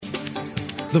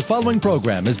The following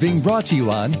program is being brought to you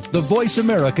on the Voice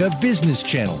America Business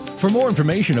Channel. For more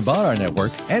information about our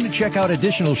network and to check out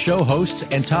additional show hosts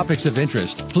and topics of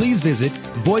interest, please visit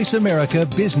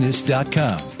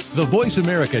voiceamericabusiness.com. The Voice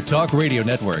America Talk Radio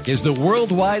Network is the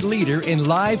worldwide leader in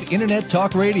live Internet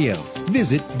talk radio.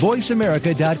 Visit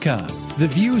voiceamerica.com. The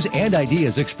views and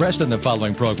ideas expressed on the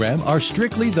following program are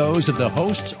strictly those of the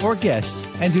hosts or guests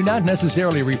and do not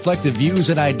necessarily reflect the views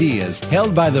and ideas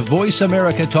held by the Voice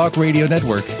America Talk Radio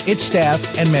Network, its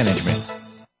staff, and management.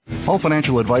 All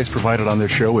financial advice provided on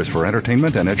this show is for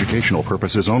entertainment and educational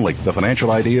purposes only. The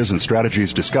financial ideas and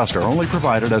strategies discussed are only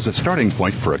provided as a starting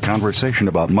point for a conversation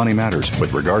about money matters.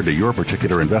 With regard to your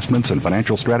particular investments and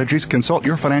financial strategies, consult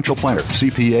your financial planner,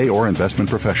 CPA, or investment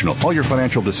professional. All your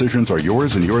financial decisions are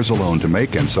yours and yours alone to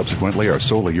make and subsequently are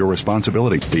solely your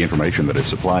responsibility. The information that is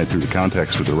supplied through the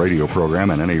context of the radio program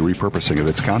and any repurposing of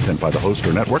its content by the host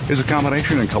or network is a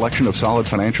combination and collection of solid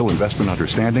financial investment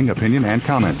understanding, opinion, and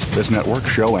comments. This network,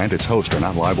 show, and its host are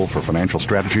not liable for financial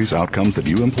strategies, outcomes that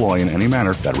you employ in any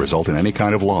manner that result in any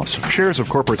kind of loss. Shares of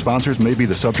corporate sponsors may be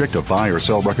the subject of buy or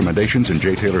sell recommendations in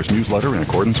Jay Taylor's newsletter in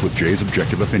accordance with Jay's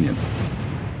objective opinion.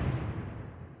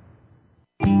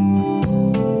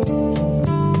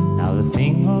 Now the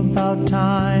thing about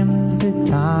time is that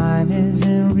time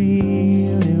isn't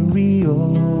really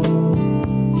real.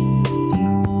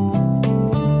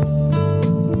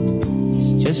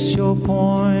 It's just your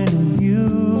point of view.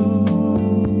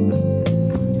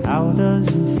 How does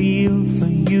it feel for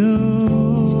you?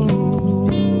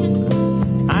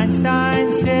 Einstein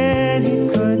said he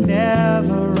could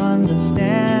never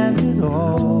understand it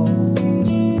all.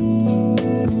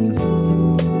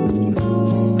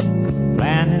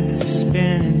 Planets are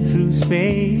spinning through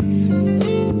space.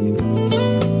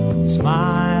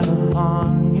 Smile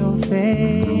upon your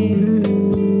face.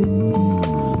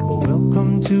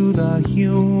 Welcome to the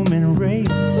human race.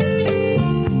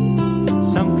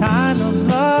 Some kind of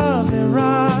love and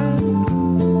ride.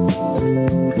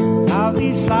 I'll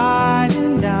be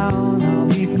sliding down, I'll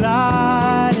be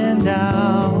gliding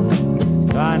down.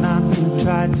 Try not to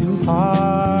try too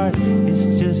hard,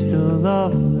 it's just a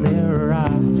lovely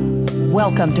ride.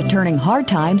 Welcome to Turning Hard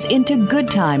Times into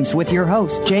Good Times with your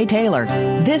host, Jay Taylor.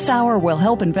 This hour will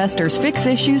help investors fix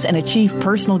issues and achieve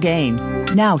personal gain.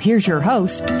 Now here's your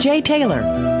host, Jay Taylor.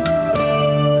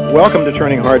 Welcome to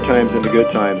Turning Hard Times into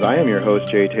Good Times. I am your host,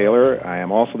 Jay Taylor. I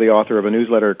am also the author of a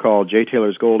newsletter called Jay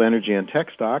Taylor's Gold, Energy, and Tech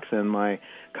Stocks, and my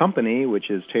company, which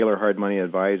is Taylor Hard Money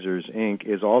Advisors, Inc.,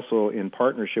 is also in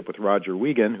partnership with Roger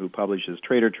Wiegand, who publishes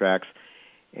Trader Tracks,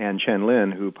 and Chen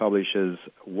Lin, who publishes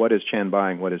What is Chen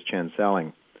Buying, What is Chen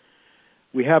Selling.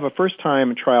 We have a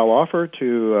first-time trial offer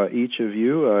to each of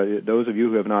you. Those of you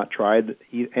who have not tried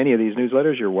any of these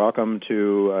newsletters, you're welcome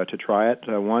to try it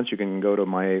once. You can go to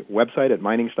my website at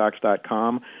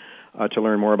miningstocks.com to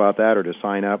learn more about that or to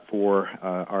sign up for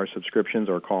our subscriptions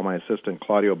or call my assistant,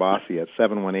 Claudio Bassi, at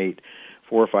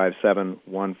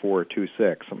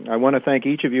 718-457-1426. I want to thank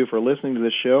each of you for listening to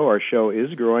this show. Our show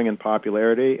is growing in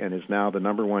popularity and is now the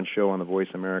 #1 show on the Voice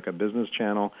America Business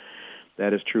Channel.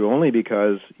 That is true only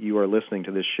because you are listening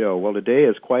to this show. Well, today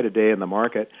is quite a day in the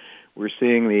market. We're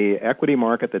seeing the equity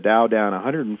market, the Dow down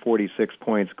 146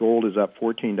 points. Gold is up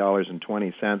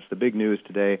 $14.20. The big news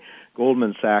today,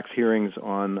 Goldman Sachs hearings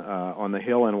on the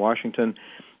Hill in Washington,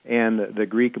 and the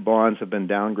Greek bonds have been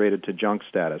downgraded to junk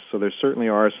status. So there certainly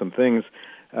are some things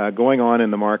going on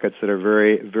in the markets that are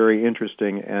very, very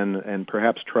interesting and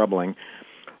perhaps troubling.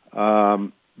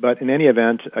 But in any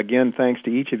event, again, thanks to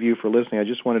each of you for listening. I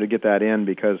just wanted to get that in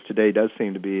because today does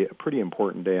seem to be a pretty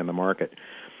important day in the market.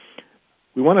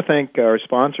 We want to thank our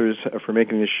sponsors for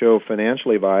making this show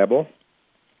financially viable.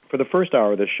 For the first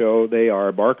hour of the show, they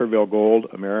are Barkerville Gold,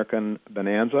 American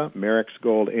Bonanza, Merrick's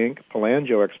Gold, Inc.,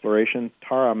 Palangio Exploration,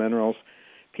 Tara Minerals,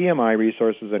 PMI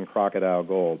Resources, and Crocodile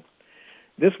Gold.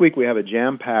 This week we have a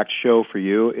jam-packed show for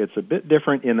you. It's a bit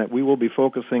different in that we will be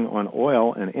focusing on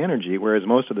oil and energy, whereas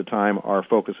most of the time our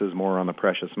focus is more on the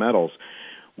precious metals.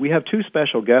 We have two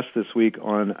special guests this week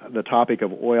on the topic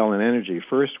of oil and energy.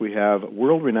 First, we have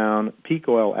world-renowned peak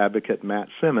oil advocate Matt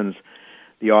Simmons,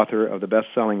 the author of the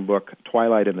best-selling book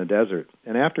Twilight in the Desert.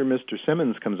 And after Mr.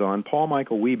 Simmons comes on, Paul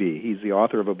Michael Wiebe. He's the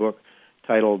author of a book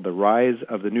titled The Rise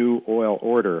of the New Oil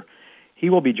Order. He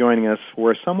will be joining us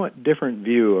for a somewhat different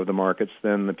view of the markets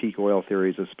than the peak oil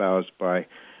theories espoused by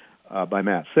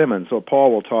Matt Simmons. So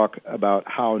Paul will talk about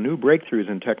how new breakthroughs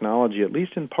in technology, at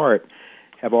least in part,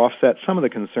 have offset some of the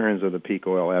concerns of the peak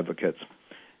oil advocates.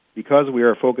 Because we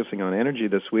are focusing on energy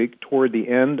this week, toward the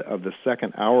end of the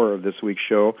second hour of this week's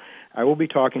show, I will be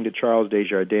talking to Charles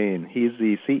Desjardins. He's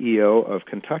the CEO of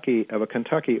a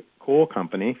Kentucky coal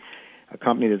company a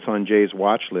company that's on Jay's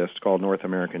watch list called North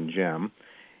American Gem.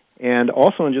 And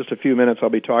also in just a few minutes, I'll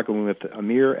be talking with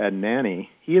Amir Adnani.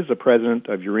 He is the president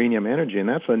of Uranium Energy, and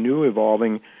that's a new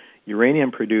evolving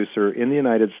uranium producer in the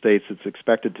United States that's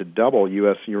expected to double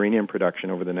U.S. uranium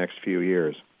production over the next few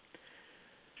years.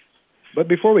 But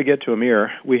before we get to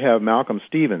Amir, we have Malcolm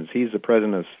Stevens. He's the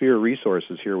president of Sphere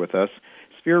Resources here with us.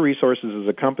 Sphere Resources is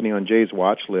a company on Jay's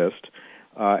watch list.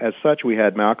 As such, we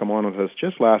had Malcolm on with us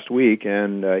just last week,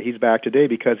 and he's back today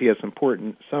because he has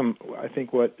I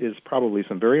think what is probably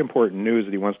some very important news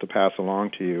that he wants to pass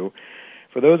along to you.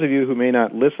 For those of you who may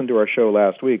not listen to our show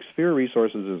last week, Sphere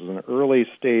Resources is an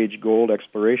early-stage gold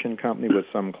exploration company with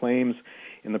some claims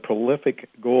in the prolific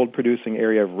gold-producing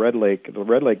area of Red Lake, the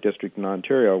Red Lake District in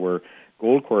Ontario, where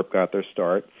Goldcorp got their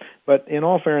start. But in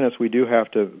all fairness, we do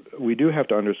have to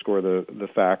underscore the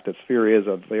fact that Sphere is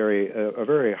a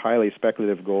very highly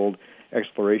speculative gold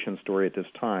exploration story at this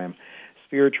time.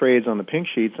 Sphere trades on the pink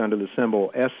sheets under the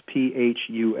symbol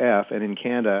SPHUF, and in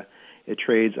Canada it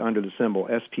trades under the symbol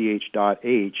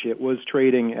SPH.H. It was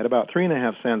trading at about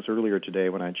 3.5 cents earlier today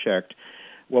when I checked.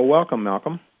 Well, welcome,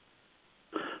 Malcolm.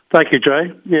 Thank you,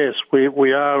 Jay. Yes,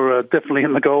 we are definitely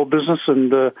in the gold business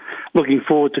and looking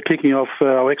forward to kicking off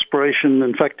our exploration,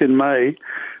 in fact, in May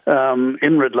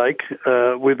in Red Lake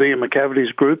with Ian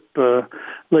McCavity's group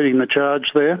leading the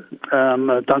charge there,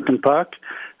 Duncan Park.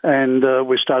 And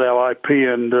we start our IP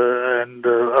and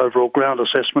overall ground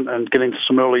assessment and get into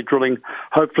some early drilling,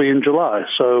 hopefully in July.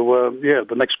 So,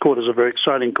 the next quarter is a very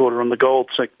exciting quarter on the gold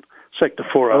sector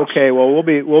for us. Okay, well,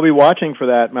 we'll be watching for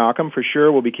that, Malcolm, for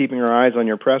sure. We'll be keeping our eyes on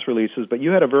your press releases. But you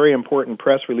had a very important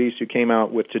press release you came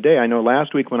out with today. I know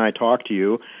last week when I talked to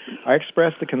you, I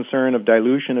expressed the concern of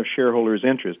dilution of shareholders'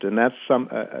 interest, and that's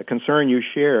a concern you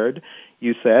shared,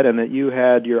 you said, and that you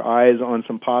had your eyes on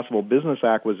some possible business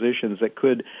acquisitions that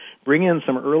could bring in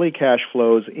some early cash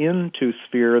flows into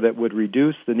Sphere that would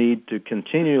reduce the need to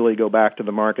continually go back to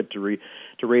the market to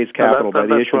raise capital by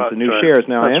the issuance of new shares.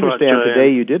 Now, I understand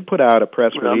today you did put out a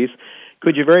press release.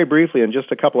 Could you very briefly, in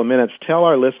just a couple of minutes, tell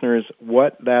our listeners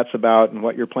what that's about and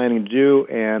what you're planning to do?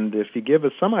 And if you give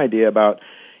us some idea about,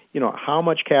 how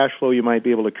much cash flow you might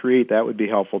be able to create, that would be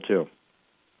helpful too.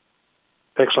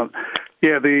 Excellent.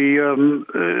 Yeah,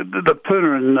 the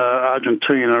Puna in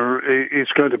Argentina is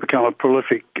going to become a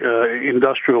prolific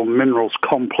industrial minerals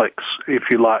complex, if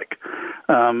you like.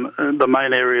 The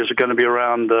main areas are going to be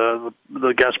around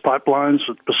the gas pipelines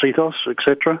at Positos,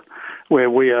 etc., where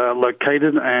we are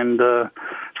located, and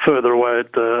further away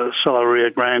at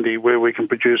Salaria Grande, where we can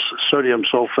produce sodium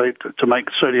sulfate to make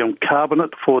sodium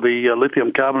carbonate for the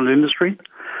lithium carbonate industry.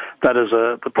 That is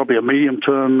probably a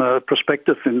medium-term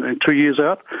perspective in 2 years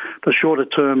out. The shorter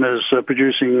term is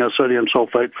producing sodium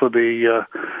sulfate for the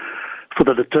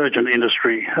detergent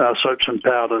industry, soaps and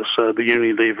powders, the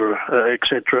Unilever,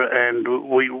 etc. And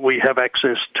we have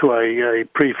access to a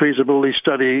pre-feasibility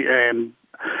study, and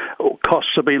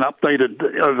costs are being updated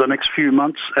over the next few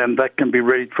months, and that can be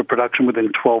ready for production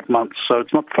within 12 months. So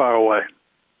it's not far away.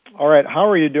 All right. How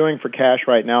are you doing for cash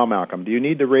right now, Malcolm? Do you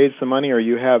need to raise some money, or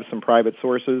you have some private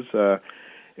sources?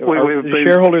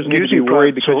 Shareholders need to be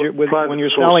worried because when you're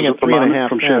selling at 3.5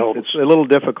 cents, it's a little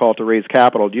difficult to raise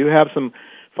capital. Do you have some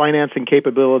financing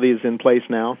capabilities in place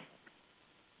now?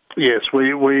 Yes,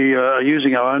 we are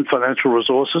using our own financial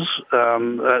resources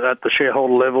at the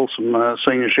shareholder level. Some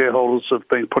senior shareholders have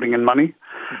been putting in money.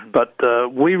 Mm-hmm. But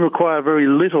we require very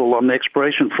little on the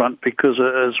exploration front because,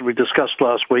 as we discussed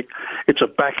last week, it's a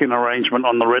back-in arrangement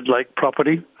on the Red Lake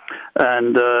property.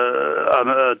 And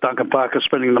Duncan Park is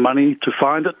spending the money to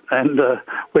find it, and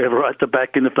we have a right to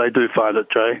back in if they do find it,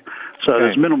 Jay. So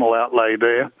There's minimal outlay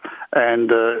there.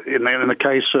 And in the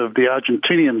case of the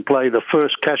Argentinian play, the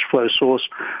first cash flow source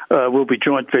will be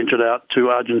joint ventured out to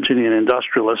Argentinian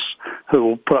industrialists who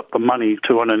will put up the money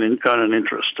to earn an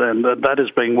interest. And that is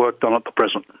being worked on at the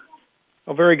present.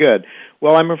 Oh, very good.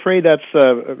 Well, I'm afraid that's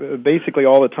basically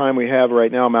all the time we have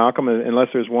right now, Malcolm, unless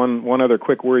there's one other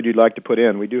quick word you'd like to put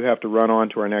in. We do have to run on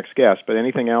to our next guest, but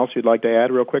anything else you'd like to add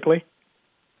real quickly?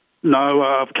 No,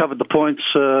 I've covered the points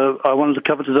I wanted to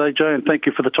cover today, Jay, and thank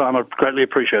you for the time. I greatly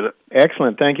appreciate it.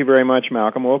 Excellent. Thank you very much,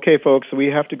 Malcolm. Well, okay, folks, we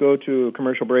have to go to a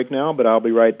commercial break now, but I'll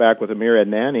be right back with Amir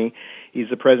Adnani. He's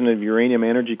the president of Uranium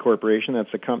Energy Corporation.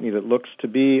 That's a company that looks to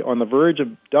be on the verge of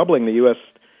doubling the U.S.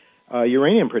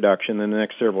 Uranium production in the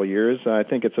next several years. I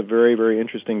think it's a very, very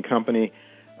interesting company.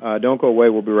 Don't go away.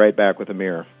 We'll be right back with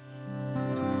Amir.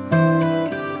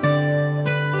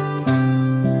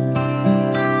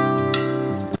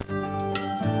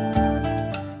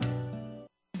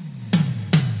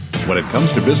 When it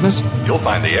comes to business, you'll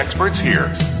find the experts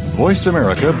here. Voice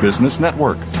America Business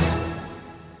Network.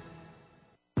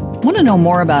 Want to know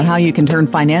more about how you can turn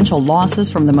financial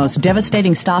losses from the most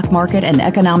devastating stock market and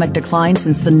economic decline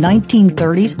since the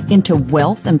 1930s into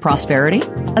wealth and prosperity?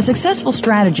 A successful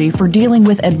strategy for dealing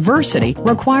with adversity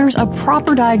requires a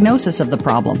proper diagnosis of the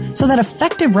problem so that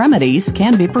effective remedies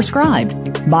can be prescribed.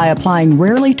 By applying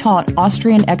rarely taught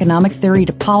Austrian economic theory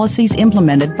to policies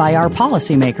implemented by our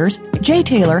policymakers, Jay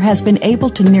Taylor has been able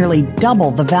to nearly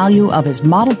double the value of his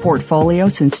model portfolio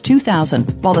since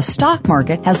 2000, while the stock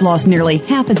market has lost nearly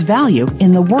half its value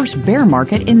in the worst bear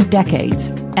market in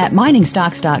decades. At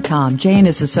miningstocks.com, Jay and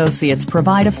his associates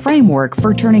provide a framework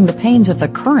for turning the pains of the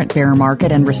current bear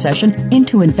market and recession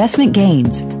into investment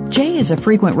gains. Jay is a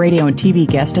frequent radio and TV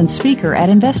guest and speaker at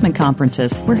investment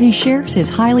conferences where he shares his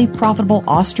highly profitable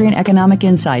Austrian economic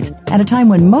insights at a time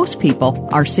when most people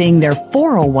are seeing their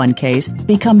 401ks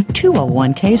become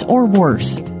 201ks or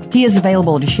worse. He is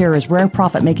available to share his rare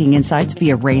profit-making insights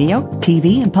via radio,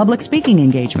 TV, and public speaking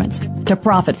engagements. To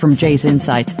profit from Jay's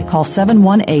insights, call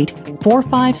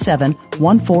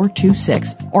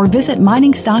 718-457-1426 or visit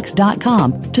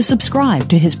miningstocks.com to subscribe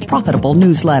to his profitable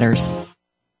newsletters.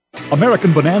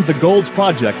 American Bonanza Gold's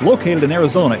project, located in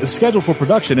Arizona, is scheduled for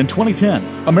production in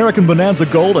 2010. American Bonanza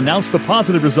Gold announced the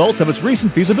positive results of its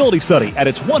recent feasibility study at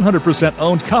its 100%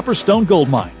 owned Copperstone Gold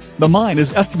Mine. The mine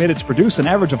is estimated to produce an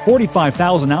average of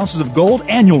 45,000 ounces of gold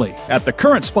annually. At the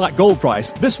current spot gold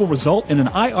price, this will result in an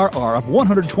IRR of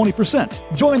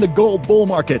 120%. Join the gold bull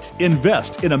market.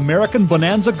 Invest in American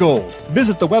Bonanza Gold.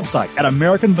 Visit the website at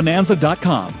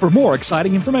AmericanBonanza.com for more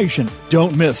exciting information.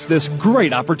 Don't miss this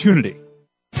great opportunity.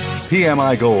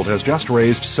 PMI Gold has just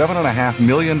raised $7.5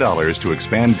 million to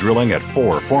expand drilling at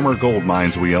 4 former gold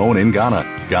mines we own in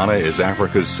Ghana. Ghana is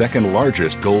Africa's second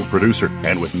largest gold producer,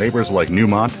 and with neighbors like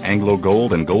Newmont, Anglo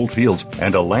Gold, and Gold Fields,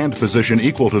 and a land position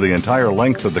equal to the entire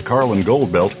length of the Carlin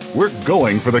Gold Belt, we're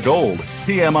going for the gold.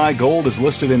 PMI Gold is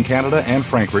listed in Canada and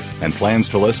Frankfurt and plans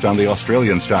to list on the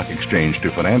Australian Stock Exchange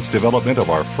to finance development of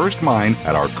our first mine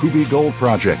at our Kubi Gold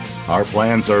project. Our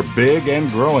plans are big and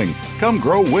growing. Come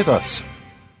grow with us.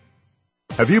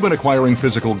 Have you been acquiring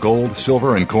physical gold,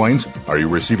 silver, and coins? Are you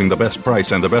receiving the best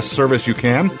price and the best service you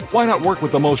can? Why not work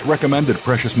with the most recommended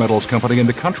precious metals company in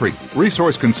the country?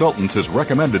 Resource Consultants is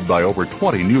recommended by over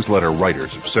 20 newsletter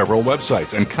writers, several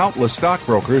websites, and countless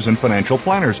stockbrokers and financial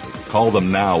planners. Call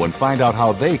them now and find out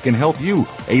how they can help you.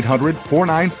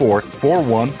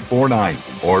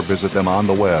 800-494-4149. Or visit them on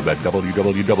the web at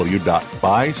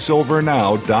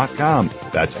www.buysilvernow.com.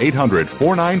 That's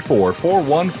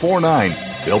 800-494-4149.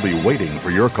 They'll be waiting for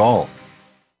your call.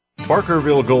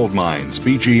 Barkerville Gold Mines,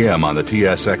 BGM on the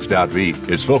TSX.V,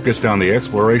 is focused on the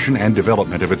exploration and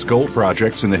development of its gold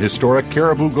projects in the historic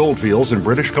Caribou Goldfields in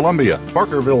British Columbia.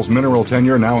 Barkerville's mineral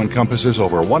tenure now encompasses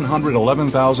over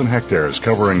 111,000 hectares,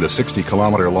 covering the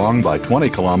 60-kilometer-long by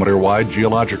 20-kilometer-wide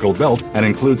geological belt, and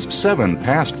includes 7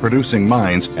 past-producing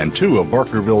mines and 2 of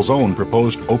Barkerville's own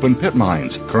proposed open-pit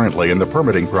mines, currently in the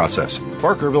permitting process.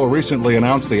 Barkerville recently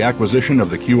announced the acquisition of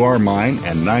the QR mine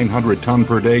and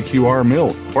 900-ton-per-day QR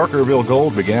mill. Barkerville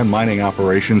Gold began mining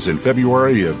operations in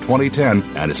February of 2010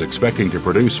 and is expecting to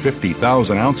produce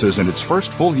 50,000 ounces in its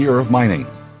first full year of mining.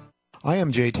 I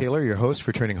am Jay Taylor, your host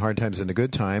for Turning Hard Times into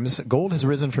Good Times. Gold has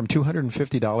risen from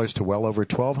 $250 to well over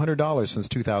 $1,200 since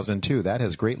 2002. That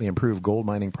has greatly improved gold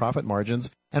mining profit margins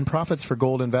and profits for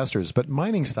gold investors. But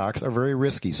mining stocks are very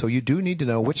risky, so you do need to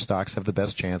know which stocks have the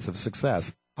best chance of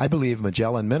success. I believe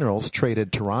Magellan Minerals,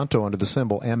 traded Toronto under the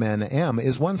symbol MNM,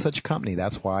 is one such company.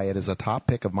 That's why it is a top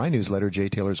pick of my newsletter, Jay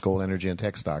Taylor's Gold, Energy, and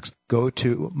Tech Stocks. Go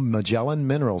to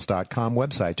MagellanMinerals.com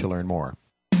website to learn more.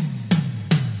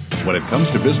 When it comes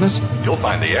to business, you'll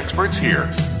find the experts here.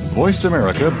 Voice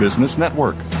America Business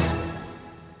Network.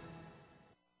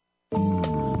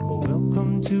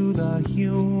 Welcome to the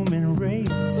human race.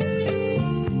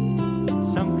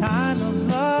 Some kind of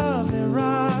love and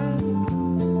ride.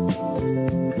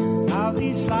 I'll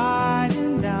be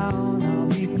sliding down, I'll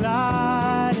be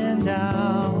gliding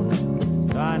down.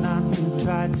 Try not to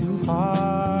try too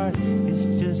hard,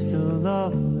 it's just a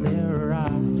lovely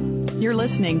ride. You're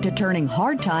listening to Turning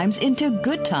Hard Times into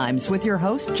Good Times with your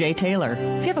host, Jay Taylor.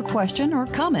 If you have a question or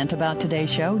comment about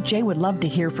today's show, Jay would love to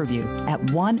hear from you at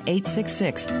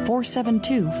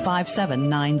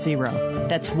 1-866-472-5790.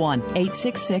 That's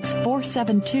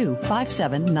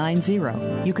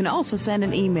 1-866-472-5790. You can also send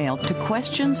an email to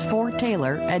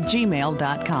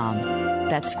questionsfortaylor@gmail.com.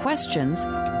 That's questions,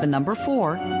 the number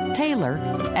 4,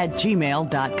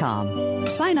 Taylor@gmail.com.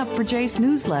 Sign up for Jay's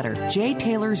newsletter, Jay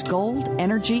Taylor's Gold,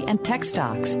 Energy, and Tech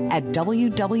Stocks at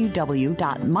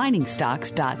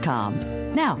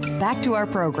www.miningstocks.com. Now, back to our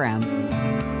program.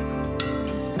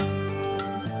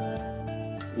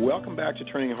 Welcome back to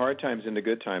Turning Hard Times into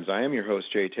Good Times. I am your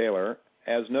host, Jay Taylor.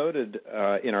 As noted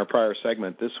in our prior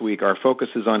segment this week, our focus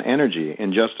is on energy.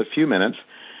 In just a few minutes,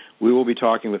 we will be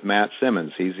talking with Matt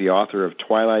Simmons. He's the author of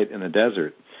Twilight in the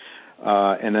Desert.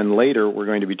 And then later, we're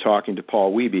going to be talking to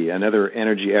Paul Wiebe, another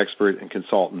energy expert and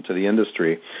consultant to the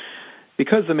industry.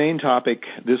 Because the main topic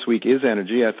this week is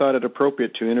energy, I thought it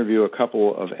appropriate to interview a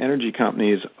couple of energy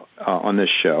companies on this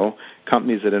show,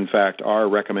 companies that, in fact, are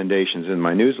recommendations in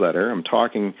my newsletter. I'm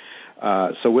talking,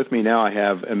 so with me now I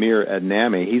have Amir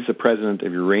Adnami. He's the president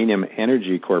of Uranium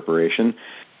Energy Corporation.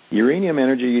 Uranium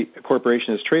Energy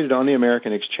Corporation is traded on the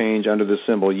American Exchange under the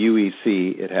symbol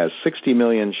UEC. It has 60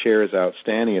 million shares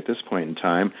outstanding at this point in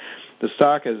time. The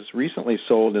stock has recently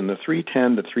sold in the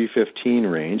 310 to 315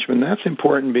 range, and that's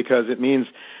important because it means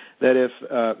that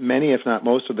if many, if not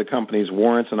most, of the company's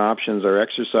warrants and options are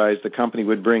exercised, the company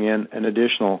would bring in an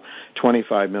additional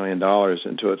 $25 million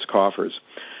into its coffers.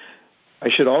 I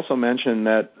should also mention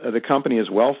that the company is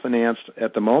well-financed.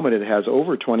 At the moment, it has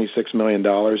over $26 million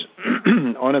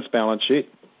on its balance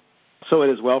sheet. So it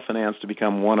is well-financed to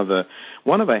become one of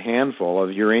a handful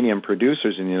of uranium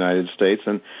producers in the United States.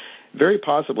 And very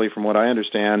possibly, from what I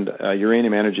understand,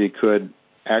 uranium energy could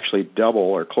actually double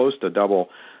or close to double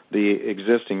the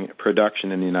existing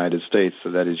production in the United States,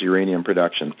 so that is uranium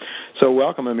production. So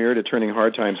welcome, Amir, to Turning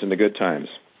Hard Times into Good Times.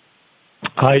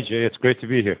 Hi, Jay. It's great to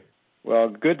be here. Well,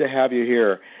 good to have you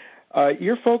here.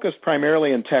 You're focused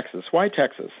primarily in Texas. Why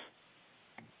Texas?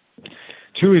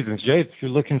 Two reasons, Jay. If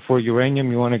you're looking for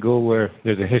uranium, you want to go where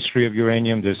there's a history of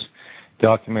uranium, there's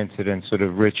documented and sort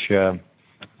of rich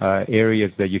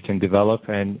areas that you can develop.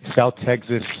 And South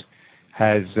Texas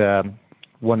has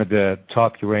one of the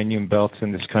top uranium belts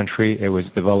in this country. It was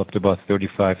developed about 30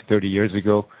 years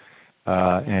ago.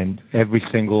 And every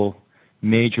single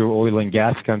major oil and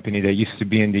gas company that used to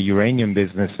be in the uranium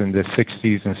business in the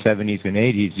 60s and 70s and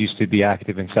 80s used to be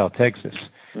active in South Texas.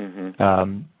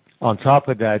 Mm-hmm. On top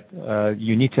of that,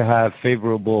 you need to have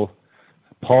favorable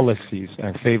policies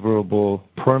and favorable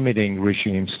permitting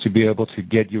regimes to be able to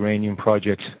get uranium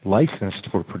projects licensed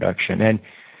for production. And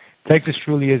Texas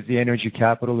truly is the energy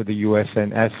capital of the U.S.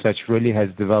 and as such really has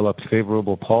developed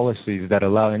favorable policies that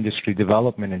allow industry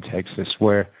development in Texas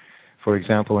where, for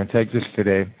example, in Texas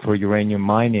today, for uranium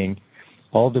mining,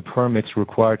 all the permits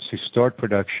required to start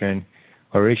production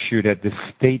are issued at the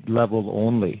state level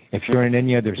only. If you're in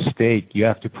any other state, you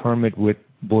have to permit with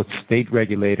both state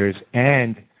regulators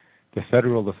and the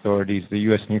federal authorities, the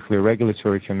U.S. Nuclear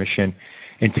Regulatory Commission.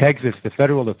 In Texas, the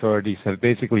federal authorities have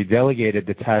basically delegated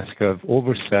the task of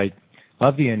oversight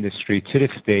of the industry to the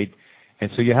state.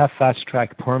 And so you have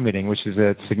fast-track permitting, which is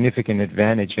a significant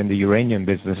advantage in the uranium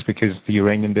business because the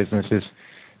uranium business is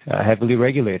heavily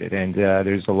regulated, and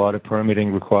there's a lot of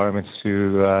permitting requirements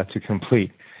to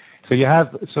complete. So you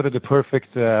have sort of the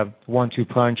perfect 1-2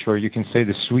 punch, or you can say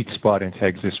the sweet spot in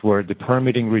Texas, where the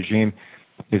permitting regime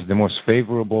is the most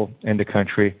favorable in the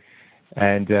country.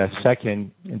 And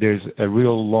second, there's a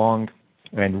real long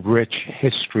and rich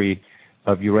history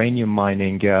of uranium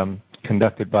mining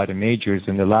conducted by the majors.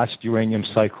 In the last uranium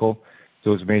cycle,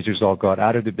 those majors all got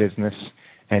out of the business,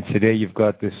 and today you've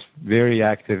got this very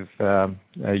active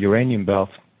uranium belt,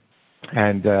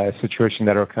 and a situation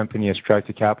that our company has tried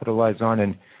to capitalize on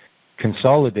and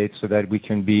consolidate so that we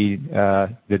can be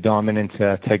the dominant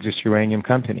Texas uranium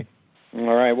company.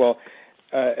 All right. Well,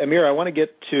 Amir, I want to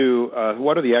get to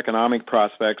what are the economic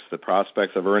prospects, the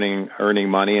prospects of earning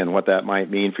money, and what that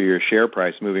might mean for your share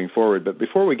price moving forward. But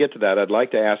before we get to that, I'd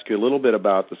like to ask you a little bit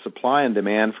about the supply and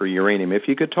demand for uranium. If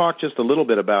you could talk just a little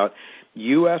bit about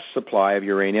U.S. supply of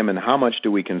uranium and how much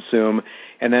do we consume,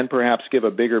 and then perhaps give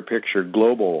a bigger picture,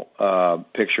 global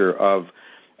picture of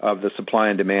the supply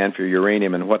and demand for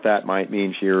uranium and what that might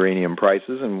mean for uranium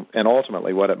prices and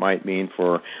ultimately what it might mean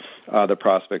for the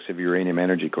prospects of Uranium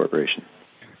Energy Corporation.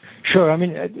 Sure. I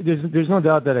mean, there's no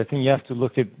doubt that I think you have to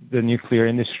look at the nuclear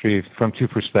industry from two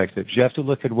perspectives. You have to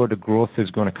look at where the growth is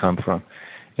going to come from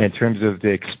in terms of the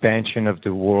expansion of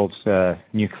the world's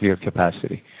nuclear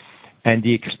capacity. And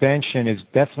the expansion is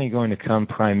definitely going to come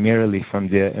primarily from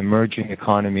the emerging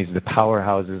economies, the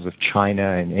powerhouses of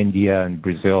China and India and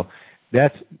Brazil.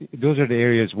 Those are the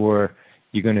areas where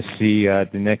you're going to see the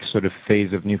next sort of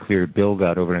phase of nuclear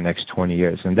build-out over the next 20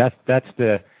 years. And that's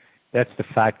the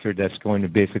factor that's going to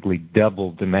basically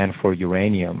double demand for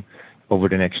uranium over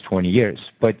the next 20 years.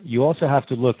 But you also have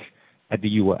to look at the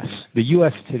U.S. The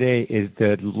U.S. today is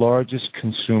the largest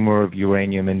consumer of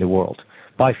uranium in the world,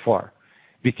 by far,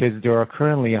 because there are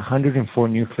currently 104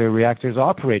 nuclear reactors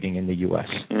operating in the U.S.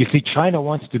 You see, China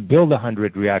wants to build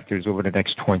 100 reactors over the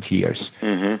next 20 years.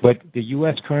 But the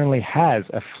U.S. currently has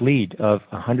a fleet of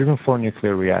 104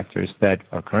 nuclear reactors that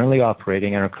are currently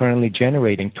operating and are currently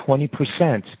generating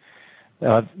 20%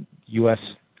 of U.S.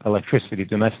 electricity,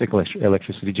 domestic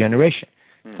electricity generation.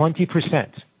 20%.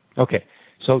 Okay.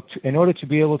 So in order to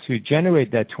be able to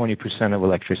generate that 20% of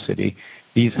electricity,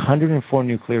 these 104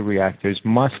 nuclear reactors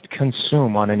must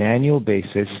consume on an annual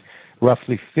basis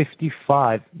roughly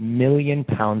 55 million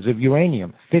pounds of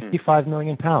uranium. 55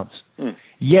 million pounds.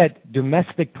 Yet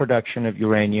domestic production of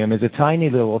uranium is a tiny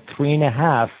little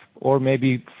 3.5 or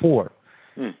maybe 4.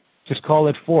 Just call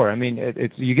it 4. I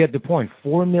mean, you get the point.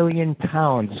 4 million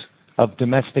pounds of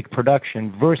domestic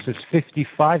production versus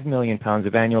 55 million pounds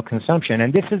of annual consumption.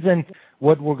 And this isn't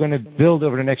what we're going to build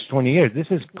over the next 20 years. This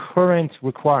is current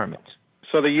requirement.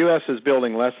 So the U.S. is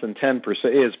building less than 10%,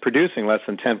 is producing less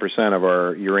than 10% of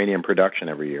our uranium production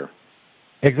every year.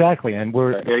 Exactly, and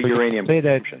we're uranium say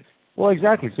that. Well,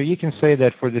 exactly. So you can say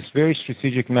that for this very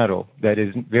strategic metal that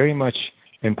is very much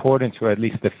important to at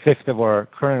least a fifth of our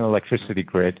current electricity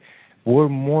grid, we're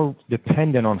more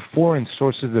dependent on foreign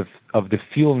sources of the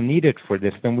fuel needed for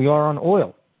this than we are on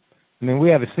oil. I mean, we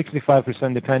have a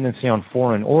 65% dependency on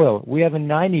foreign oil. We have a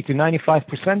 90 to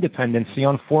 95% dependency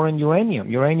on foreign uranium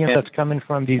that's coming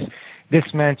from these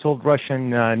dismantled Russian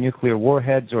nuclear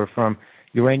warheads or from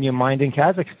uranium mined in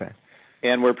Kazakhstan.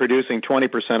 And we're producing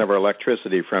 20% of our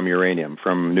electricity from uranium,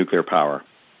 from nuclear power.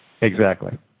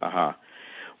 Exactly.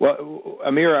 Well,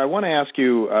 Amir, I want to ask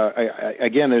you,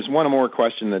 again, there's one more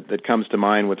question that comes to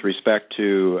mind with respect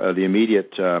to the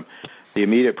immediate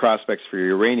prospects for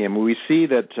uranium. We see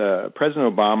that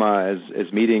President Obama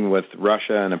is meeting with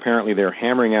Russia, and apparently they're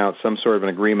hammering out some sort of an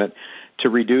agreement to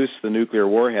reduce the nuclear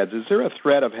warheads. Is there a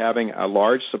threat of having a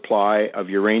large supply of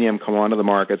uranium come onto the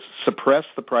markets, suppress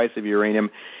the price of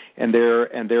uranium, and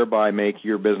thereby make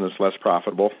your business less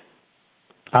profitable?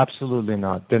 Absolutely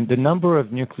not. The number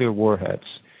of nuclear warheads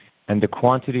and the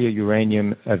quantity of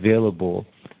uranium available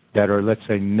that are, let's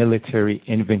say, military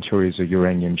inventories of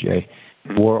uranium, Jay,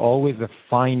 were always a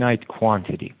finite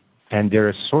quantity. And they're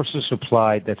a source of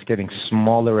supply that's getting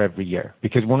smaller every year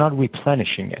because we're not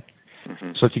replenishing it.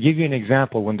 So to give you an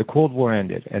example, when the Cold War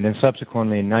ended, and then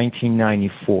subsequently in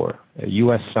 1994, the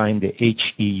U.S. signed the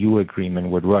HEU agreement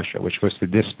with Russia, which was to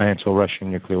dismantle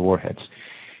Russian nuclear warheads.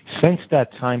 Since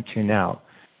that time to now,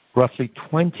 roughly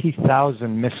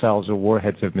 20,000 missiles or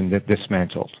warheads have been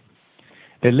dismantled.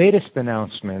 The latest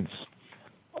announcements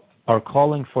are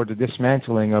calling for the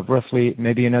dismantling of roughly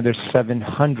maybe another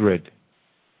 700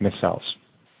 missiles.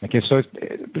 Okay, so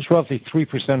it's roughly 3%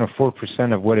 or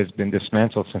 4% of what has been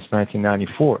dismantled since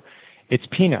 1994. It's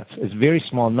peanuts. It's a very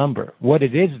small number. What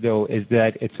it is, though, is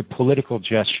that it's a political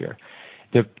gesture.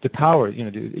 The power,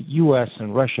 the U.S.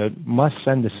 and Russia must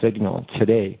send a signal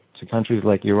today to countries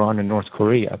like Iran and North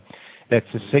Korea.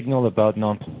 That's a signal about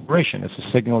non-proliferation. It's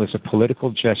a signal, it's a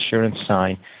political gesture and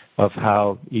sign of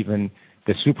how even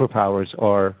the superpowers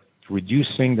are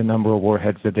reducing the number of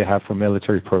warheads that they have for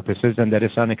military purposes, and that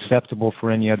it's unacceptable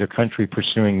for any other country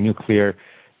pursuing nuclear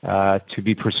to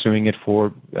be pursuing it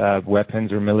for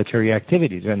weapons or military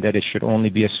activities, and that it should only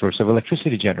be a source of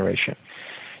electricity generation.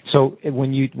 So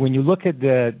when you look at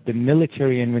the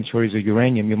military inventories of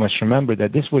uranium, you must remember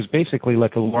that this was basically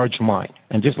like a large mine.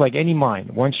 And just like any mine,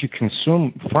 once you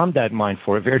consume from that mine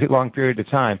for a very long period of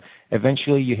time,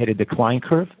 eventually you hit a decline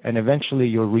curve, and eventually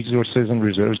your resources and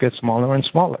reserves get smaller and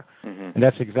smaller. And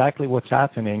that's exactly what's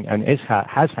happening and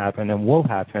has happened and will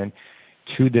happen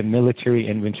to the military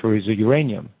inventories of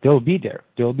uranium. They'll be there.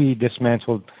 They'll be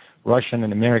dismantled Russian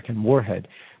and American warhead,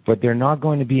 but they're not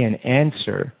going to be an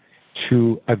answer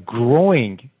to a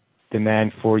growing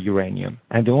demand for uranium.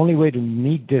 And the only way to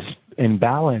meet this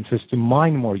imbalance is to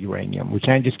mine more uranium. We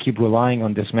can't just keep relying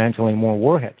on dismantling more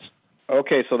warheads.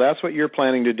 Okay, so that's what you're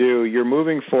planning to do. You're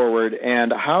moving forward,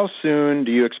 and how soon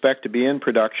do you expect to be in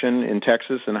production in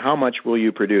Texas, and how much will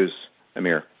you produce,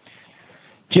 Amir?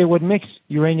 Jay, what makes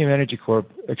Uranium Energy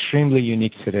Corp extremely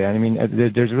unique today, I mean,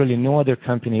 there's really no other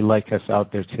company like us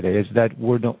out there today, is that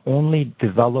we're the only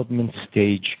development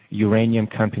stage uranium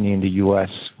company in the U.S.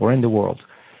 or in the world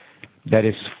that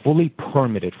is fully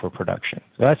permitted for production.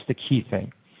 So that's the key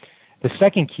thing. The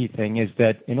second key thing is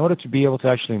that in order to be able to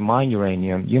actually mine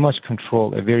uranium, you must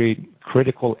control a very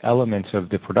critical element of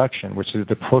the production, which is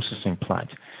the processing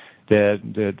plant,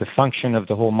 the function of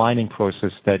the whole mining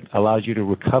process that allows you to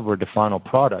recover the final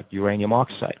product, uranium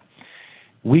oxide.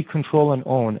 We control and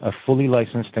own a fully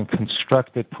licensed and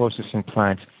constructed processing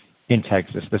plant in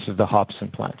Texas. This is the Hobson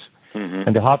plant.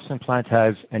 And the Hobson plant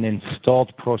has an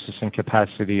installed processing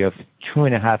capacity of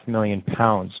 2.5 million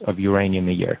pounds of uranium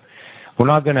a year. We're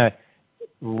not going to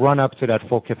run up to that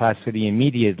full capacity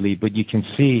immediately, but you can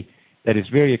see that it's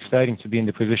very exciting to be in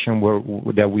the position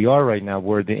that we are right now,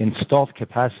 where the installed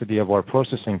capacity of our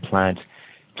processing plant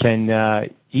can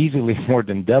easily more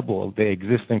than double the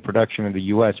existing production in the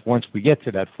U.S. once we get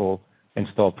to that full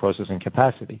installed processing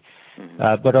capacity.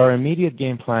 But our immediate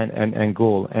game plan and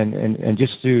goal, and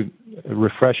just to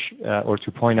refresh or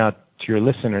to point out to your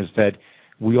listeners that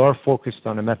we are focused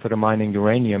on a method of mining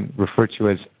uranium referred to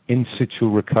as in situ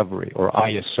recovery, or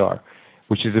ISR,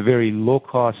 which is a very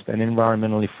low-cost and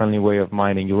environmentally friendly way of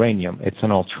mining uranium. It's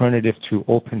an alternative to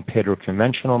open pit or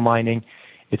conventional mining.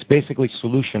 It's basically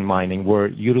solution mining. We're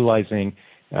utilizing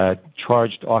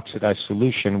charged oxidized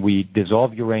solution. We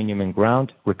dissolve uranium in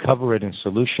ground, recover it in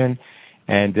solution,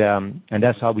 and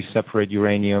that's how we separate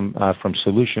uranium from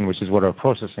solution, which is what our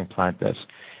processing plant does.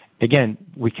 Again,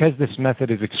 because this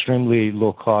method is extremely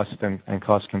low cost and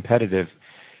cost competitive,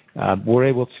 we're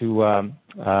able to,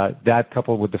 that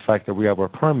coupled with the fact that we have our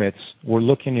permits, we're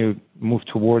looking to move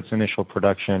towards initial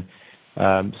production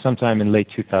sometime in late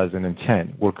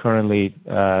 2010. We're currently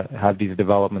have these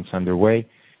developments underway,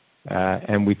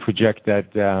 and we project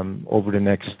that over the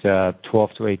next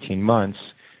 12 to 18 months,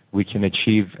 we can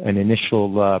achieve an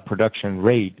initial production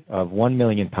rate of 1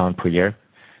 million pound per year,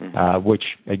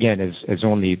 which again is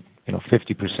only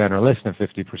 50% or less than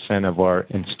 50% of our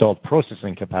installed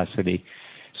processing capacity.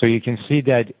 So you can see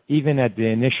that even at the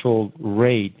initial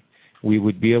rate, we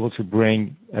would be able to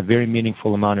bring a very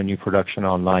meaningful amount of new production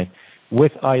online.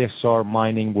 With ISR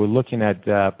mining, we're looking at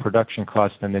production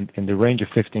costs in the range of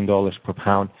 $15 per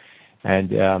pound.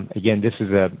 And again, this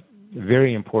is a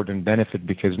very important benefit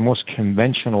because most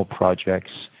conventional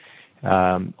projects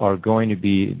are going to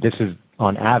be, this is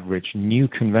on average, new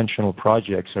conventional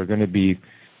projects are going to be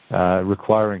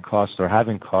requiring costs or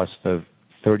having costs of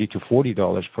 $30 to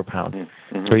 $40 per pound.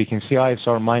 So you can see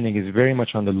ISR mining is very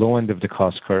much on the low end of the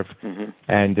cost curve.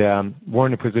 And we're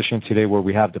in a position today where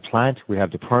we have the plant, we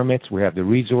have the permits, we have the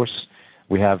resource,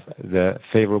 we have the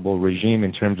favorable regime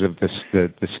in terms of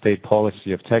the state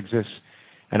policy of Texas.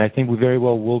 And I think we very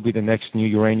well will be the next new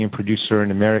uranium producer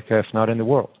in America, if not in the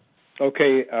world.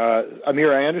 Okay,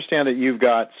 Amir, I understand that you've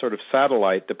got sort of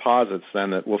satellite deposits then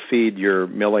that will feed your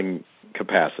milling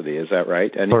capacity. Is that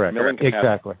right? And correct. Milling capacity,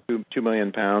 Exactly. 2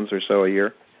 million pounds or so a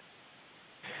year?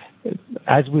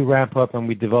 As we ramp up and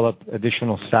we develop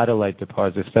additional satellite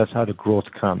deposits, that's how the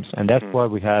growth comes. And that's why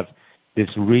we have this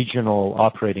regional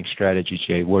operating strategy,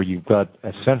 Jay, where you've got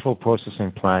a central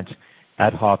processing plant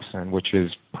at Hobson, which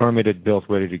is permitted, built,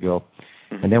 ready to go.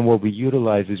 And then what we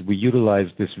utilize is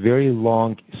this very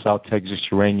long South Texas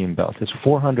uranium belt. It's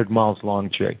 400 miles long,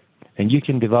 Jay. And you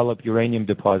can develop uranium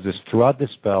deposits throughout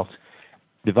this belt,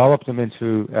 develop them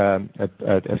into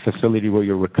a facility where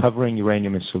you're recovering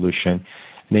uranium in solution,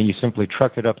 and then you simply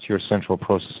truck it up to your central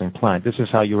processing plant. This is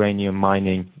how uranium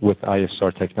mining with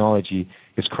ISR technology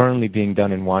is currently being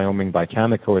done in Wyoming by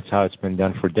Cameco. It's how it's been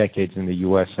done for decades in the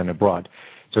U.S. and abroad.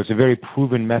 So it's a very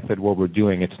proven method what we're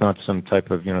doing. It's not some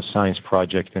type of science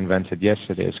project invented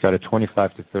yesterday. It's got a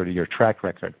 25 to 30-year track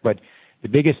record. But the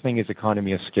biggest thing is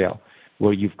economy of scale,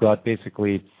 where you've got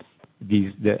basically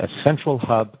a central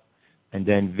hub and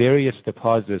then various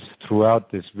deposits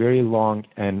throughout this very long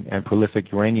and prolific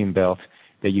uranium belt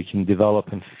that you can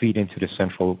develop and feed into the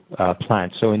central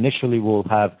plant. So initially we'll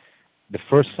have the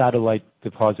first satellite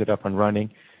deposit up and running.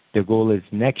 The goal is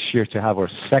next year to have our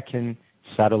second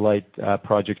satellite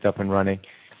project up and running.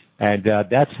 And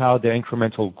that's how the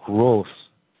incremental growth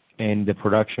in the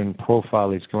production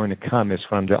profile is going to come, is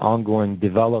from the ongoing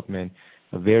development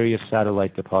of various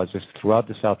satellite deposits throughout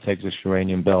the South Texas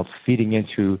uranium belt, feeding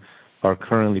into our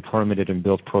currently permitted and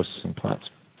built processing plants.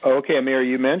 Okay, Amir,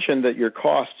 you mentioned that your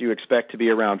cost you expect to be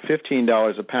around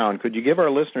 $15 a pound. Could you give our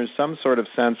listeners some sort of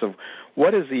sense of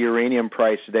what is the uranium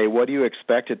price today? What do you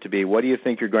expect it to be? What do you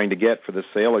think you're going to get for the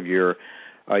sale of your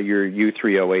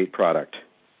U3O8 product?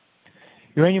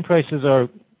 Uranium prices are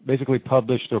basically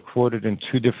published or quoted in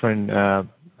two different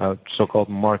so-called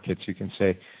markets, you can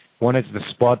say. One is the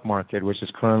spot market, which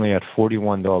is currently at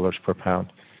 $41 per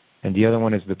pound. And the other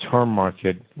one is the term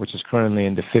market, which is currently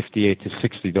in the $58 to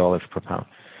 $60 per pound.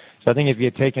 So I think if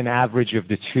you take an average of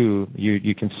the two,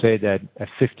 you can say that a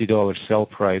 $50 sell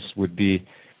price would be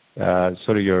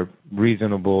sort of your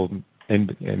reasonable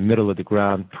in middle of the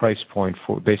ground price point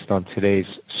based on today's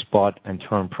spot and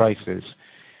term prices.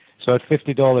 So at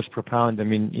 $50 per pound, I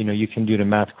mean, you can do the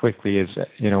math quickly. Is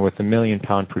with a 1 million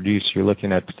pound produced, you're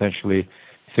looking at potentially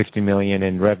 $50 million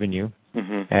in revenue,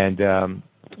 and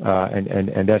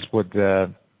that's what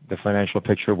the financial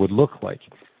picture would look like.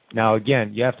 Now,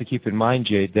 again, you have to keep in mind,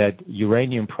 Jade, that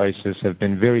uranium prices have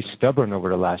been very stubborn over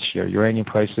the last year. Uranium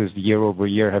prices year over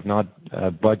year have not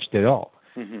budged at all.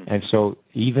 Mm-hmm. And so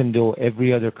even though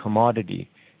every other commodity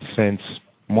since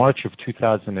March of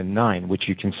 2009, which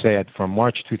you can say that from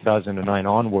March 2009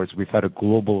 onwards, we've had a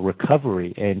global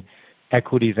recovery in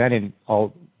equities and in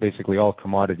basically all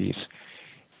commodities.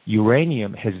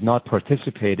 Uranium has not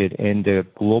participated in the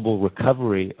global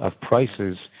recovery of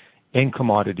prices in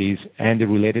commodities and the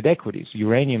related equities.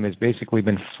 Uranium has basically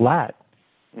been flat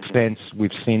since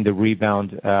we've seen the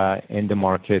rebound in the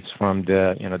markets from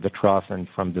the trough and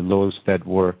from the lows that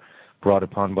were brought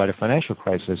upon by the financial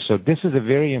crisis. So this is a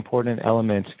very important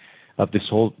element of this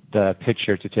whole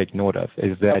picture to take note of.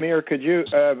 Is that Amir? Could you?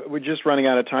 We're just running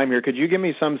out of time here. Could you give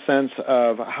me some sense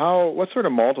of what sort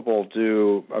of multiple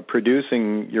do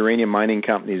producing uranium mining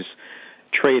companies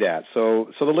trade at,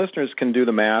 so the listeners can do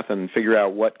the math and figure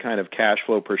out what kind of cash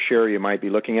flow per share you might be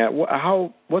looking at?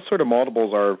 What sort of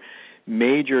multiples are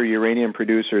major uranium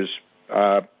producers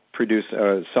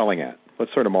selling at? What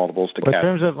sort of multiples to cash?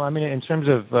 In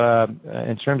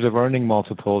terms of earning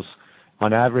multiples,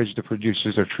 on average, the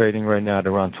producers are trading right now at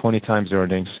around 20 times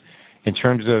earnings. In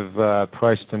terms of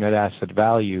price to net asset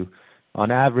value,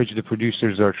 on average, the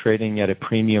producers are trading at a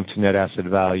premium to net asset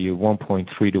value,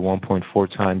 1.3 to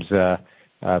 1.4 times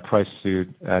price to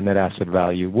net asset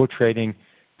value. We're trading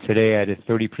today at a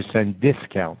 30%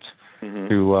 discount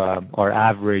to our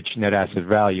average net asset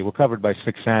value. We're covered by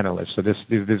 6 analysts, so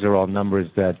these are all numbers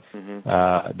that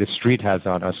the street has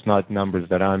on us, not numbers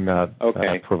that I'm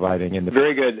providing.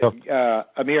 Very good.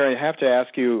 Amir, I have to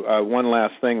ask you one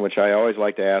last thing, which I always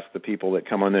like to ask the people that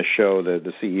come on this show,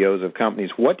 the CEOs of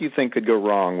companies. What do you think could go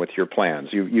wrong with your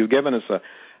plans? You've given us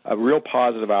a real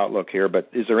positive outlook here, but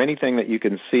is there anything that you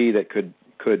can see that could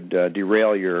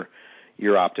derail your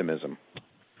optimism?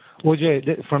 Well, Jay,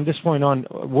 from this point on,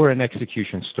 we're an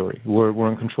execution story.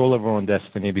 We're in control of our own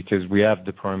destiny because we have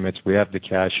the permits, we have the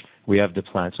cash, we have the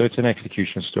plan. So it's an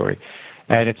execution story.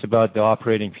 And it's about the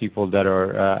operating people that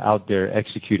are out there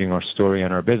executing our story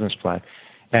and our business plan.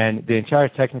 And the entire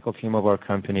technical team of our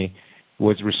company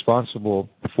was responsible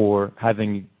for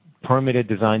having permitted,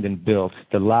 designed, and built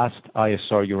the last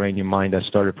ISR uranium mine that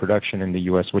started production in the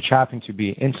U.S., which happened to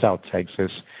be in South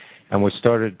Texas, and was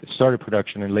started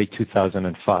production in late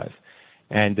 2005.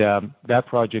 And that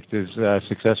project is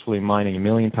successfully mining 1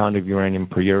 million pounds of uranium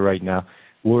per year right now.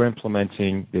 We're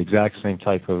implementing the exact same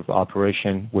type of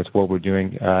operation with what we're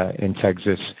doing in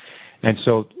Texas. And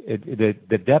so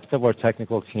the depth of our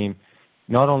technical team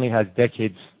not only has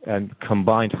decades and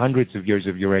combined hundreds of years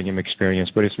of uranium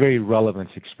experience, but it's very relevant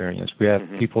experience. We have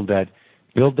people that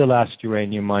built the last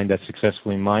uranium mine that's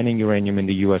successfully mining uranium in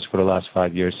the U.S. for the last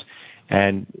 5 years,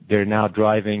 and they're now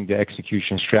driving the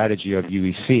execution strategy of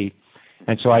UEC.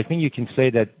 And so I think you can say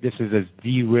that this is as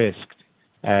de-risked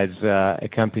as a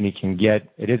company can get.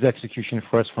 It is execution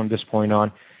for us from this point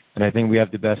on, and I think we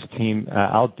have the best team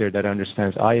out there that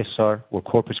understands ISR. We're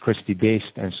Corpus Christi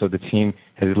based, and so the team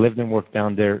has lived and worked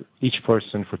down there, each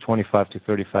person for 25 to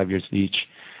 35 years each.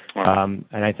 Wow.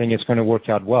 And I think it's going to work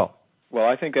out well. Well,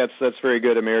 I think that's very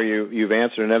good, Amir. You've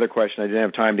answered another question I didn't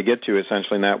have time to get to,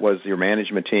 essentially, and that was your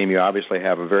management team. You obviously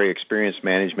have a very experienced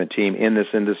management team in this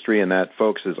industry, and that,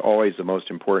 folks, is always the most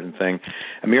important thing.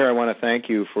 Amir, I want to thank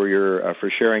you for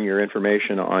sharing your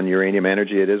information on Uranium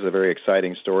Energy. It is a very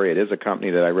exciting story. It is a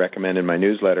company that I recommend in my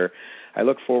newsletter. I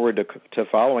look forward to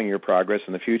following your progress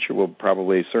in the future. We'll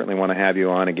certainly want to have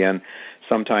you on again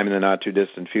sometime in the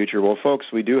not-too-distant future. Well,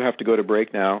 folks, we do have to go to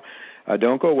break now.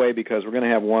 Don't go away, because we're going to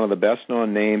have one of the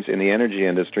best-known names in the energy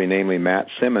industry, namely Matt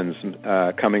Simmons,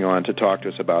 coming on to talk to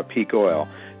us about peak oil.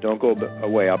 Don't go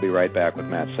away. I'll be right back with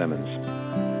Matt Simmons.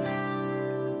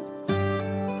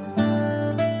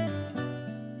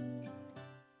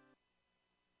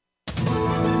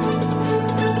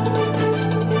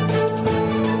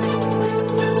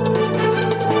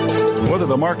 Whether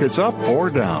the market's up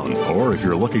or down, or if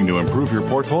you're looking to improve your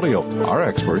portfolio, our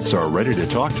experts are ready to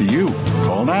talk to you.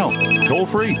 Call now. Toll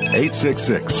free,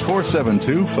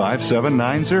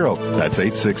 866-472-5790. That's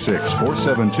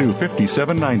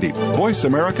 866-472-5790. Voice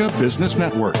America Business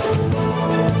Network.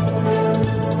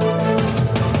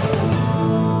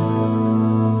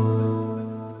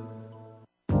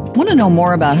 Want to know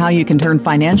more about how you can turn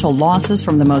financial losses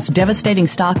from the most devastating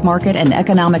stock market and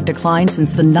economic decline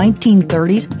since the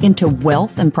 1930s into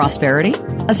wealth and prosperity?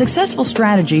 A successful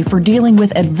strategy for dealing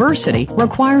with adversity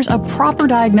requires a proper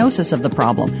diagnosis of the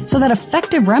problem so that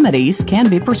effective remedies can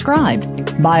be prescribed.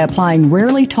 By applying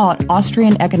rarely taught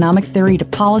Austrian economic theory to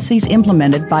policies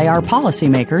implemented by our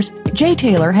policymakers, Jay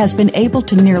Taylor has been able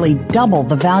to nearly double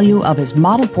the value of his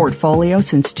model portfolio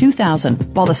since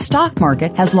 2000, while the stock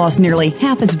market has lost nearly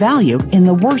half its value in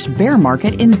the worst bear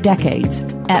market in decades.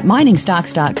 At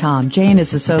miningstocks.com, Jay and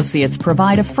his associates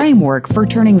provide a framework for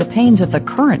turning the pains of the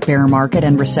current bear market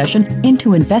and recession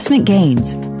into investment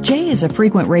gains. Jay is a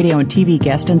frequent radio and TV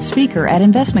guest and speaker at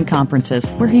investment conferences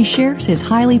where he shares his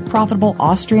highly profitable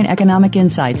Austrian economic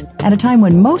insights at a time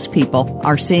when most people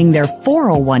are seeing their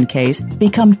 401ks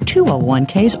become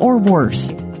 201ks or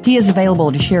worse. He is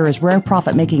available to share his rare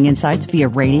profit-making insights via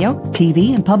radio,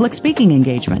 TV, and public speaking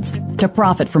engagements. To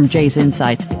profit from Jay's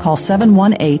insights, call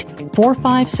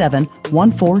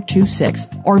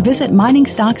 718-457-1426 or visit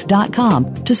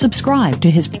miningstocks.com to subscribe to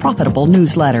his profitable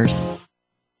newsletters.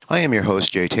 I am your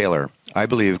host, Jay Taylor. I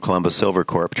believe Columbus Silver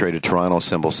Corp, traded Toronto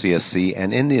symbol CSC,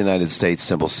 and in the United States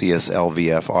symbol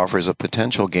CSLVF, offers a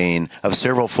potential gain of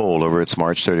several fold over its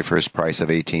March 31st price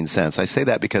of 18 cents. I say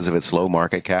that because of its low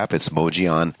market cap, its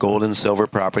Mogollon gold and silver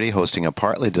property hosting a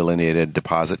partly delineated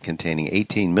deposit containing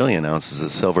 18 million ounces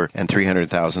of silver and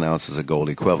 300,000 ounces of gold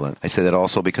equivalent. I say that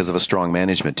also because of a strong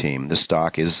management team. The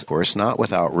stock is, of course, not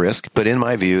without risk, but in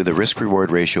my view, the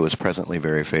risk-reward ratio is presently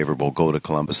very favorable. Go to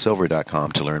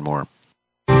columbussilver.com to learn more.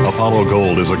 Apollo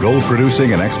Gold is a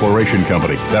gold-producing and exploration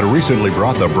company that recently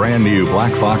brought the brand-new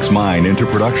Black Fox Mine into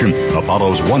production.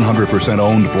 Apollo's 100%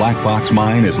 owned Black Fox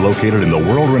Mine is located in the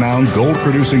world-renowned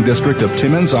gold-producing district of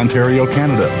Timmins, Ontario,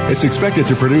 Canada. It's expected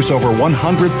to produce over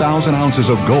 100,000 ounces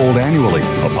of gold annually.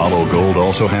 Apollo Gold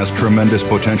also has tremendous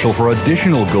potential for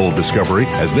additional gold discovery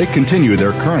as they continue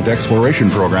their current exploration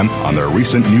program on their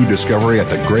recent new discovery at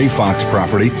the Grey Fox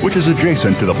property, which is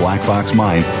adjacent to the Black Fox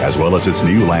Mine, as well as its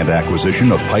new land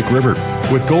acquisition of Pike River.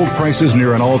 With gold prices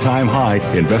near an all-time high,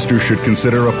 investors should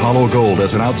consider Apollo Gold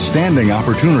as an outstanding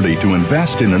opportunity to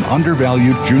invest in an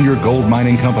undervalued junior gold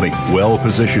mining company, well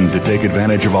positioned to take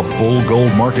advantage of a bull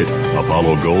gold market.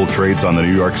 Apollo Gold trades on the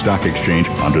New York Stock Exchange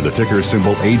under the ticker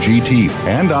symbol AGT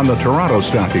and on the Toronto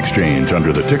Stock Exchange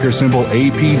under the ticker symbol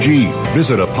APG.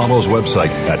 Visit Apollo's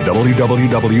website at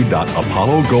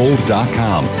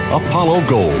www.apollogold.com. Apollo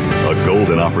Gold, a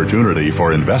golden opportunity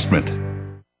for investment.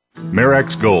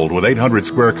 Merex Gold, with 800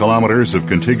 square kilometers of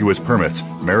contiguous permits.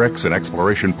 Merex and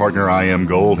exploration partner IM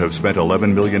Gold have spent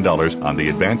 $11 million on the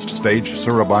advanced stage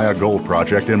Surabaya Gold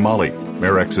project in Mali.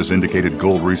 Merex's indicated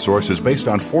gold resource is based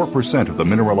on 4% of the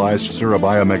mineralized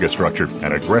Surabaya megastructure.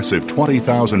 An aggressive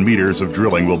 20,000 meters of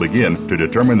drilling will begin to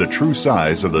determine the true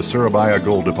size of the Surabaya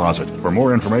gold deposit. For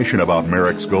more information about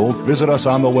Merex Gold, visit us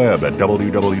on the web at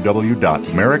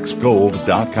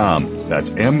www.merexgold.com.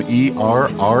 That's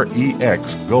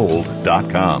MERREX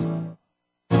gold.com.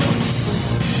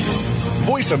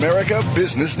 Voice America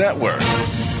Business Network,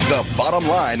 the bottom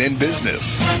line in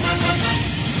business.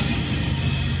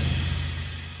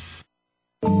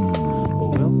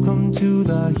 Welcome to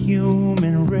the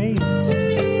human race.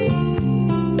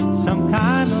 Some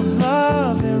kind of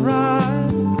love and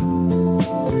ride.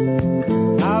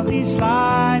 I'll be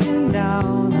sliding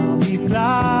down, I'll be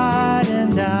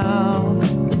gliding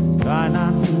down. Try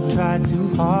not to try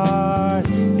too hard.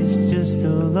 It's just a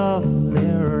lovely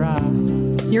ride.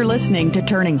 You're listening to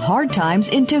Turning Hard Times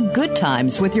into Good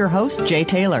Times with your host, Jay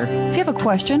Taylor. If you have a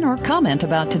question or comment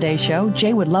about today's show,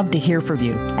 Jay would love to hear from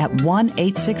you at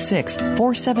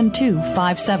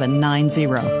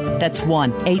 1-866-472-5790. That's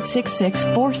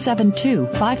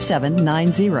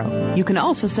 1-866-472-5790. You can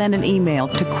also send an email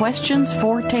to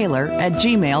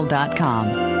questionsfortaylor@gmail.com.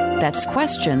 That's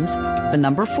questions, the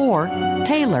number 4,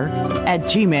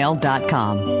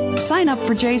 Taylor@gmail.com. Sign up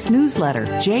for Jay's newsletter,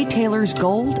 Jay Taylor's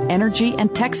Gold, Energy,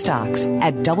 and Tech Stocks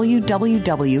at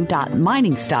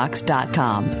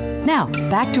www.miningstocks.com. Now,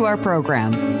 back to our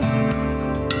program.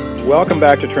 Welcome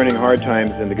back to Turning Hard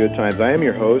Times into Good Times. I am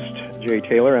your host, Jay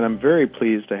Taylor, and I'm very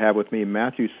pleased to have with me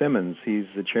Matthew Simmons. He's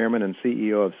the chairman and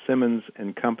CEO of Simmons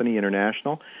 & Company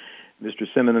International. Mr.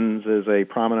 Simmons is a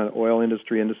prominent oil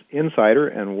industry insider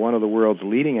and one of the world's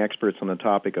leading experts on the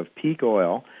topic of peak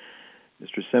oil.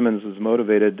 Mr. Simmons was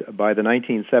motivated by the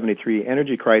 1973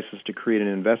 energy crisis to create an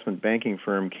investment banking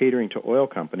firm catering to oil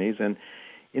companies, and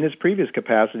in his previous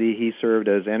capacity, he served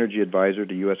as energy advisor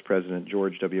to U.S. President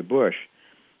George W. Bush.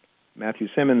 Matthew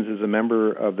Simmons is a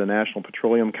member of the National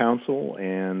Petroleum Council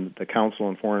and the Council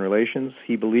on Foreign Relations.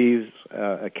 He believes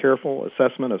a careful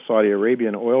assessment of Saudi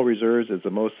Arabian oil reserves is the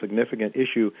most significant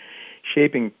issue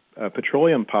shaping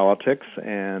petroleum politics,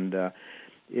 and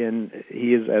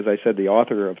he is, as I said, the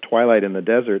author of Twilight in the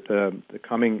Desert, the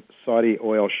coming Saudi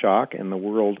oil shock and the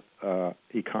world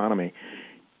economy.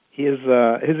 His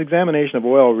examination of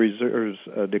oil reserves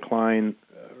decline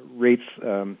rates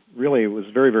really was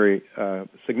very, very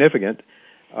significant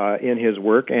in his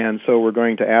work, and so we're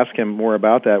going to ask him more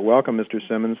about that. Welcome, Mr.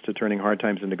 Simmons, to Turning Hard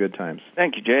Times into Good Times.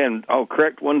 Thank you, Jay, and I'll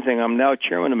correct one thing. I'm now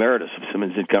Chairman Emeritus of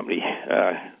Simmons & Company.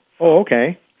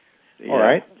 Okay. All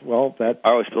right. Well, I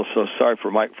always feel so sorry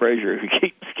for Mike Frazier, who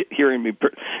keeps hearing me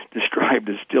described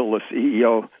as still the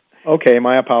CEO. Okay,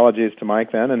 my apologies to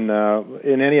Mike then. And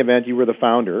in any event, you were the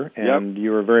founder, and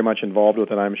you were very much involved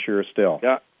with it, I'm sure, still.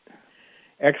 Yeah.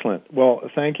 Excellent. Well,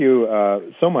 thank you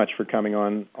so much for coming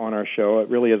on our show. It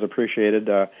really is appreciated.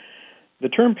 The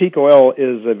term peak oil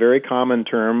is a very common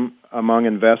term among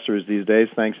investors these days,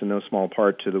 thanks in no small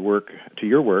part to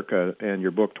your work and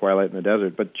your book, Twilight in the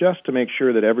Desert. But just to make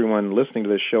sure that everyone listening to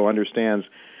this show understands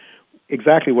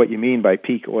exactly what you mean by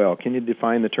peak oil, can you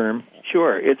define the term?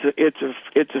 Sure. It's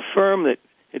a term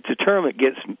that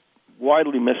gets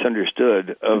widely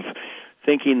misunderstood, of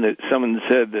thinking that someone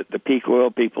said that the peak oil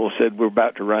people said we're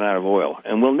about to run out of oil,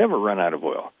 and we'll never run out of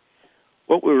oil.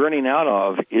 What we're running out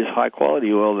of is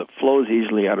high-quality oil that flows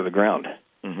easily out of the ground.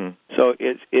 Mm-hmm. So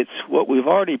it's what we've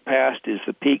already passed is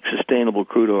the peak sustainable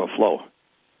crude oil flow,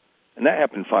 and that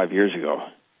happened 5 years ago.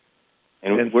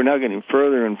 And we're now getting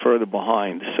further and further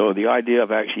behind, so the idea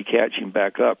of actually catching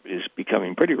back up is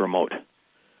becoming pretty remote.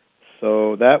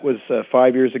 So that was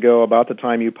 5 years ago, about the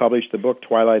time you published the book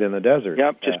Twilight in the Desert.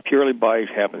 Yep, just purely by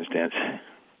happenstance.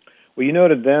 Well, you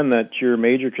noted then that your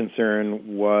major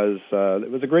concern was there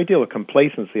was a great deal of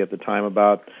complacency at the time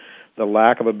about the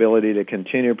lack of ability to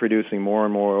continue producing more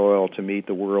and more oil to meet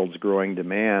the world's growing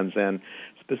demands, and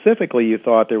specifically, you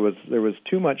thought there was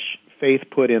too much faith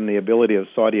put in the ability of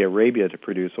Saudi Arabia to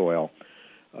produce oil.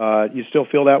 You still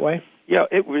feel that way? Yeah,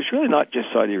 it was really not just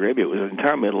Saudi Arabia; it was the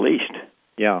entire Middle East.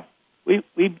 Yeah.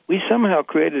 We somehow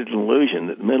created an illusion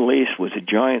that the Middle East was a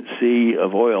giant sea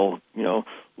of oil,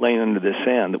 laying under the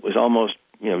sand that was almost,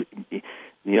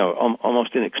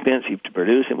 almost inexpensive to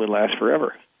produce and would last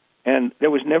forever. And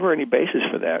there was never any basis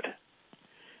for that.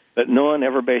 But no one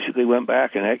ever basically went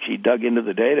back and actually dug into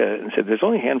the data and said, there's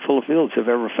only a handful of fields I've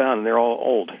ever found, and they're all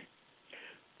old.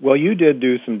 Well, you did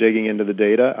do some digging into the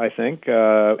data, I think.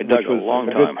 I dug a long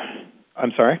time.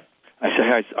 I'm sorry?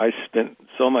 I spent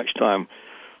so much time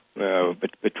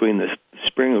between the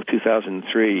spring of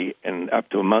 2003 and up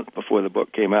to a month before the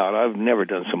book came out. I've never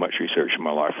done so much research in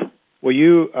my life. Well,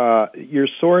 your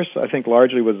source, I think,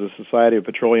 largely was the Society of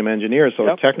Petroleum Engineers,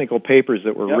 so technical papers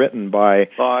that were written by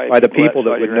the people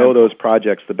that would know those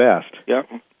projects the best. Yep.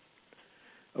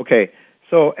 Okay.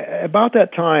 So about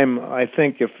that time, I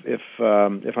think if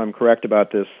I'm correct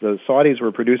about this, the Saudis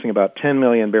were producing about 10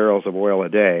 million barrels of oil a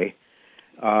day.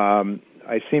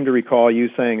 I seem to recall you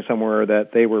saying somewhere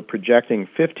that they were projecting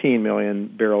 15 million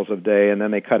barrels a day, and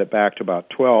then they cut it back to about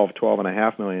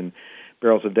 12.5 million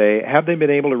barrels a day. Have they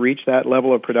been able to reach that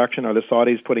level of production? Are the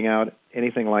Saudis putting out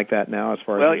anything like that now as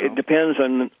far as you know? It depends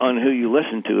on who you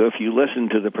listen to. If you listen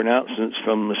to the pronouncements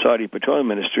from the Saudi Petroleum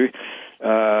Ministry,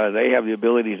 they have the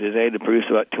ability today to produce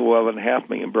about 12.5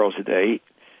 million barrels a day.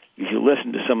 If you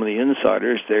listen to some of the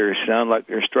insiders, they sound like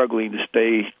they're struggling to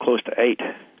stay close to 8.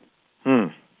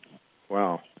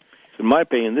 Wow. In my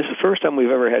opinion, this is the first time we've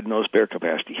ever had no spare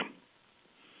capacity.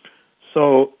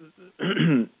 So,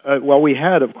 we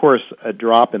had, of course, a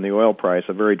drop in the oil price,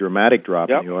 a very dramatic drop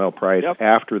in the oil price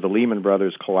after the Lehman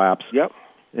Brothers collapse in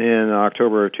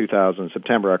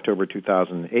September, October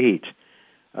 2008,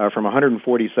 from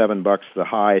 $147 the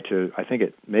high to, I think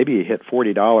it maybe hit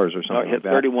 $40 or something like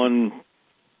that. It hit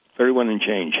 31 and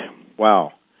change.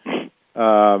 Wow.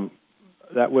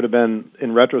 That would have been,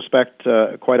 in retrospect,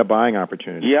 quite a buying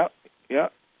opportunity. Yeah.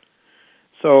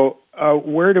 So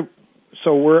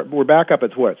we're back up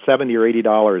at what, $70 or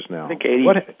 $80 now? I think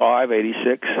 85,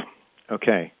 86.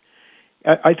 Okay.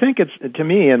 I think it's, to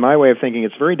me, in my way of thinking,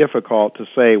 it's very difficult to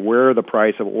say where the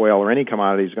price of oil or any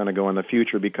commodity is going to go in the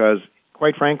future because,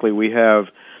 quite frankly, we have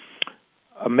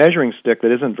a measuring stick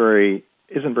that isn't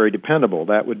very dependable.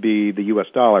 That would be the U.S.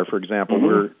 dollar, for example. Mm-hmm.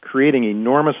 We're creating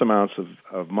enormous amounts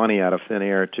of money out of thin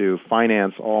air to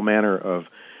finance all manner of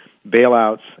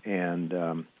bailouts and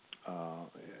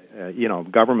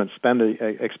government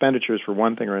expenditures for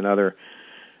one thing or another.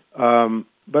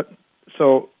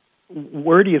 So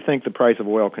where do you think the price of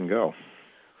oil can go?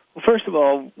 Well, first of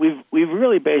all, we've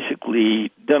really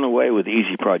basically done away with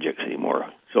easy projects anymore.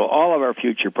 So all of our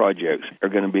future projects are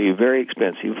going to be very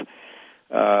expensive.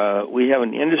 We have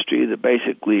an industry that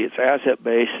basically its asset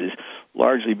base is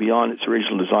largely beyond its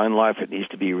original design life. It needs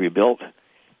to be rebuilt.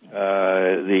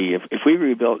 If we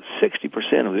rebuilt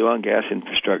 60% of the oil and gas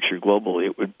infrastructure globally,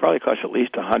 it would probably cost at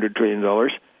least $100 trillion.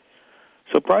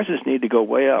 So prices need to go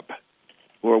way up,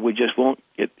 or we just won't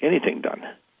get anything done.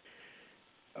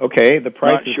 Okay, the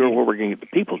price. Not sure where we're going to get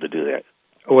the people to do that.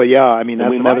 Well, yeah, I mean,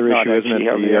 that's another issue, isn't it?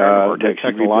 The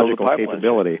technological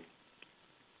capability.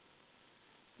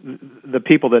 The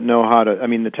people that know how to, I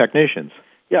mean, the technicians.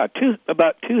 Yeah,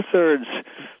 about two-thirds.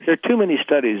 There are too many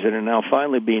studies that are now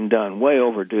finally being done, way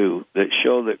overdue, that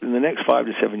show that in the next 5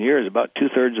 to 7 years, about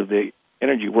two-thirds of the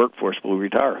energy workforce will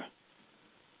retire.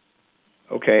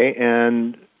 Okay,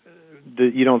 and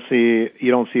you don't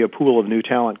see a pool of new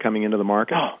talent coming into the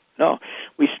market? No.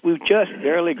 We just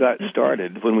barely got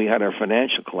started when we had our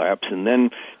financial collapse, and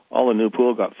then all the new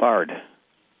pool got fired.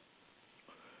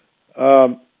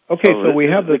 Okay, so we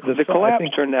have the collapse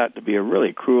turned out to be a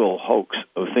really cruel hoax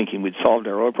of thinking we'd solved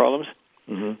our oil problems.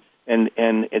 Mm-hmm. And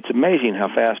it's amazing how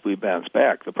fast we bounce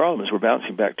back. The problem is we're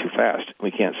bouncing back too fast.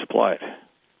 We can't supply it.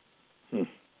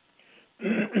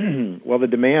 Well, the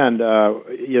demand,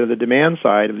 the demand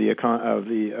side of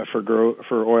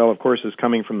for oil, of course, is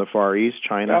coming from the Far East,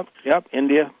 China. Yep,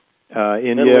 India.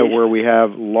 India, where we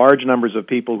have large numbers of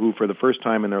people who, for the first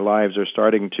time in their lives, are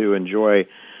starting to enjoy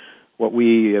what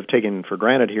we have taken for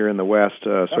granted here in the West,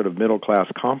 sort of middle-class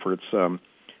comforts.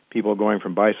 People going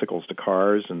from bicycles to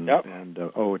cars from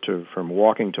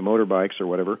walking to motorbikes or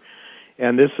whatever.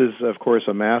 And this is, of course,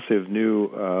 a massive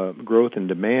new growth in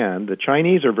demand. The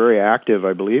Chinese are very active,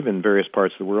 I believe, in various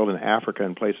parts of the world, in Africa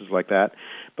and places like that.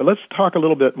 But let's talk a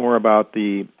little bit more about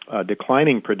the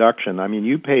declining production. I mean,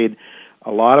 you paid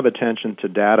a lot of attention to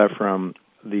data from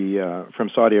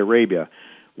Saudi Arabia.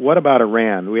 What about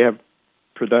Iran? We have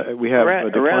a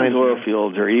decline. Iran's oil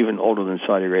fields are even older than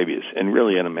Saudi Arabia's, and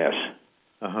really in a mess.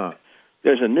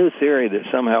 There's a new theory that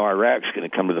somehow Iraq's going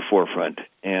to come to the forefront,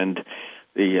 and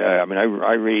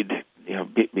I read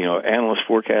analysts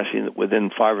forecasting that within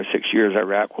 5 or 6 years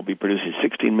Iraq will be producing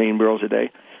 16 million barrels a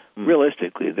day.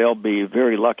 Realistically, they'll be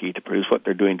very lucky to produce what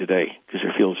they're doing today because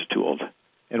their fields are too old.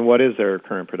 And what is their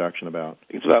current production about?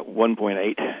 It's about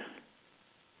 1.8.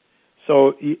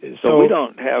 So we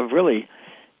don't have really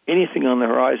anything on the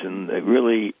horizon that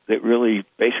really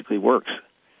basically works.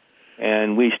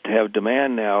 And we have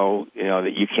demand now,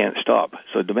 that you can't stop.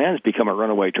 So demand's become a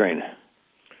runaway train.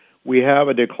 We have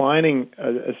a declining,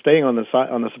 staying on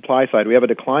the supply side, we have a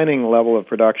declining level of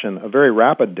production, a very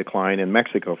rapid decline in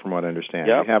Mexico, from what I understand.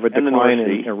 Yep. We have a decline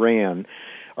in Iran.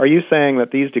 Are you saying that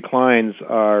these declines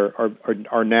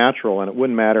are natural, and it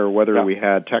wouldn't matter whether we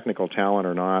had technical talent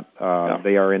or not?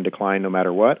 They are in decline no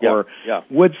matter what? Or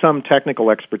would some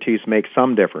technical expertise make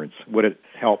some difference? Would it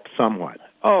help somewhat?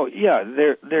 Oh yeah,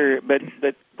 but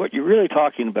what you're really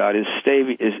talking about is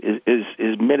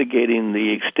mitigating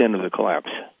the extent of the collapse,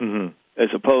 as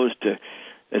opposed to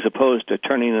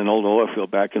turning an old oil field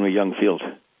back into a young field.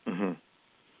 Mm-hmm.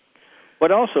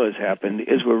 What also has happened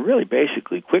is we're really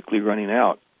basically quickly running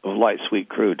out of light sweet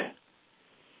crude.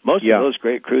 Most of those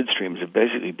great crude streams have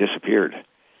basically disappeared,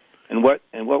 and what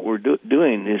we're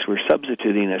doing is we're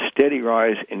substituting a steady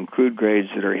rise in crude grades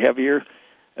that are heavier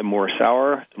and more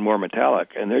sour and more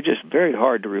metallic, and they're just very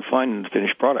hard to refine into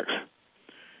finished products.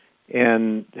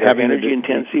 And they're energy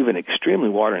intensive and extremely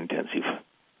water intensive.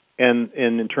 And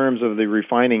in terms of the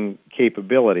refining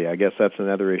capability, I guess that's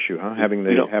another issue, huh? That's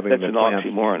an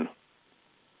oxymoron.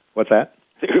 What's that?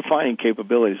 The refining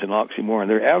capability is an oxymoron.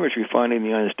 Their average refining in the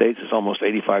United States is almost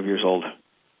 85 years old.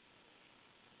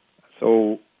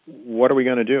 So what are we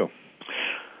going to do?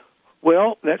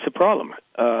 Well, that's a problem.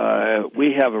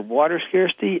 We have a water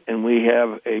scarcity, and we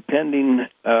have a pending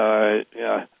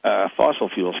fossil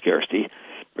fuel scarcity,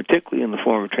 particularly in the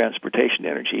form of transportation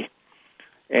energy.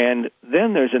 And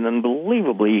then there's an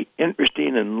unbelievably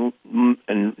interesting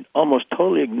and almost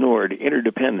totally ignored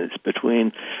interdependence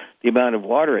between the amount of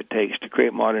water it takes to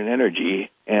create modern energy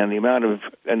and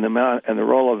the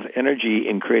role of energy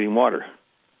in creating water.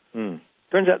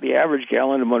 Turns out the average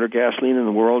gallon of motor gasoline in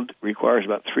the world requires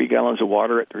about 3 gallons of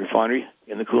water at the refinery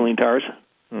in the cooling towers.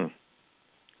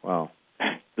 Wow.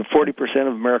 The 40%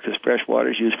 of America's fresh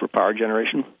water is used for power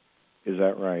generation. Is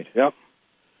that right? Yep.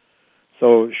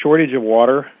 So shortage of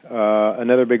water,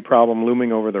 another big problem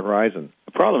looming over the horizon.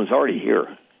 The problem is already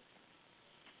here.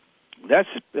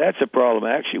 That's a problem,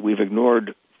 actually, we've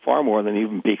ignored far more than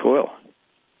even peak oil.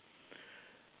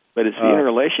 But it's the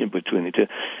interrelation between the two.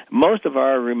 Most of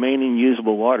our remaining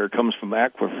usable water comes from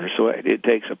aquifers, so it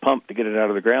takes a pump to get it out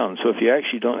of the ground. So if you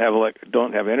actually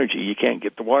don't have energy, you can't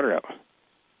get the water out.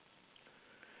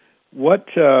 What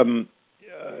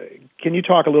can you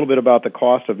talk a little bit about the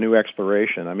cost of new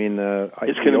exploration? I mean, the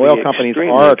oil companies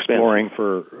are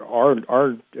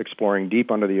exploring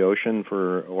deep under the ocean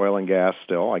for oil and gas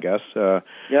still, I guess.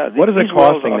 What is it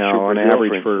costing now on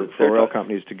average for oil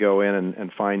companies to go in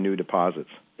and find new deposits?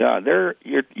 Yeah,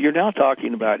 you're now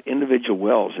talking about individual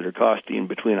wells that are costing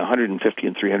between $150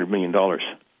 and $300 million.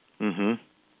 Mm-hmm.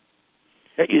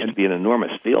 That used to be an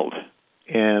enormous field.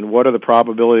 And what are the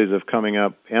probabilities of coming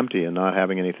up empty and not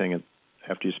having anything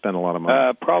after you spend a lot of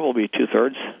money? Probably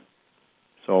 2/3.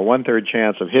 So a 1/3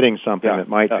 chance of hitting something that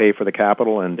might pay for the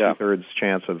capital, and 2/3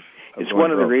 chance of it's one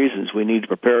of the reasons we need to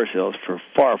prepare ourselves for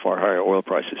far, far higher oil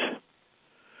prices.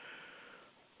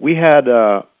 We had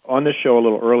on this show a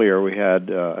little earlier, we had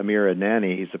Amir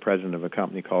Adnani. He's the president of a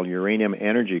company called Uranium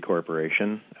Energy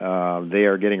Corporation. They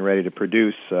are getting ready to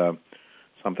produce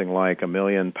something like 1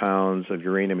 million pounds of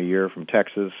uranium a year from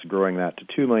Texas, growing that to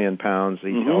 2 million pounds.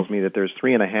 He tells me that there's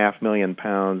 3.5 million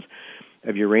pounds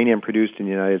of uranium produced in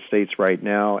the United States right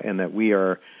now, and that we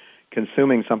are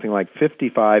consuming something like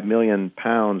 55 million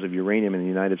pounds of uranium in the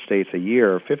United States a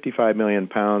year, 55 million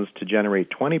pounds to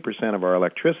generate 20% of our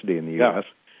electricity in the U.S.,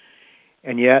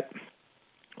 and yet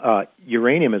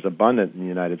uranium is abundant in the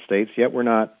United States, yet we're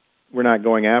not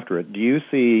going after it. Do you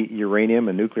see uranium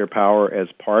and nuclear power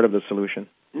as part of the solution?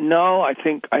 No, I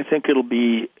think it'll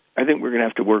be. I think we're going to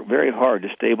have to work very hard to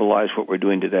stabilize what we're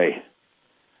doing today.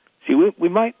 See, we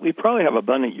probably have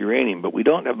abundant uranium, but we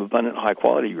don't have abundant high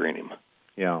quality uranium.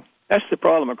 Yeah, that's the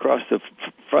problem across the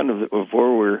front of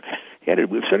where we're headed.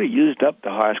 We've sort of used up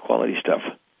the highest quality stuff.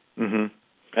 Mm-hmm.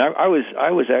 I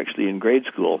was actually in grade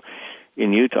school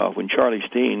in Utah when Charlie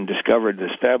Steen discovered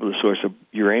this fabulous source of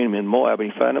uranium in Moab,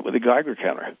 and he found it with a Geiger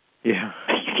counter. Yeah.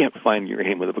 You can't find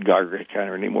uranium with a Geiger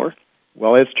counter anymore.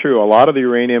 Well, it's true. A lot of the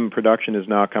uranium production is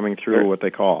now coming through what they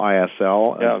call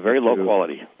ISL. Yeah, very low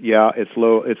quality. Yeah, it's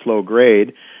low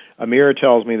grade. Amir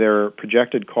tells me their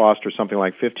projected cost are something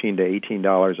like $15 to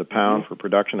 $18 a pound for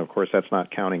production. Of course, that's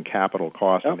not counting capital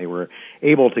costs, and they were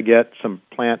able to get some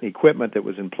plant and equipment that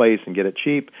was in place and get it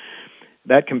cheap.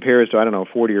 That compares to, I don't know,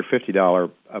 $40 or $50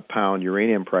 a pound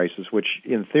uranium prices, which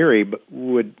in theory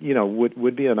would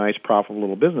be a nice profitable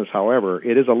little business. However,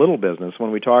 it is a little business.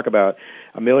 When we talk about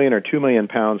 1 million or 2 million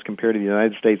pounds compared to the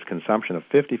United States consumption of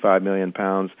 55 million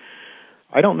pounds,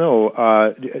 I don't know.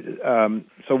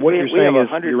 So what you're saying is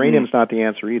uranium's not the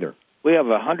answer either. We have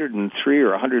 103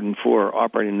 or 104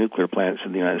 operating nuclear plants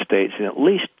in the United States, and at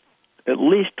least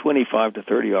 25 to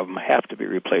 30 of them have to be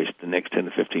replaced in the next 10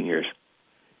 to 15 years.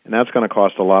 And that's going to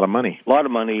cost a lot of money. A lot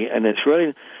of money, and it's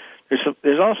really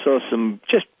there's also some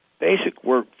just basic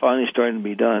work finally starting to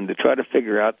be done to try to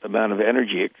figure out the amount of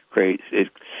energy it creates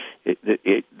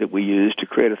that we use to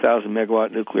create a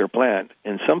 1,000-megawatt nuclear plant.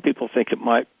 And some people think it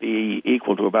might be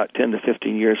equal to about 10 to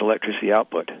 15 years electricity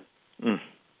output. Mm.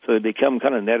 So they become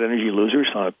kind of net energy losers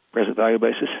on a present value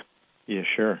basis. Yeah,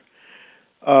 sure.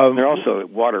 They're also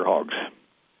water hogs.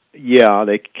 Yeah,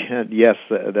 they can. Yes,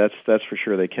 that's for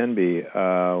sure. They can be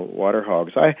water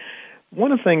hogs.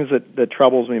 One of the things that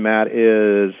troubles me, Matt,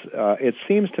 is it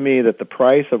seems to me that the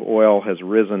price of oil has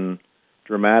risen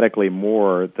dramatically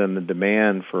more than the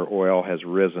demand for oil has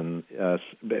risen.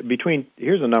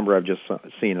 Here's a number I've just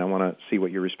seen, and I want to see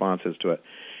what your response is to it.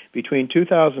 Between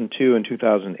 2002 and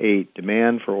 2008,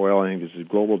 demand for oil, I think this is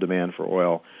global demand for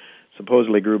oil,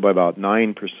 supposedly grew by about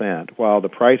 9%, while the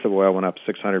price of oil went up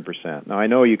 600%. Now I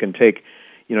know you can take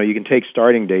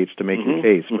starting dates to make your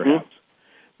case, perhaps,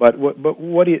 but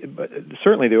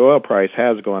certainly the oil price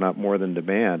has gone up more than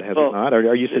demand, has it not?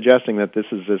 Are you suggesting that this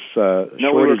is this shortage?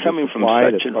 No, we were coming from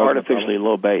such an artificially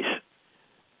low base.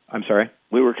 I'm sorry?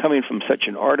 We were coming from such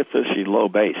an artificially low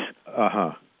base.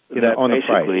 Uh-huh. That on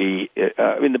basically, the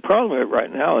price. The problem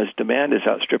right now is demand is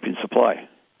outstripping supply.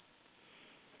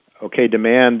 Okay,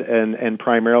 demand, and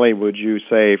primarily, would you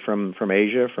say from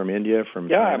Asia, from India, from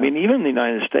China? Even in the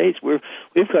United States, we've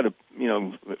got to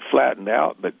flattened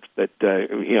out, but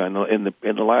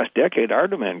in the last decade, our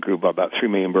demand grew by about 3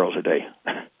 million barrels a day.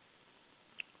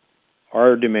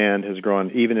 Our demand has grown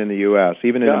even in the U.S.,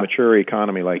 even in a mature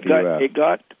economy like the U.S. It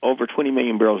got over 20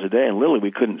 million barrels a day, and literally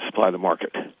we couldn't supply the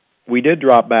market. We did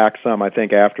drop back some, I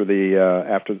think, after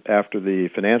the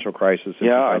financial crisis.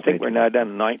 I think we're now down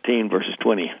to 19 versus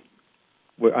 20.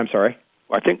 I'm sorry?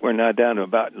 I think we're now down to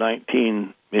about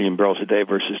 19 million barrels a day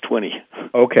versus 20.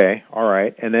 Okay, all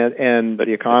right. And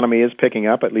the economy is picking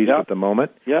up, at least at the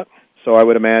moment. Yep. So I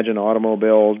would imagine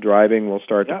automobile driving will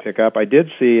start to pick up. I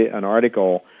did see an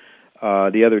article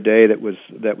the other day that was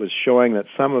showing that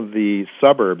some of the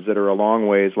suburbs that are a long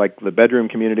ways, like the bedroom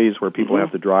communities where people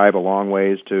have to drive a long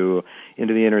ways to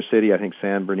into the inner city, I think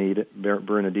San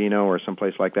Bernardino or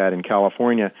someplace like that in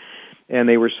California, and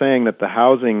they were saying that the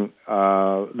housing,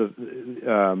 the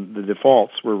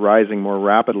defaults were rising more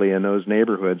rapidly in those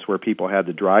neighborhoods where people had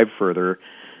to drive further,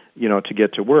 to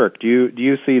get to work. Do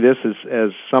you see this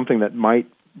as something that might,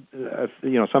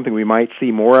 something we might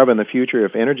see more of in the future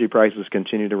if energy prices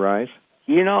continue to rise?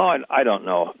 I don't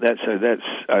know. That's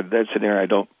an area I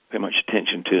don't pay much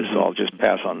attention to, so I'll just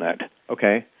pass on that.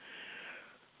 Okay.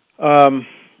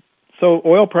 So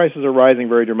oil prices are rising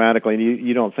very dramatically, and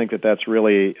you don't think that that's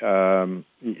really, you think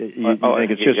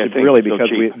it's just really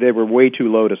because they were way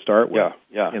too low to start with,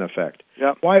 in effect.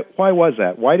 Yeah. Why was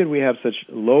that? Why did we have such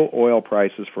low oil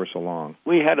prices for so long?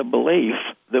 We had a belief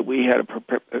that we had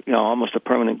almost a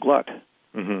permanent glut.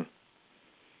 Mm-hmm.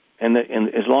 And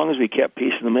as long as we kept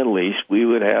peace in the Middle East, we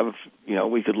would have,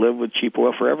 we could live with cheap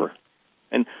oil forever.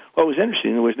 And what was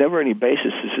interesting, there was never any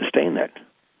basis to sustain that.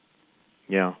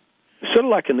 Yeah. Sort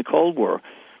of like in the Cold War.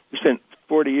 We spent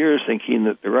 40 years thinking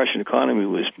that the Russian economy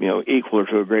was, equal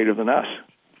to or greater than us.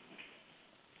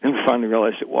 And we finally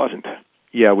realized it wasn't.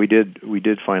 Yeah, we did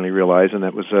finally realize, and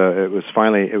that was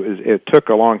it took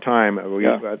a long time. That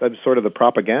was sort of the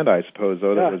propaganda, I suppose,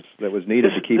 though, that was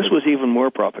needed to keep this it. Was even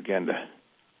more propaganda.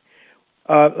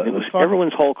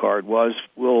 Everyone's whole card was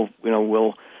we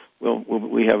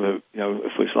have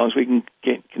as long as we can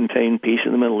contain peace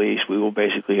in the Middle East, we will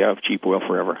basically have cheap oil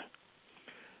forever.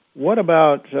 What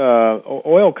about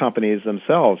oil companies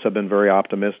themselves have been very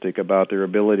optimistic about their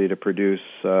ability to produce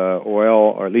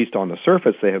oil, or at least on the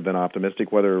surface they have been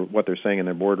optimistic. Whether what they're saying in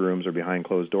their boardrooms or behind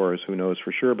closed doors, who knows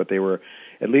for sure, but they were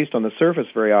at least on the surface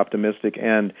very optimistic.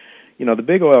 And the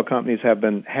big oil companies had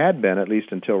been at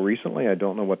least until recently, I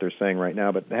don't know what they're saying right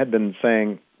now, but had been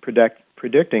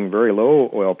predicting very low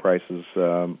oil prices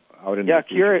out in the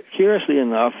future. Curiously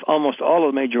enough, almost all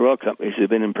of the major oil companies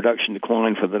have been in production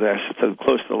decline for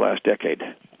close to the last decade.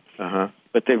 Uh-huh.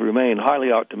 But they've remained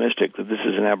highly optimistic that this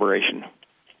is an aberration.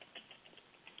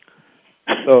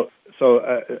 So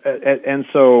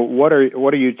what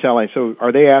are you telling? So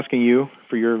are they asking you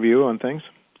for your view on things?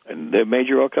 The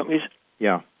major oil companies?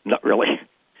 Yeah. Not really.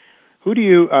 Who do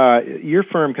your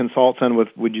firm consults on with,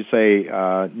 would you say,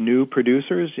 new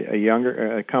producers,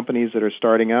 younger companies that are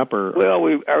starting up? Or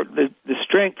the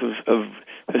strength of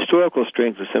historical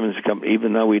strength of Simmons & Company,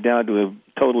 even though we now do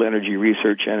total energy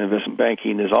research and investment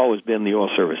banking, has always been the oil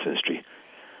service industry.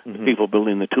 Mm-hmm. The people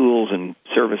building the tools and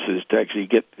services to actually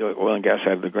get oil and gas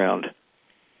out of the ground.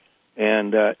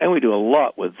 And we do a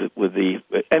lot with the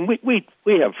and we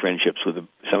have friendships with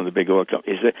some of the big oil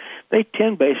companies. They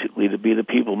tend basically to be the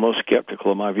people most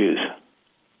skeptical of my views.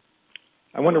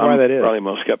 I wonder why that is. Probably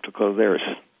most skeptical of theirs.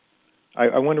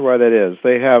 I wonder why that is.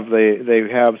 They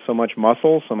have so much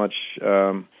muscle, so much.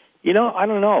 I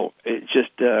don't know. It's just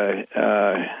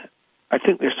I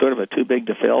think there's sort of a too big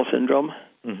to fail syndrome.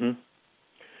 Mm-hmm.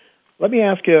 Let me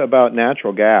ask you about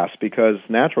natural gas, because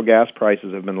natural gas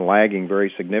prices have been lagging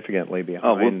very significantly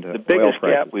behind the biggest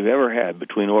gap we've ever had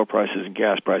between oil prices and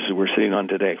gas prices we're sitting on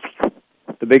today.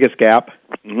 The biggest gap?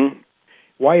 Mm-hmm.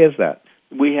 Why is that?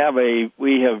 We have a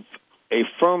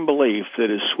firm belief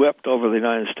that is swept over the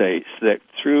United States that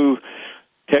through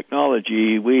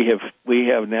technology we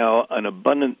have now an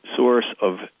abundant source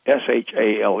of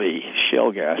SHALE,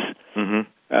 shale gas. Mm-hmm.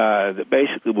 That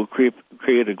basically will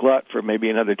create a glut for maybe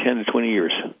another 10 to 20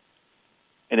 years.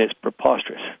 And it's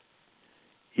preposterous.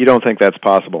 You don't think that's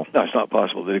possible? No, it's not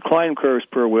possible. The decline curves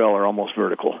per well are almost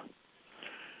vertical.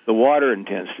 The water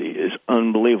intensity is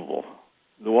unbelievable.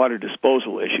 The water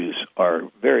disposal issues are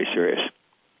very serious.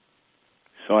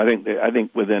 So I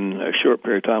think within a short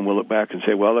period of time we'll look back and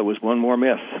say, well, there was one more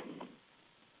myth.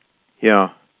 Yeah.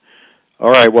 All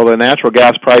right. Well, the natural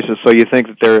gas prices. So you think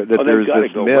that there's got to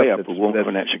go myth way up. We won't have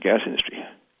a natural gas industry.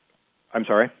 I'm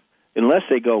sorry. Unless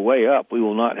they go way up, we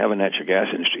will not have a natural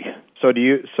gas industry. So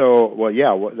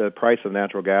the price of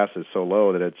natural gas is so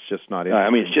low that it's just not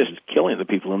interesting. It's just killing the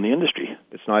people in the industry.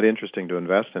 It's not interesting to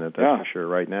invest in it, that's for sure,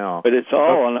 right now. But it's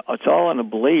all on a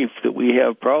belief that we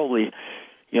have probably,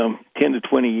 10 to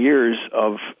 20 years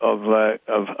of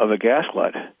a gas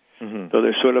glut. Mm-hmm. So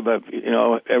there's sort of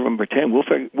everyone pretend we'll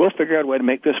figure out a way to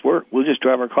make this work. We'll just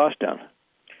drive our costs down.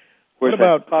 Whereas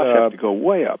costs have to go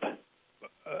way up.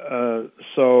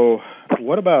 So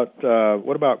what about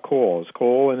coal? Is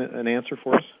coal an answer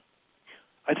for us?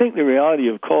 I think the reality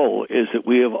of coal is that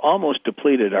we have almost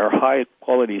depleted our high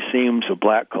quality seams of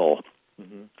black coal.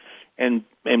 Mm-hmm.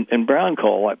 And brown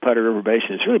coal, like Powder River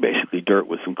Basin, is really basically dirt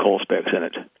with some coal specks in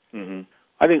it. Mm-hmm.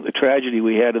 I think the tragedy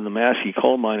we had in the Massey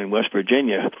coal mine in West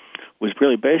Virginia was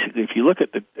really basically, if you look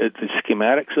at the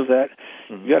schematics of that,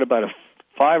 you got about a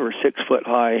 5 or 6 foot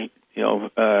high,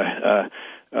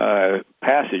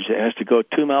 passage that has to go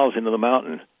 2 miles into the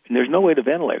mountain, and there's no way to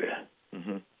ventilate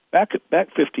it. Back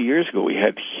 50 years ago, we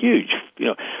had huge,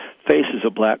 faces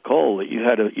of black coal that you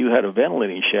had a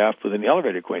ventilating shaft with an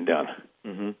elevator going down.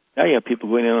 Now you have people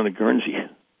going in on a Guernsey.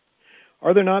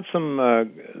 Are there not some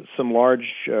large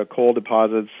coal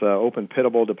deposits, open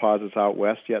pitable deposits out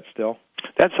west yet still?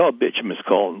 That's all bituminous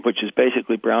coal, which is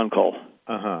basically brown coal.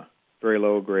 Very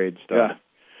low grade stuff. Yeah.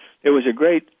 It was a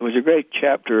great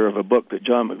chapter of a book that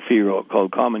John McPhee wrote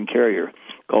called Common Carrier,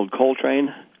 called Coal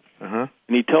Train. And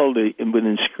he told with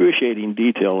excruciating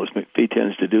detail, as McPhee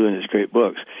tends to do in his great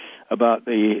books, about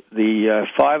the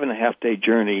 5.5 day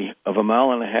journey of a 1.5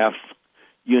 mile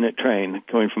unit train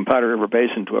going from Powder River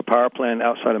Basin to a power plant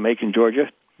outside of Macon,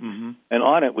 Georgia. And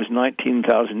on it was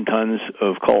 19,000 tons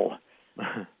of coal.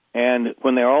 And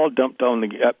when they're all dumped on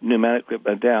the pneumatic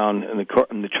down, and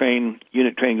the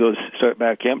unit train goes start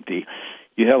back empty,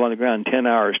 you have on the ground 10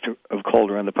 hours of coal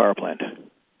to run the power plant.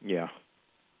 Yeah.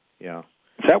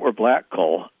 If that were black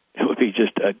coal, it would be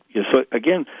just so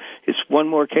again, it's one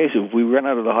more case of we run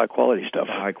out of the high quality stuff.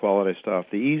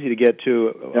 The easy to get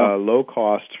to, low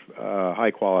cost,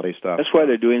 high quality stuff. That's why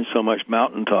they're doing so much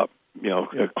mountaintop,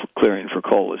 clearing for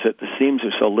coal. Is that the seams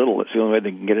are so little? It's the only way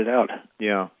they can get it out.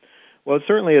 Yeah. Well, it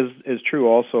certainly is true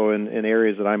also in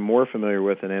areas that I'm more familiar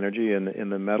with in energy, in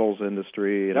the metals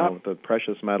industry, the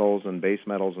precious metals and base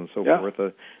metals and so forth.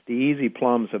 The easy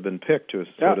plums have been picked, so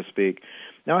to speak.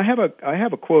 Now, I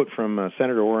have a quote from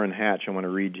Senator Orrin Hatch I want to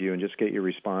read to you and just get your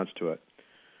response to it.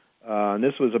 And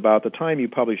this was about the time you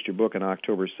published your book on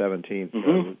October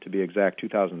 17th, to be exact,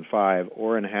 2005.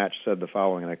 Orrin Hatch said the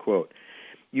following, and I quote,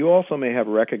 "You also may have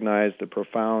recognized the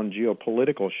profound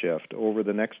geopolitical shift over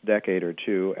the next decade or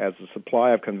two as the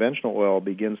supply of conventional oil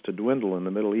begins to dwindle in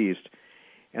the Middle East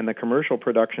and the commercial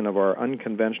production of our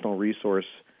unconventional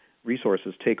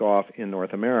resources take off in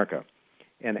North America.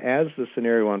 And as the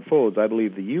scenario unfolds, I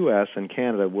believe the U.S. and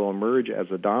Canada will emerge as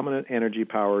the dominant energy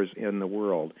powers in the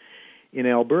world. In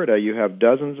Alberta, you have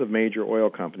dozens of major oil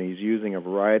companies using a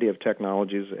variety of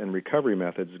technologies and recovery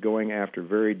methods going after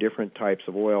very different types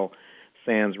of oil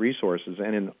sands resources,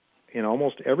 and in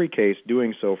almost every case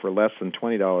doing so for less than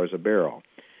 $20 a barrel.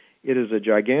 It is a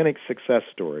gigantic success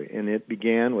story, and it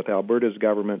began with Alberta's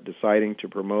government deciding to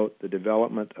promote the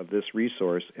development of this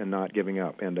resource and not giving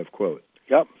up," end of quote.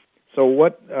 Yep. So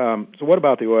what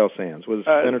about the oil sands? Was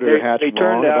Senator Hatch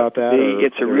wrong about that?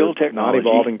 It's a real technology. Not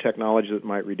evolving technology that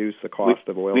might reduce the cost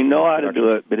of oil. We know how to do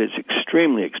it, but it's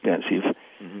extremely expensive.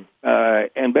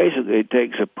 And basically, it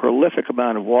takes a prolific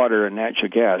amount of water and natural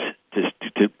gas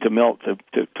to melt to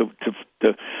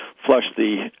flush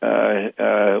the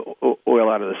oil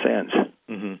out of the sands,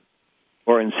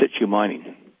 or in situ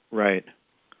mining. Right.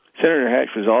 Senator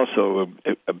Hatch was also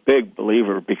a big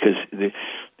believer because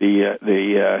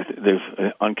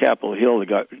on Capitol Hill,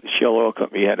 the Shell Oil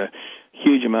Company had a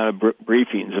huge amount of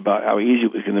briefings about how easy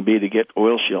it was going to be to get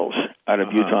oil shales out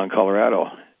of Utah and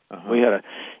Colorado. We had an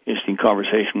interesting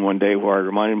conversation one day where I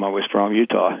reminded him I was from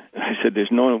Utah. I said, "There's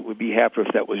no one would be happier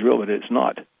if that was real, but it's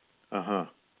not."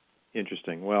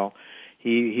 Interesting. Well,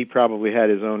 he probably had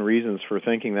his own reasons for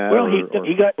thinking that,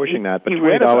 he got pushing that. But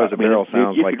 $20 a barrel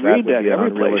sounds like that would be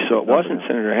every place. So it wasn't number.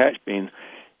 Senator Hatch being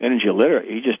energy illiterate.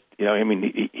 He just,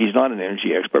 he's not an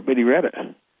energy expert, but he read it.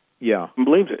 Yeah, and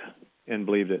believed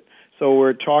it. So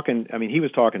we're talking. He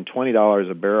was talking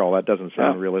 $20 a barrel. That doesn't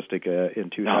sound realistic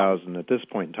in 2000 at this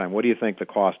point in time. What do you think the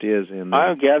cost is?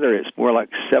 I gather it's more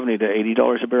like $70 to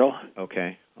 $80 a barrel.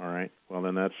 Okay. All right. Well,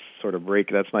 then that's sort of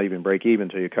that's not even break even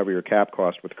until you cover your cap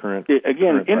cost with current.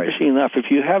 Again, interesting enough, if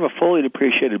you have a fully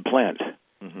depreciated plant,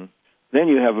 then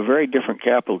you have a very different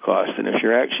capital cost than if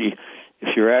you're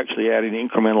actually adding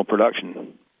incremental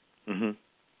production.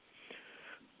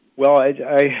 Well,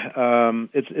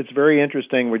 it's very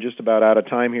interesting. We're just about out of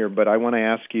time here, but I want to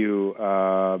ask you,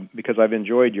 because I've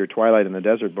enjoyed your Twilight in the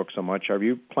Desert book so much, are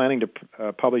you planning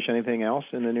to publish anything else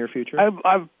in the near future?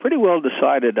 I've pretty well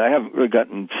decided, I haven't really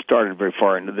gotten started very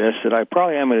far into this, that I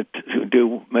probably am going to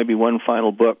do maybe one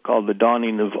final book called The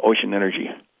Dawning of Ocean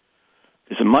Energy.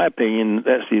 Because in my opinion,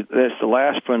 that's the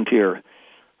last frontier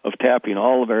of tapping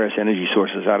all the various energy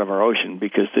sources out of our ocean,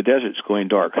 because the desert's going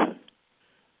dark.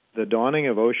 The dawning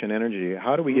of ocean energy.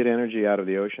 How do we get energy out of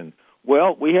the ocean?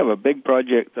 Well, we have a big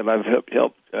project that I've helped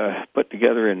put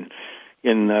together in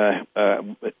the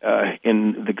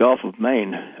Gulf of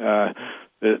Maine.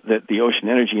 That the Ocean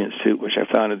Energy Institute, which I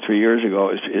founded 3 years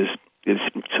ago, is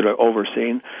sort of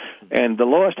overseeing. And the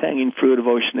lowest hanging fruit of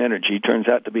ocean energy turns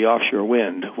out to be offshore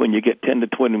wind when you get 10 to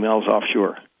 20 miles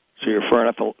offshore. So you're far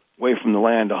enough away from the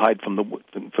land to hide from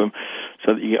so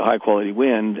that you get high-quality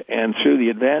wind. And through the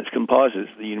advanced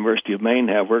composites the University of Maine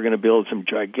have, we're going to build some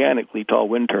gigantically tall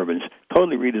wind turbines,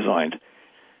 totally redesigned,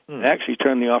 and actually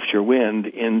turn the offshore wind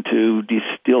into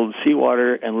distilled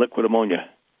seawater and liquid ammonia.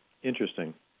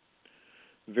 Interesting.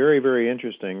 Very, very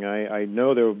interesting. I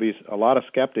know there will be a lot of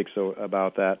skeptics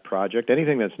about that project.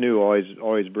 Anything that's new always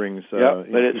brings... but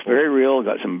it's very real.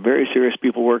 Got some very serious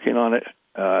people working on it.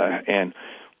 And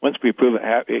once we prove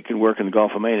it can work in the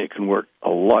Gulf of Maine, it can work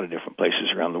a lot of different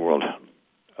places around the world.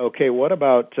 Okay, what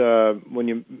about when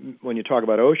you talk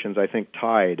about oceans, I think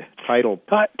tidal...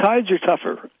 Tides are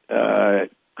tougher.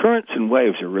 Currents and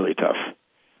waves are really tough.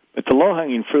 But the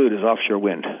low-hanging fruit is offshore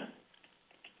wind.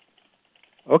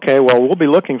 Okay, well, we'll be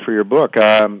looking for your book.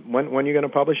 When are you going to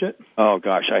publish it? Oh,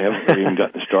 gosh, I haven't even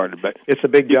gotten started. But it's a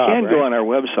big job, You can right? go on our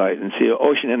website and see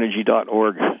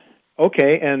oceanenergy.org.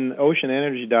 Okay, and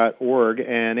oceanenergy.org,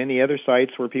 and any other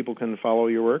sites where people can follow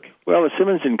your work? Well, the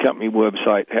Simmons & Company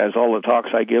website has all the talks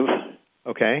I give.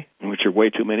 Okay. Which are way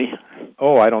too many.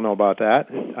 Oh, I don't know about that.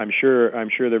 I'm sure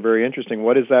they're very interesting.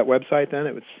 What is that website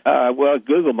then? Well,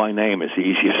 Google my name is the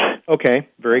easiest. Okay,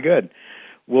 very good.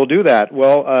 We'll do that.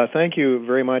 Well, thank you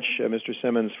very much, Mr.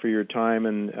 Simmons, for your time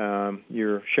and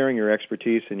your sharing your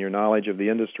expertise and your knowledge of the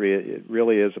industry. It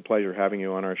really is a pleasure having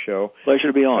you on our show. Pleasure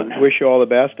to be on. I wish you all the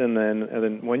best, and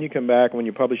then when you come back, when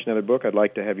you publish another book, I'd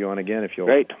like to have you on again if you'll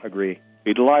agree.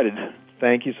 Be delighted.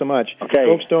 Thank you so much. Okay.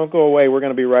 Folks, don't go away. We're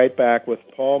going to be right back with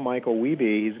Paul Michael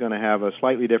Wiebe. He's going to have a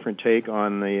slightly different take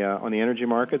on the energy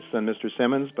markets than Mr.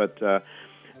 Simmons, but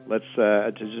let's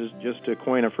just to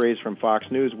coin a phrase from Fox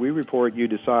News, we report, you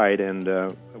decide, and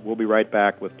we'll be right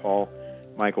back with Paul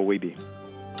Michael Wiebe.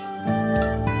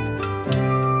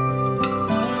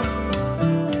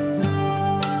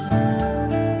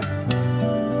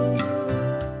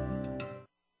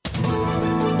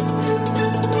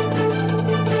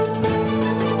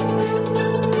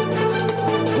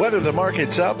 Whether the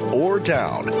market's up or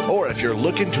down, or if you're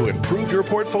looking to improve your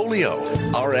portfolio,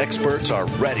 our experts are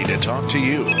ready to talk to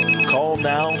you. Call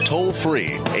now toll free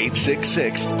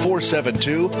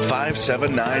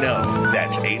 866-472-5790.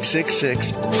 That's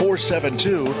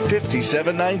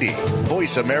 866-472-5790.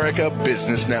 Voice America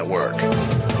Business Network.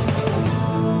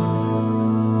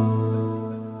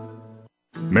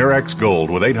 Merex Gold,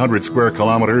 with 800 square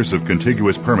kilometers of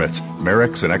contiguous permits.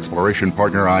 Merex and exploration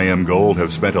partner IM Gold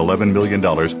have spent $11 million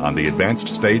on the advanced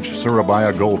stage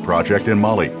Surabaya Gold project in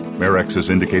Mali. Merex's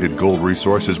indicated gold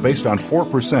resource is based on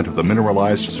 4% of the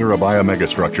mineralized Surabaya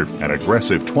megastructure. An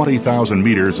aggressive 20,000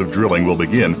 meters of drilling will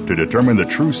begin to determine the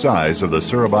true size of the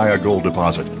Surabaya gold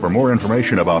deposit. For more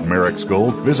information about Merex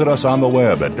Gold, visit us on the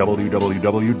web at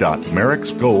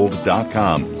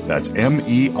www.merexgold.com. That's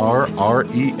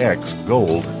MERREX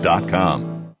Gold.com.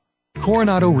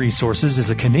 Coronado Resources is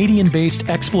a Canadian-based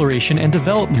exploration and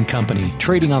development company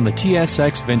trading on the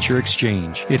TSX Venture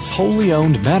Exchange. Its wholly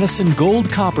owned Madison Gold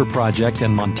Copper Project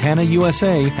in Montana,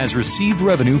 USA has received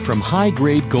revenue from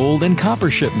high-grade gold and copper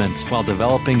shipments while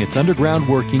developing its underground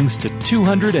workings to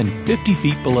 250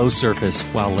 feet below surface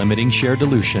while limiting share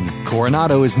dilution.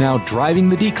 Coronado is now driving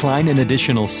the decline an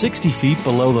additional 60 feet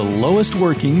below the lowest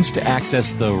workings to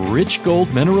access the rich gold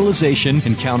mineralization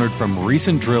encountered from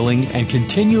recent drilling and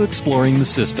continue exploring the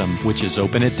system, which is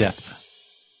open at depth.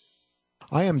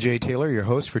 I am Jay Taylor, your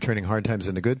host for Turning Hard Times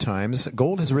into Good Times.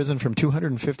 Gold has risen from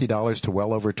 $250 to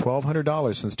well over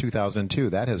 $1,200 since 2002.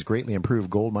 That has greatly improved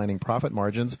gold mining profit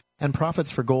margins and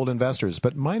profits for gold investors.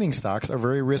 But mining stocks are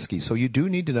very risky, so you do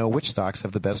need to know which stocks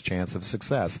have the best chance of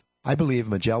success. I believe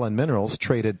Magellan Minerals,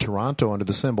 traded Toronto under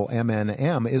the symbol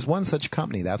MNM, is one such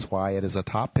company. That's why it is a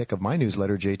top pick of my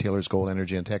newsletter, Jay Taylor's Gold,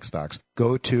 Energy, and Tech Stocks.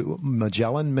 Go to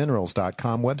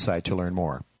MagellanMinerals.com website to learn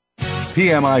more.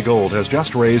 PMI Gold has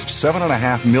just raised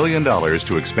 $7.5 million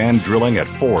to expand drilling at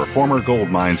 4 former gold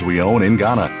mines we own in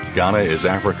Ghana. Ghana is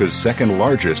Africa's second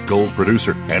largest gold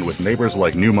producer, and with neighbors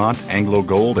like Newmont, Anglo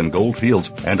Gold, and Gold Fields,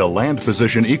 and a land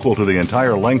position equal to the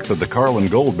entire length of the Carlin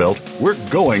Gold Belt, we're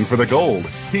going for the gold.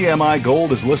 PMI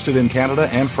Gold is listed in Canada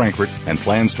and Frankfurt and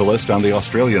plans to list on the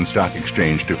Australian Stock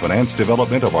Exchange to finance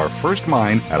development of our first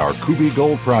mine at our Kubi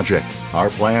Gold project.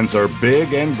 Our plans are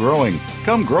big and growing.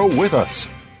 Come grow with us.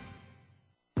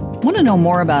 Want to know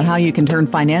more about how you can turn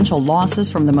financial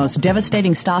losses from the most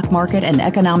devastating stock market and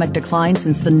economic decline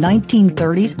since the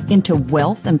 1930s into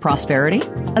wealth and prosperity?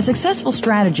 A successful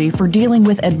strategy for dealing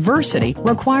with adversity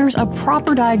requires a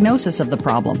proper diagnosis of the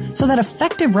problem so that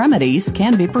effective remedies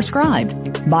can be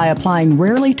prescribed. By applying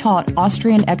rarely taught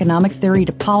Austrian economic theory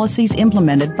to policies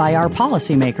implemented by our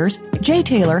policymakers, Jay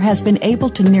Taylor has been able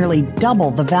to nearly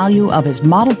double the value of his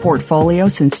model portfolio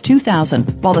since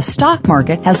 2000, while the stock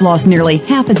market has lost nearly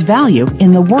half its value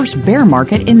in the worst bear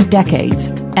market in decades.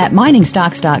 At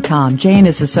miningstocks.com, Jay and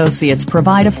his associates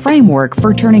provide a framework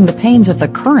for turning the pains of the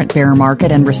current bear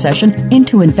market and recession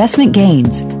into investment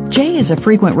gains. Jay is a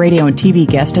frequent radio and TV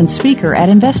guest and speaker at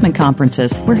investment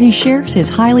conferences where he shares his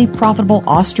highly profitable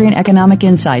Austrian economic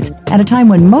insights at a time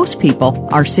when most people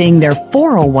are seeing their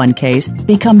 401ks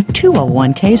become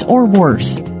 201ks or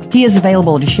worse. He is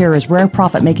available to share his rare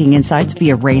profit-making insights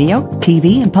via radio,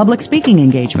 TV, and public speaking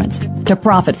engagements. To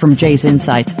profit from Jay's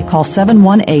insights, call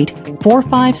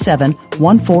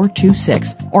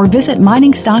 718-457-1426 or visit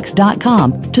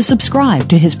miningstocks.com to subscribe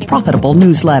to his profitable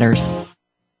newsletters.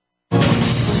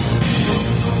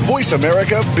 Voice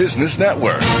America Business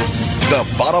Network,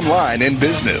 the bottom line in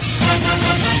business.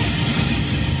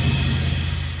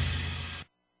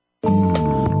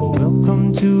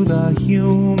 Welcome to the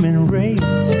human race.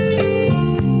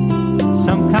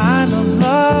 Some kind of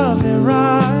lovely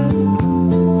ride.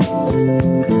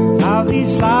 I'll be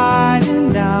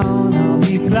sliding down, I'll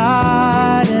be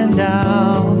gliding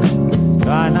down.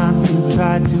 Try not to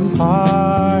try too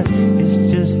hard, it's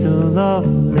just a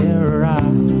lovely ride.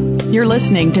 You're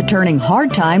listening to Turning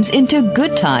Hard Times into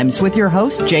Good Times with your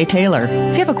host, Jay Taylor.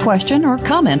 If you have a question or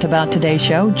comment about today's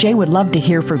show, Jay would love to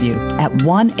hear from you at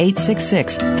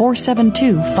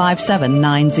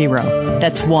 1-866-472-5790.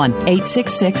 That's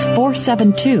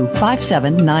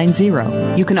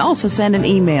 1-866-472-5790. You can also send an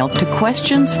email to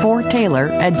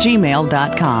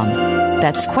questionsfortaylor@gmail.com.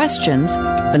 That's questions,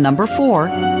 the number 4,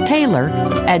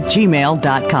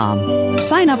 Taylor@gmail.com.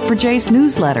 Sign up for Jay's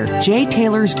newsletter, Jay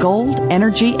Taylor's Gold,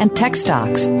 Energy, and Tech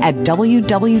Stocks at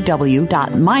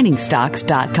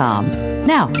www.miningstocks.com.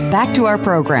 Now, back to our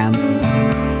program.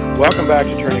 Welcome back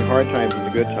to Turning Hard Times into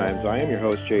Good Times. I am your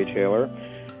host, Jay Taylor.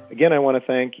 Again, I want to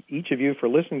thank each of you for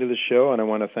listening to the show, and I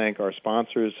want to thank our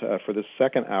sponsors for the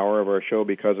second hour of our show,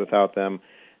 because without them,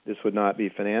 this would not be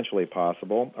financially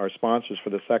possible. Our sponsors for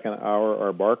the second hour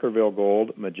are Barkerville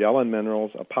Gold, Magellan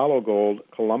Minerals, Apollo Gold,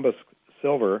 Columbus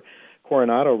Silver,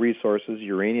 Coronado Resources,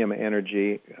 Uranium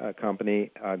Energy Company,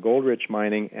 Goldrich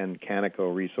Mining, and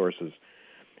Canaco Resources.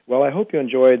 Well, I hope you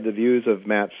enjoyed the views of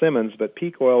Matt Simmons, but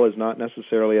peak oil is not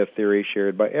necessarily a theory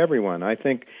shared by everyone. I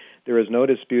think there is no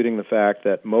disputing the fact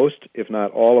that most, if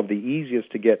not all, of the easiest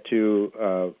to get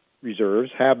to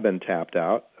reserves have been tapped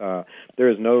out. There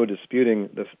is no disputing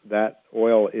that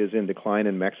oil is in decline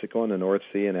in Mexico and the North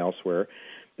Sea and elsewhere.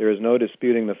 There is no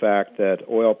disputing the fact that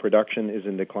oil production is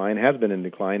in decline, has been in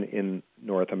decline in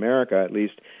North America, at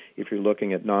least if you're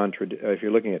looking at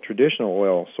traditional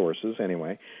oil sources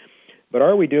anyway. But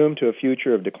are we doomed to a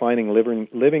future of declining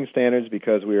living standards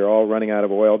because we are all running out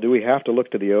of oil? Do we have to look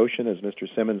to the ocean, as Mr.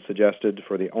 Simmons suggested,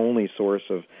 for the only source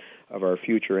of our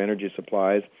future energy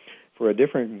supplies? For a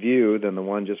different view than the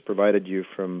one just provided you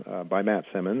by Matt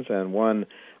Simmons, and one,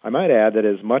 I might add, that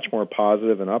is much more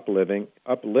positive and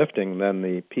uplifting than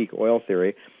the peak oil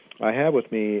theory, I have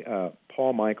with me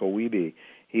Paul Michael Wiebe.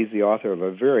 He's the author of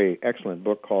a very excellent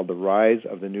book called The Rise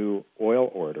of the New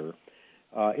Oil Order.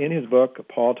 In his book,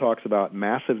 Paul talks about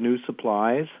massive new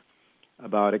supplies,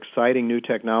 about exciting new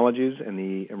technologies, and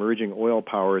the emerging oil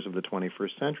powers of the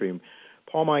 21st century.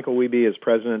 Paul Michael Wiebe is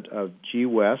president of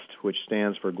G-West, which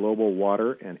stands for Global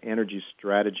Water and Energy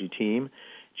Strategy Team.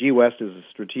 G-West is a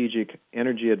strategic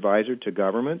energy advisor to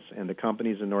governments and to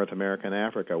companies in North America and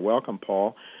Africa. Welcome,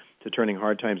 Paul, to Turning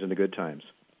Hard Times into Good Times.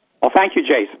 Well, thank you,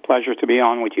 Jay. It's a pleasure to be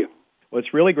on with you. Well,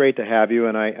 it's really great to have you,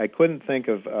 and I couldn't think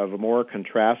of a more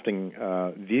contrasting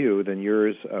view than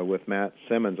yours with Matt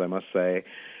Simmons, I must say.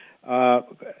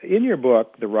 In your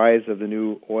book, The Rise of the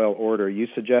New Oil Order, you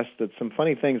suggest that some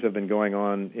funny things have been going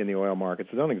on in the oil markets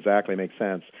that don't exactly make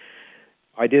sense.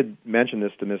 I did mention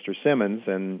this to Mr. Simmons,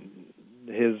 and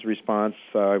his response,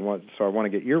 I want to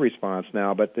get your response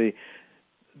now, but the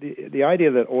idea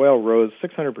that oil rose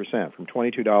 600% from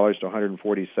 $22 to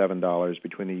 $147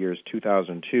 between the years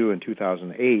 2002 and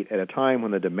 2008 at a time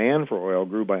when the demand for oil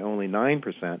grew by only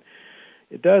 9%,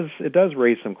 It does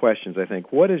raise some questions, I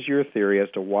think. What is your theory as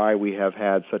to why we have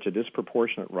had such a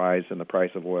disproportionate rise in the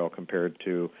price of oil compared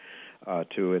to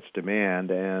its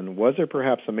demand? And was there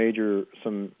perhaps maybe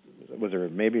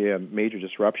a major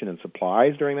disruption in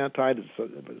supplies during that time?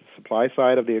 The supply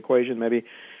side of the equation maybe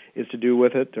is to do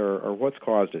with it, or what's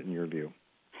caused it in your view?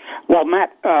 Well,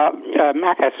 Matt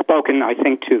has spoken, I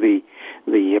think, to the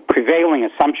prevailing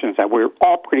assumptions that we're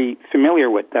all pretty familiar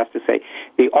with. That's to say,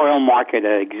 the oil market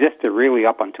existed really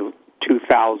up until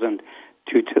 2000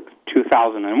 to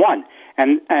 2001,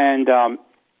 and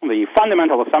the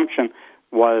fundamental assumption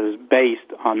was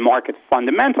based on market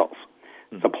fundamentals.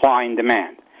 Mm-hmm. supply and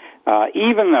demand.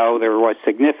 Even though there was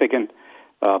significant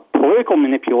political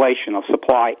manipulation of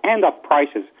supply and of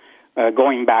prices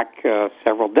going back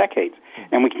several decades.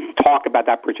 And we can talk about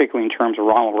that particularly in terms of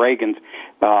Ronald Reagan's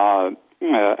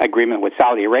agreement with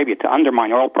Saudi Arabia to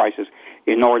undermine oil prices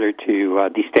in order to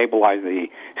destabilize the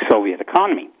Soviet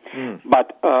economy.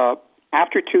 But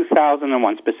after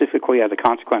 2001, specifically as a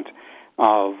consequence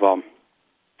of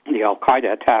the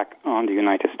Al-Qaeda attack on the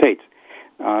United States,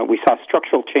 we saw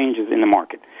structural changes in the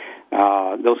market.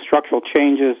 Those structural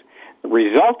changes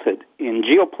resulted in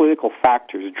geopolitical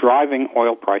factors driving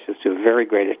oil prices to a very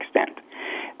great extent.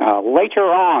 Later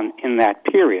on in that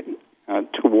period,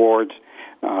 towards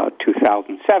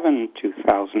 2007,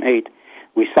 2008,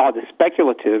 we saw the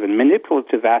speculative and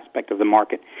manipulative aspect of the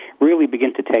market really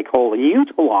begin to take hold and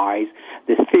utilize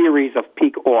the theories of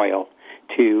peak oil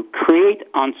to create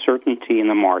uncertainty in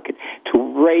the market,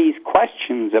 to raise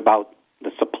questions about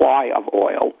the supply of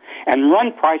oil, and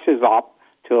run prices up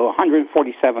to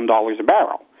 $147 a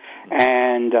barrel.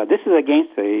 And this is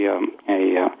against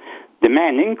a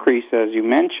demand increase, as you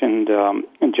mentioned,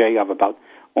 Jay, of about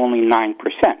only 9%.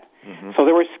 So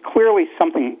there was clearly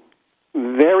something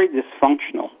very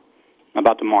dysfunctional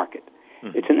about the market.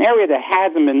 It's an area that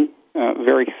hasn't been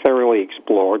very thoroughly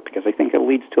explored because I think it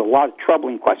leads to a lot of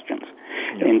troubling questions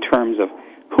in terms of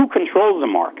who controls the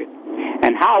market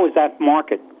and how is that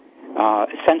market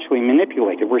essentially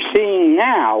manipulated. We're seeing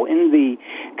now in the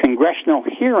congressional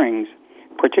hearings,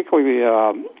 particularly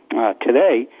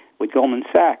today with Goldman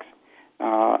Sachs,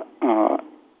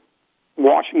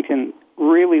 Washington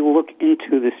really look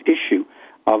into this issue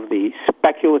of the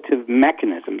speculative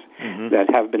mechanisms that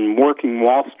have been working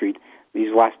Wall Street these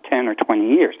last 10 or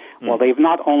 20 years. Well, they've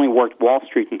not only worked Wall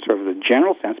Street in sort of the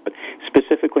general sense, but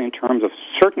specifically in terms of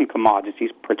certain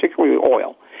commodities, particularly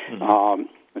oil.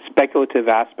 The speculative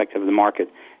aspect of the market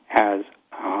has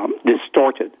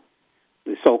distorted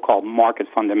the so-called market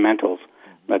fundamentals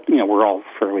that we're all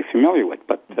fairly familiar with.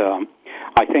 But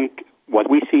I think what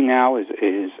we see now is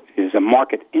a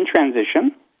market in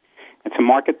transition. It's a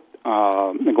market.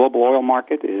 The global oil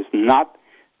market is not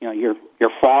your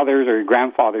father's or your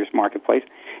grandfather's marketplace.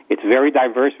 It's very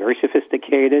diverse, very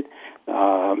sophisticated.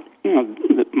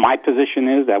 My position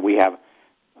is that we have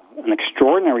an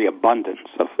extraordinary abundance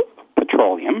of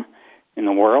petroleum in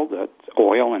the world, that's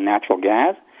oil and natural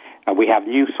gas. We have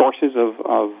new sources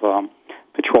of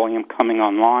petroleum coming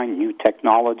online, new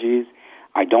technologies.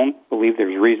 I don't believe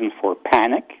there's reason for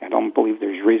panic. I don't believe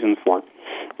there's reason for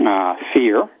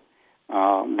fear.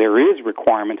 There is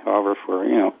requirement, however,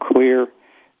 for clear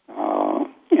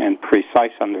and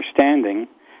precise understanding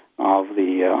of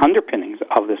the underpinnings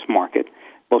of this market,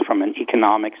 both from an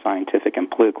economic, scientific, and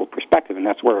political perspective. And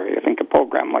that's where I think a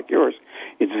program like yours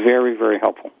is very, very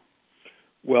helpful.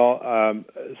 Well,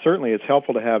 certainly it's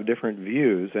helpful to have different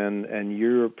views, and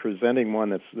you're presenting one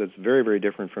that's very, very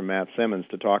different from Matt Simmons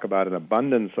to talk about an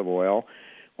abundance of oil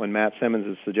when Matt Simmons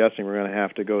is suggesting we're going to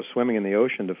have to go swimming in the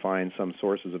ocean to find some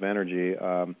sources of energy,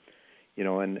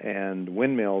 and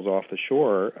windmills off the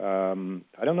shore.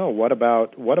 I don't know. What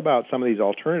about some of these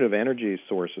alternative energy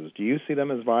sources? Do you see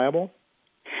them as viable?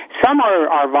 Some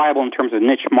are viable in terms of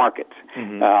niche markets,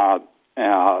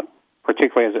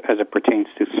 particularly as it pertains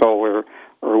to solar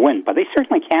or wind. But they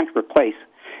certainly can't replace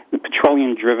the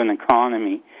petroleum-driven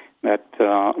economy that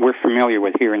we're familiar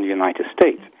with here in the United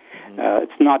States.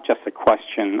 It's not just a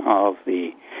question of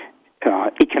the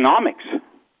economics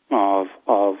of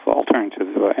alternative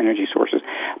energy sources,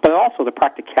 but also the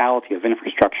practicality of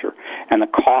infrastructure and the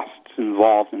costs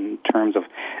involved in terms of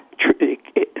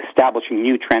establishing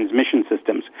new transmission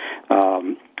systems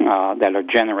that are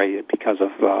generated because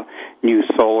of new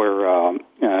solar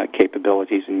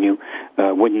capabilities and new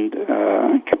wind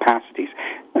capacities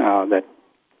that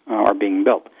are being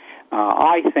built.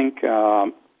 I think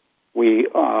we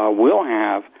will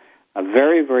have a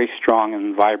very, very strong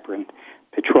and vibrant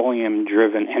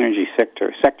petroleum-driven energy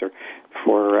sector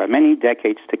for many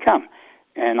decades to come.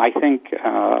 And I think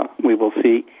we will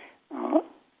see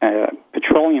a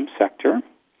petroleum sector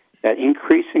that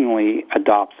increasingly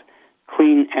adopts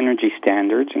clean energy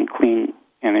standards and clean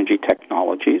energy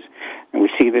technologies. And we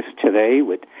see this today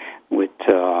with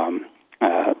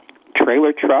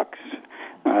trailer trucks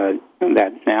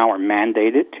that now are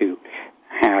mandated to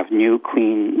have new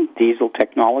clean diesel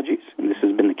technologies, and this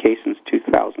has been the case since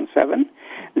 2007.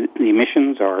 The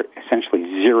emissions are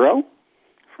essentially zero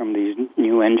from these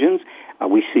new engines.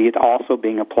 We see it also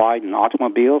being applied in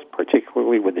automobiles,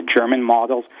 particularly with the German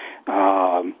models,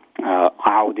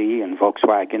 Audi and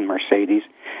Volkswagen, Mercedes,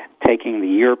 taking the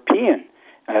European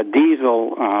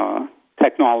diesel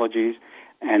technologies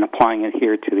and applying it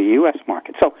here to the U.S.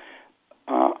 market. So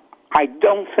I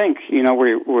don't think,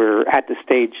 we're at the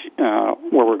stage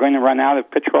where we're going to run out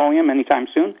of petroleum anytime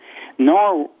soon,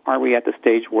 nor are we at the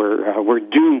stage where we're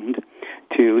doomed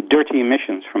to dirty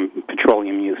emissions from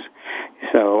petroleum use.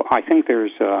 So I think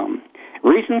there's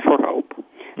reason for hope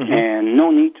and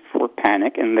no need for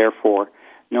panic, and therefore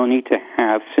no need to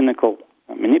have cynical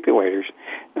manipulators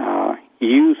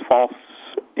use false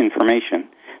information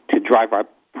to drive up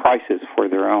prices for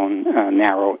their own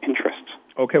narrow interests.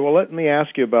 Okay, well, let me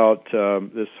ask you about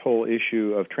this whole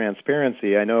issue of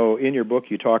transparency. I know in your book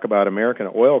you talk about American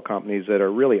oil companies that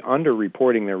are really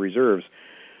under-reporting their reserves.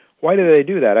 Why do they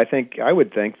do that? I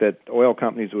would think that oil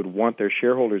companies would want their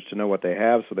shareholders to know what they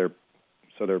have, so their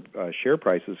share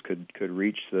prices could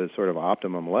reach the sort of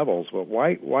optimum levels. But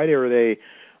why are they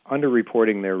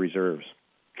under-reporting their reserves?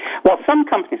 Well, some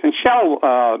companies, and Shell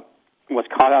was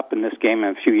caught up in this game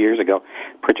a few years ago,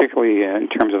 particularly in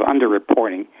terms of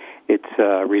under-reporting its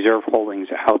reserve holdings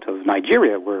out of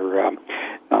Nigeria, where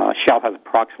Shell has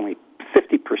approximately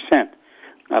 50%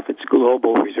 of its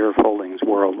global reserve holdings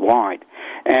worldwide.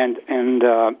 And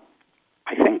I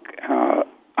think,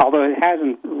 although it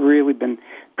hasn't really been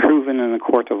proven in the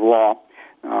court of law,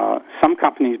 some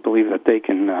companies believe that they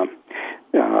can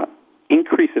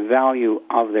increase the value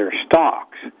of their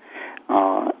stocks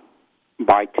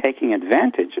by taking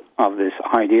advantage of this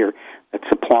idea that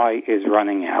supply is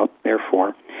running out.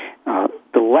 Therefore,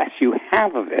 the less you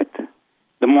have of it,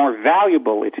 the more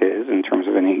valuable it is in terms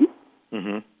of any.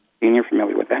 And you're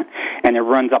familiar with that, and it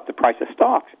runs up the price of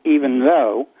stocks, even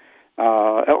though,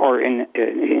 or in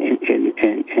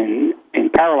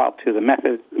parallel to the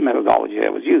methodology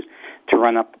that was used to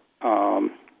run up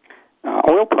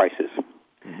oil prices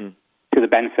to the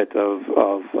benefit of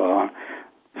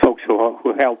folks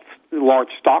who held large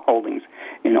stock holdings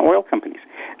in oil companies.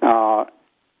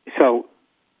 So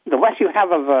the less you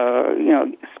have of a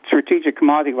strategic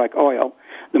commodity like oil,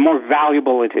 the more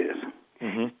valuable it is.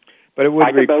 But it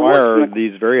would require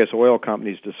these various oil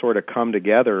companies to sort of come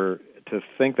together to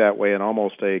think that way in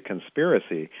almost a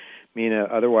conspiracy.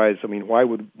 Otherwise, why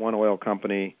would one oil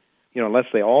company, unless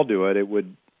they all do it, it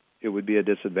would be a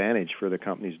disadvantage for the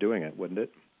companies doing it, wouldn't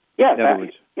it? Yeah,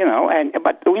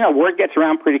 but word gets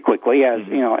around pretty quickly, as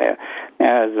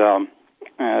as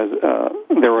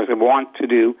there was a want to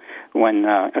do when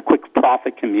a quick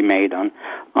profit can be made on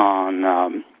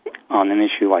an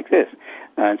issue like this.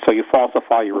 And so you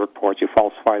falsify your reports, you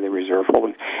falsify the reserve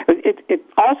holdings. It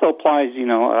also applies,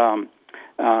 to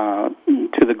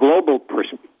the global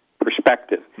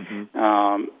perspective.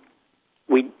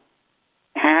 We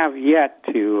have yet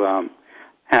to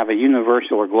have a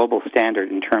universal or global standard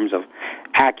in terms of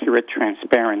accurate,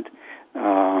 transparent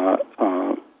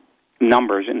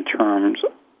numbers in terms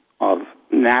of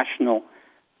national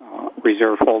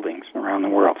reserve holdings around the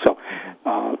world. So,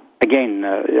 again,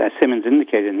 as Simmons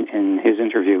indicated in his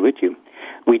interview with you,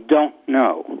 we don't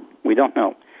know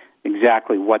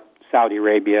exactly what Saudi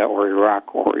Arabia or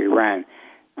Iraq or Iran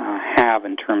have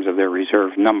in terms of their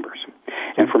reserve numbers.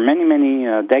 And for many, many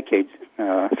decades,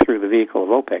 through the vehicle of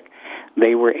OPEC,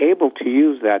 they were able to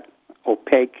use that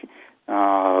opaque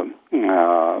and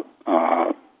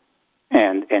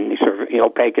sort of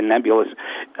opaque and nebulous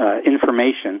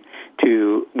information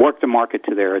to work the market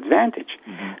to their advantage.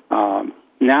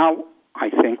 Now, I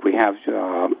think we have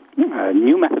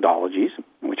new methodologies,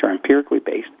 which are empirically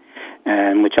based,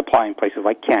 and which apply in places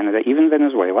like Canada, even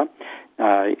Venezuela,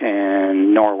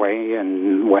 and Norway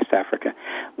and West Africa,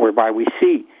 whereby we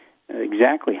see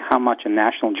exactly how much a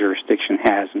national jurisdiction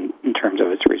has in terms of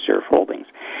its reserve holdings.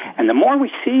 And the more we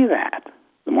see that,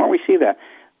 the more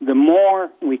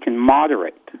we can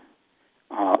moderate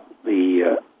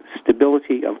the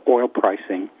stability of oil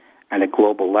pricing at a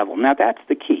global level. Now, that's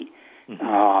the key.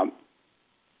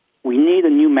 We need a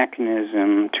new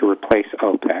mechanism to replace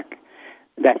OPEC.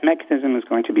 That mechanism is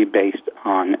going to be based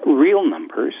on real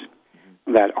numbers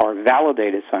that are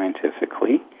validated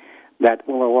scientifically, that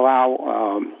will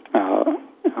allow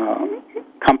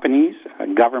companies,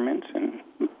 governments,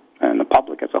 and the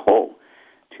public as a whole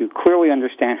to clearly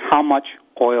understand how much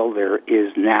oil there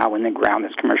is now in the ground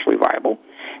that's commercially viable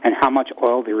and how much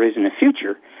oil there is in the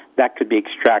future that could be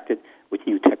extracted with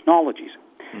new technologies.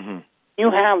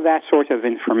 You have that sort of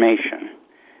information,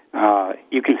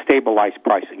 you can stabilize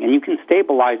pricing, and you can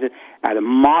stabilize it at a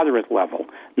moderate level,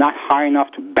 not high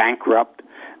enough to bankrupt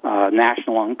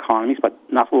national economies, but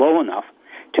not low enough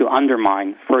to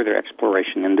undermine further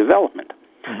exploration and development.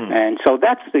 And so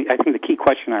that's, I think, the key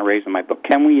question I raised in my book.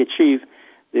 Can we achieve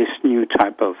this new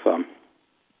type of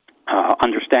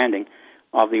understanding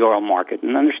of the oil market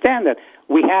and understand that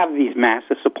we have these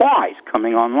massive supplies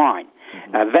coming online?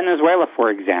 Venezuela, for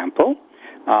example,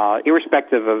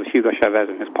 irrespective of Hugo Chavez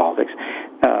and his politics,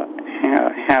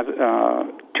 has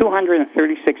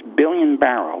 236 billion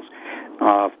barrels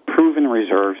of proven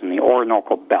reserves in the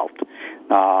Orinoco Belt,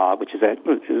 which is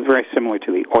very similar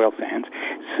to the oil sands,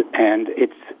 and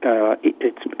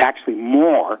it's actually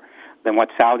more than what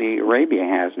Saudi Arabia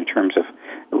has in terms of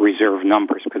reserve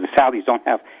numbers, because the Saudis don't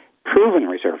have proven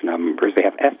reserve numbers, they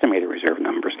have estimated reserve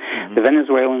numbers. Mm-hmm. The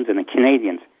Venezuelans and the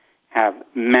Canadians have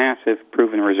massive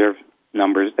proven reserve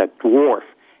numbers that dwarf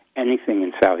anything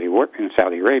in Saudi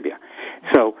Arabia.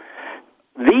 So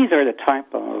these are the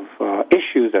type of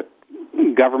issues that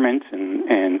governments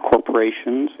and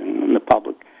corporations and the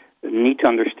public need to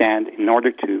understand in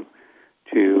order to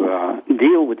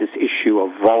deal with this issue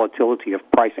of volatility of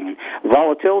pricing. And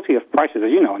volatility of prices,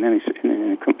 as you know, in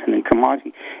any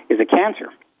commodity, is a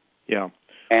cancer. Yeah.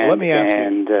 And, well, let me ask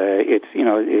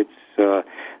you.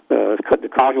 The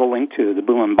causal link to the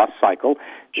boom and bust cycle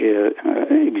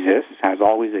exists, has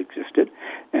always existed,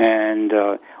 and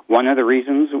one of the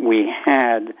reasons we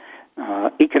had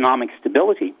economic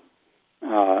stability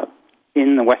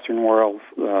in the Western world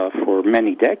for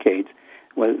many decades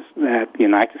was that the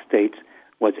United States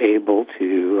was able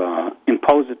to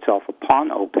impose itself upon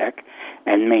OPEC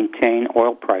and maintain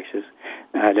oil prices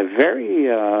at a very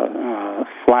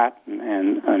flat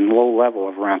and low level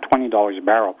of around $20 a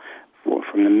barrel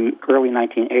from the early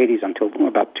 1980s until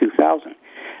about 2000.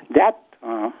 That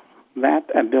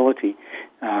ability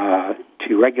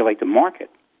to regulate the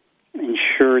market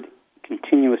ensured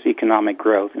continuous economic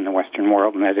growth in the Western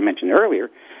world, and as I mentioned earlier,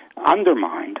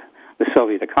 undermined the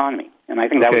Soviet economy. And I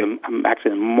think that was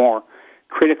actually a more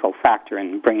critical factor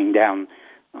in bringing down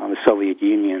the Soviet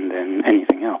Union than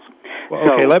anything else.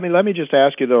 Well, okay, let me just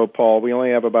ask you, though, Paul, we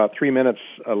only have about 3 minutes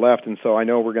left, and so I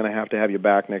know we're going to have you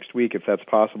back next week if that's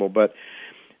possible, but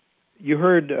you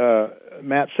heard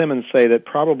Matt Simmons say that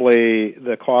probably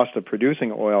the cost of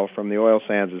producing oil from the oil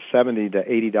sands is $70 to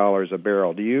 $80 a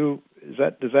barrel. Does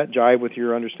that jive with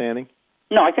your understanding?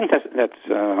 No, I think that's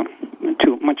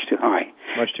much too high.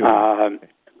 Much too high.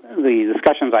 The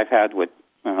discussions I've had with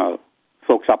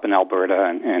folks up in Alberta,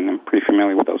 and I'm pretty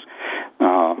familiar with those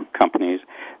companies,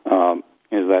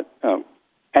 is that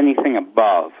anything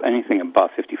above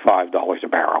 $55 a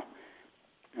barrel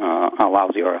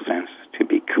allows the oil sands to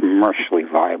be commercially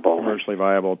viable.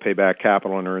 Pay back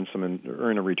capital and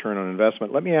earn a return on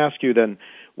investment. Let me ask you then,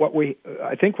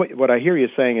 what I hear you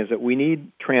saying is that we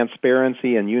need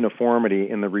transparency and uniformity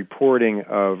in the reporting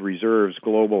of reserves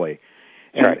globally.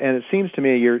 And, right. And it seems to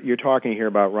me you're talking here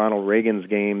about Ronald Reagan's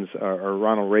games or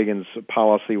Ronald Reagan's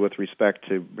policy with respect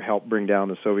to help bring down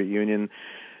the Soviet Union.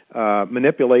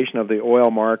 Manipulation of the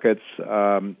oil markets,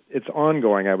 it's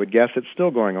ongoing. I would guess it's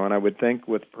still going on. I would think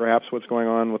with perhaps what's going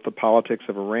on with the politics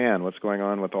of Iran, what's going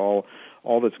on with all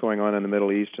that's going on in the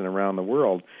Middle East and around the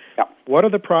world. Yeah. What are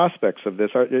the prospects of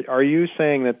this? Are you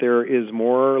saying that there is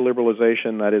more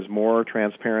liberalization, that is more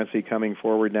transparency coming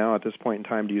forward now at this point in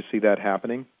time? Do you see that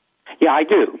happening? Yeah, I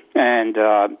do. And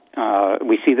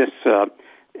we see this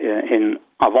in,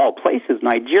 of all places,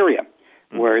 Nigeria,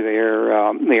 where they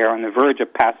are on the verge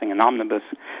of passing an omnibus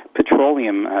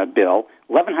petroleum bill,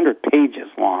 1,100 pages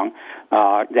long,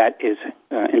 that is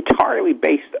entirely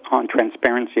based on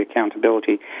transparency,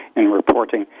 accountability, and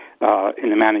reporting in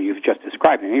the manner you've just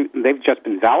described. And they've just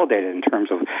been validated in terms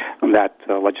of that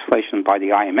legislation by the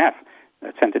IMF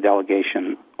that sent a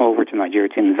delegation over to Nigeria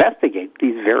to investigate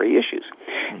these very issues.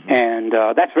 Mm-hmm. And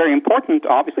that's very important,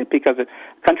 obviously, because a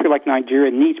country like Nigeria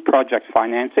needs project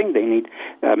financing. They need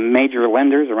major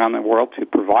lenders around the world to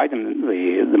provide them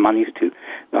the monies to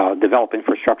develop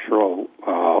infrastructural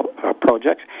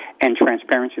projects, and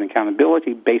transparency and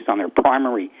accountability based on their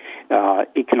primary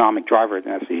economic driver,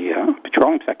 that's the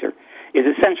petroleum sector, is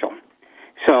essential.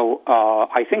 So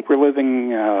I think we're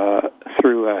living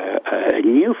through a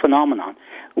new phenomenon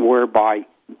whereby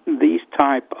these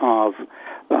type of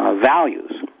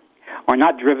values are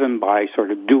not driven by sort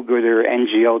of do-gooder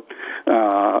NGO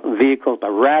vehicles,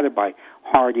 but rather by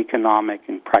hard economic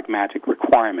and pragmatic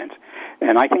requirements.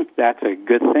 And I think that's a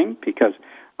good thing, because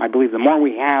I believe the more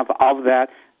we have of that,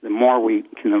 the more we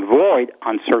can avoid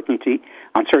uncertainty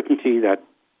that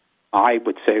I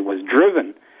would say was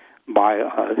driven by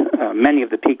many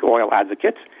of the peak oil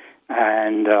advocates,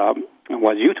 and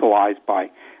was utilized by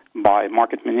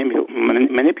market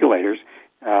manipulators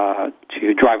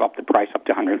to drive up the price up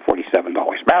to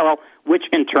 $147 a barrel, which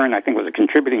in turn I think was a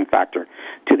contributing factor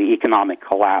to the economic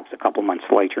collapse a couple months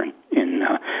later in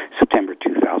September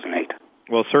 2008.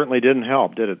 Well, it certainly didn't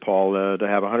help, did it, Paul, to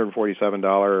have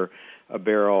 $147 a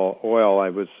barrel oil? I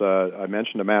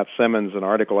mentioned to Matt Simmons an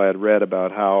article I had read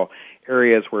about how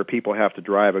areas where people have to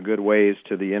drive a good ways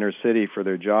to the inner city for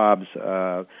their jobs,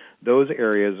 those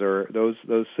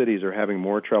cities are having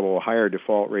more trouble, higher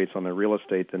default rates on their real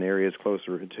estate than areas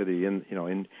closer to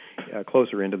the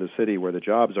closer into the city where the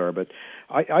jobs are. But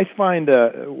I find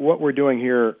what we're doing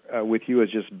here with you is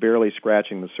just barely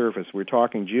scratching the surface. We're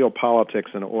talking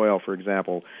geopolitics, and oil, for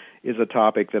example, is a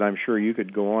topic that I'm sure you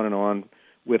could go on and on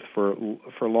with for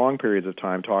long periods of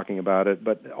time talking about it.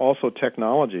 But also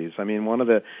technologies. I mean, one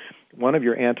of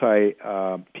your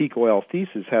anti-peak oil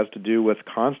theses has to do with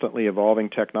constantly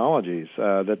evolving technologies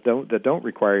that don't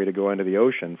require you to go into the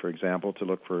ocean, for example, to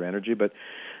look for energy, but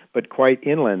quite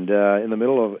inland in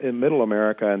middle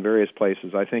America and various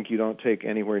places. I think you don't take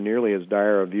anywhere nearly as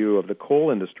dire a view of the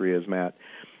coal industry as Matt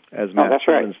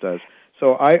Stevens does.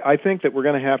 So I think that we're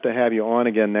going to have you on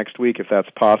again next week if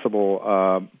that's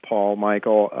possible, Paul,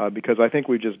 Michael, because I think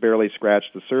we just barely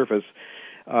scratched the surface.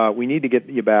 We need to get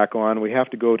you back on. We have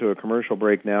to go to a commercial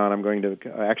break now, and I'm going to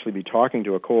actually be talking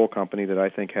to a coal company that I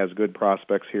think has good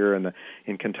prospects here in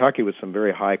Kentucky with some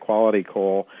very high-quality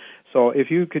coal. So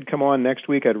if you could come on next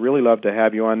week, I'd really love to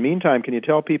have you on. Meantime, can you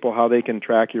tell people how they can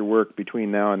track your work between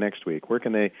now and next week? Where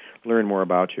can they learn more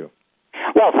about you?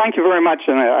 Well, thank you very much,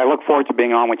 and I look forward to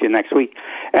being on with you next week.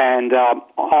 And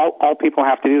all people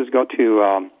have to do is go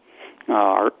to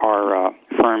our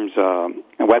firm's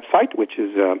website, which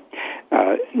is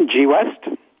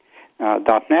gwest.net,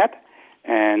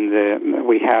 and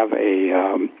we have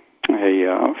a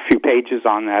few pages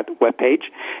on that webpage,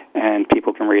 and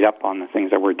people can read up on the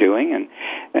things that we're doing.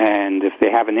 And if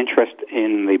they have an interest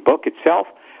in the book itself,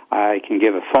 I can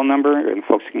give a phone number, and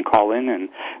folks can call in, and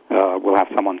we'll have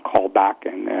someone call back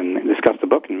and discuss the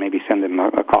book and maybe send them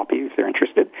a copy if they're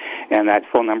interested. And that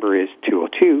phone number is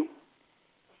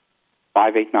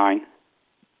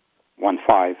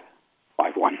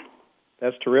 202-589-1551.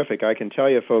 That's terrific. I can tell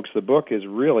you, folks, the book is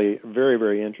really very,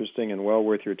 very interesting and well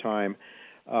worth your time.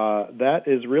 That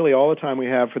is really all the time we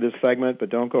have for this segment, but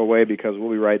don't go away because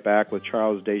we'll be right back with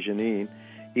Charles Desjardins.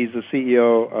 He's the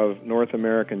CEO of North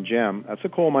American Gem. That's a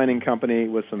coal mining company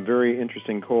with some very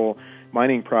interesting coal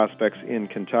mining prospects in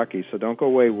Kentucky. So don't go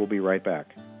away. We'll be right back.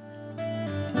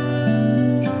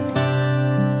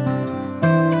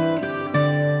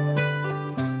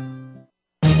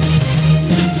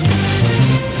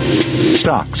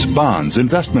 Stocks, bonds,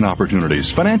 investment opportunities,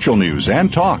 financial news,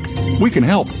 and talk. We can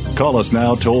help. Call us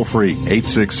now toll-free,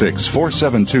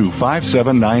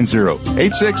 866-472-5790.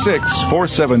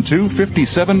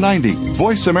 866-472-5790.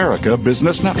 Voice America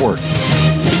Business Network.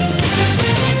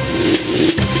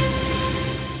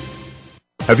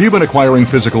 Have you been acquiring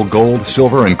physical gold,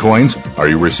 silver, and coins? Are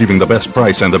you receiving the best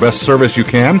price and the best service you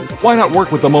can? Why not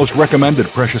work with the most recommended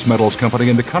precious metals company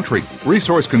in the country?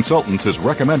 Resource Consultants is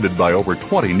recommended by over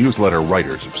 20 newsletter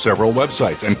writers, several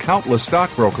websites, and countless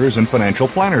stockbrokers and financial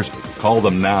planners. Call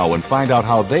them now and find out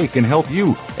how they can help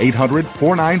you.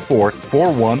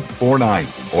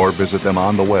 800-494-4149. Or visit them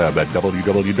on the web at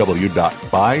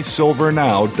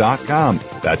www.buysilvernow.com.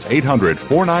 That's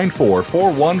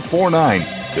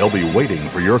 800-494-4149. They'll be waiting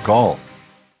for your call.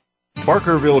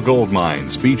 Barkerville Gold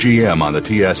Mines, BGM on the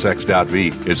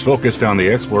TSX.V, is focused on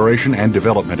the exploration and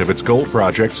development of its gold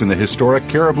projects in the historic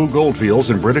Caribou Goldfields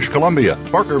in British Columbia.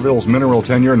 Barkerville's mineral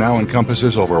tenure now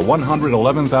encompasses over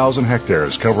 111,000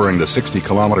 hectares, covering the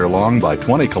 60-kilometer-long by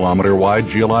 20-kilometer-wide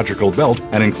geological belt,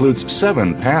 and includes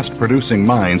 7 past producing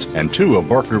mines and 2 of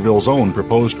Barkerville's own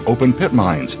proposed open-pit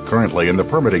mines, currently in the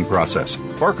permitting process.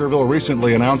 Barkerville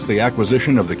recently announced the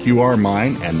acquisition of the QR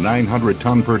mine and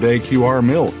 900-ton-per-day QR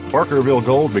mill. Barkerville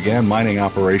Gold began mining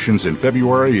operations in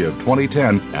February of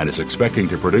 2010 and is expecting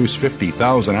to produce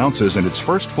 50,000 ounces in its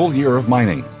first full year of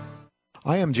mining.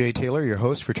 I am Jay Taylor, your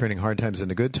host for Turning Hard Times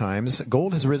into Good Times.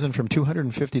 Gold has risen from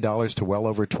 $250 to well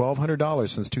over $1,200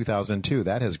 since 2002.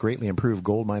 That has greatly improved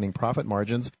gold mining profit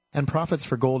margins and profits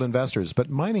for gold investors.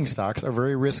 But mining stocks are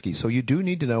very risky, so you do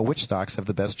need to know which stocks have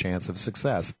the best chance of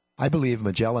success. I believe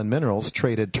Magellan Minerals,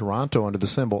 traded Toronto under the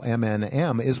symbol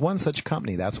MNM, is one such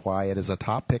company. That's why it is a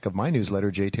top pick of my newsletter,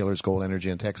 Jay Taylor's Gold,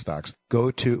 Energy, and Tech Stocks. Go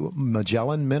to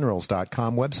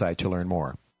MagellanMinerals.com website to learn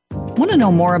more. Want to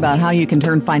know more about how you can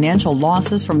turn financial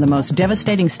losses from the most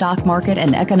devastating stock market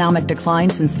and economic decline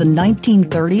since the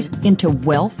 1930s into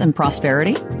wealth and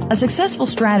prosperity? A successful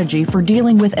strategy for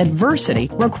dealing with adversity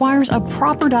requires a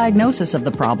proper diagnosis of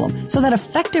the problem so that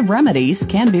effective remedies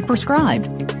can be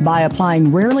prescribed. By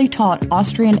applying rarely taught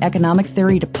Austrian economic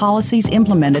theory to policies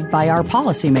implemented by our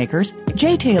policymakers,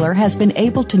 Jay Taylor has been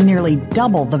able to nearly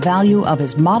double the value of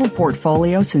his model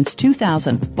portfolio since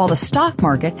 2000, while the stock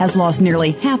market has lost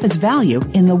nearly half its value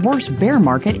in the worst bear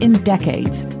market in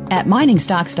decades. At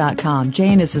miningstocks.com, Jay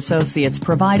and his associates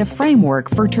provide a framework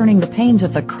for turning the pains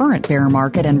of the current bear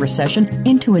market and recession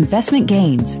into investment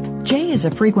gains. Jay is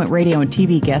a frequent radio and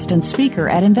TV guest and speaker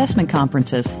at investment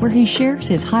conferences where he shares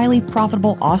his highly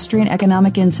profitable Austrian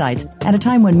economic insights at a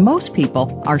time when most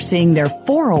people are seeing their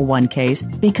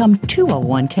 401ks become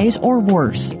 201ks or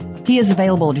worse. He is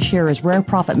available to share his rare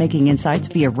profit-making insights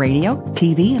via radio,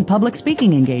 TV, and public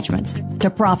speaking engagements. To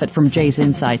profit from Jay's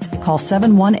insights, call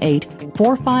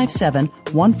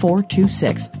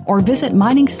 718-457-1426 or visit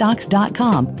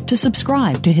miningstocks.com to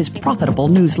subscribe to his profitable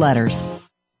newsletters.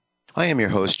 I am your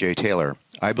host, Jay Taylor.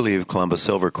 I believe Columbus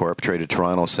Silver Corp, traded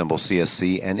Toronto symbol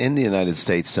CSC, and in the United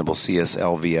States symbol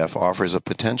CSLVF, offers a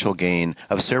potential gain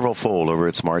of several-fold over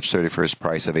its March 31st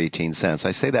price of 18 cents.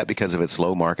 I say that because of its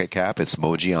low market cap, its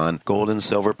Mogollon gold and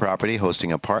silver property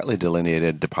hosting a partly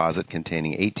delineated deposit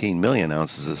containing 18 million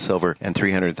ounces of silver and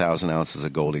 300,000 ounces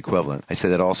of gold equivalent. I say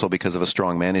that also because of a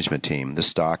strong management team. The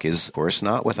stock is, of course,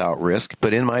 not without risk,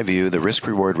 but in my view, the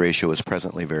risk-reward ratio is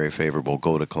presently very favorable.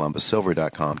 Go to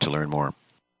columbussilver.com to learn more.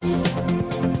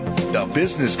 The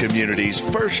business community's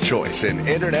first choice in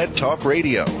Internet Talk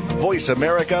Radio. Voice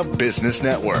America Business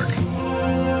Network.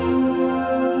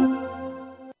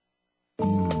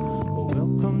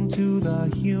 Welcome to the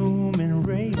human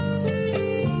race.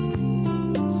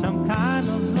 Some kind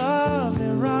of love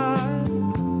and ride.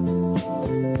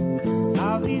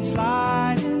 I'll be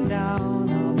sliding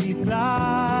down, I'll be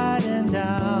gliding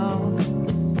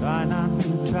down. Try not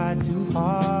to try too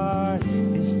hard.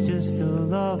 It's just a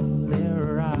lovely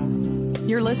ride.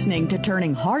 You're listening to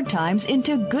Turning Hard Times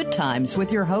into Good Times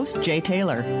with your host, Jay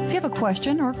Taylor. If you have a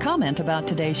question or comment about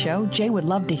today's show, Jay would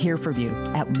love to hear from you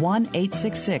at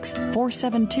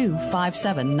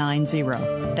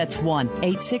 1-866-472-5790. That's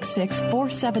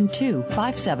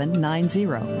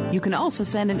 1-866-472-5790. You can also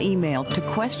send an email to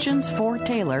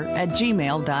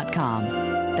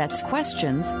questionsfortaylor@gmail.com. That's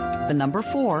questions, the number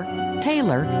 4,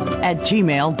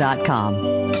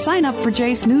 Taylor@gmail.com. Sign up for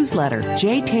Jay's newsletter,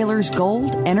 Jay Taylor's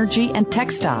Gold, Energy, and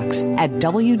Tech Stocks at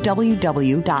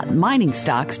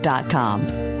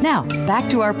www.miningstocks.com. Now, back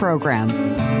to our program.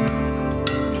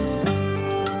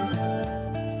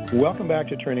 Welcome back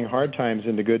to Turning Hard Times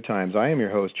into Good Times. I am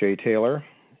your host, Jay Taylor.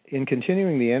 In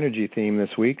continuing the energy theme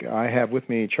this week, I have with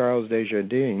me Charles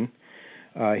Desjardins.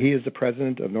 He is the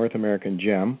president of North American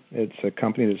Gem. It's a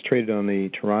company that's traded on the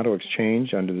Toronto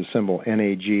Exchange under the symbol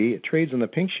NAG. It trades on the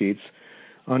pink sheets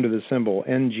under the symbol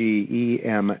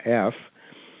NGEMF.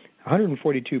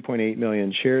 142.8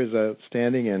 million shares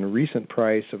outstanding and recent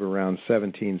price of around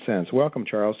 17 cents. Welcome,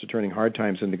 Charles, to Turning Hard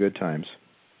Times into Good Times.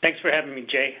 Thanks for having me,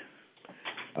 Jay.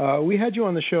 We had you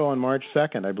on the show on March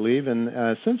 2nd, I believe,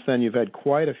 and since then you've had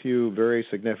quite a few very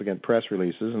significant press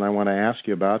releases, and I want to ask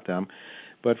you about them.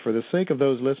 But for the sake of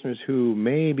those listeners who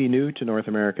may be new to North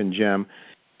American Gem,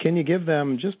 can you give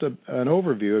them just an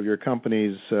overview of your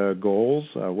company's goals,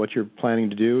 what you're planning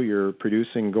to do? You're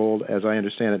producing gold, as I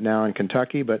understand it now, in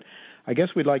Kentucky, but I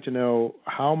guess we'd like to know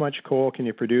how much coal can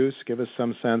you produce? Give us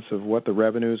some sense of what the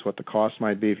revenues, what the costs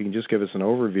might be. If you can just give us an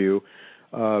overview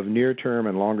of near-term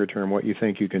and longer-term, what you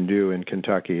think you can do in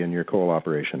Kentucky in your coal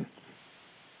operation.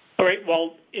 All right.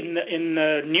 Well, in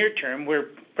the near term, we're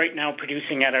right now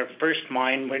producing at our first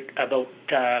mine with about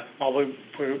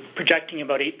we're projecting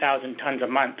about 8,000 tons a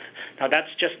month. Now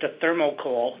that's just a thermal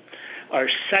coal. Our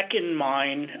second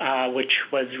mine, which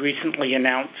was recently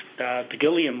announced, the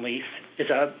Gilliam lease, is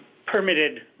a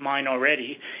permitted mine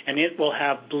already, and it will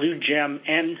have blue gem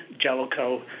and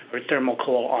Jellicoe or thermal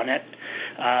coal on it.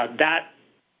 That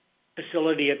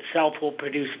facility itself will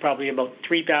produce probably about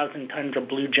 3,000 tons of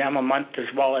blue gem a month,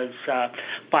 as well as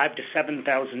 5,000 to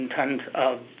 7,000 tons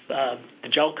of the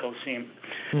Jellicoe seam.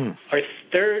 Our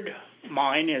third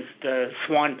mine is the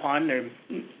Swan Pond. Or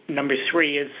number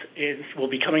 3 will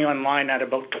be coming online at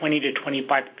about 20 to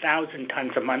 25,000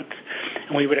 tons a month,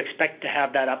 and we would expect to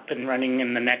have that up and running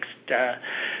in the next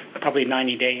probably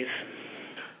 90 days.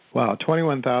 Wow,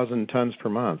 21,000 tons per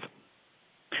month.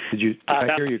 Did you?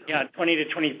 I hear you? Yeah, 20 to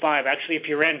 25. Actually, if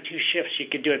you ran 2 shifts, you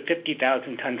could do it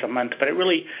 50,000 tons a month. But a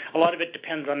lot of it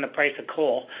depends on the price of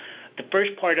coal. The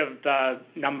first part of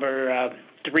number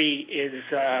 3 is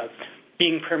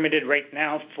being permitted right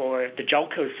now for the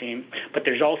Jellicoe seam, but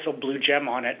there's also blue gem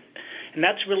on it. And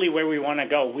that's really where we want to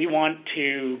go. We want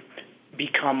to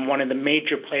become one of the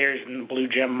major players in the blue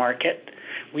gem market.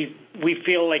 We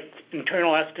feel like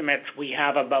internal estimates, we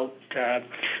have about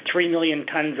 3 million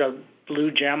tons of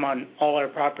blue gem on all our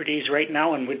properties right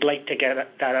now, and we'd like to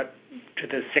get that up to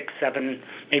the 6, 7,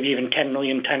 maybe even 10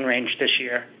 million ton range this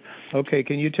year. Okay,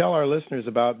 can you tell our listeners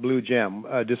about Blue Gem?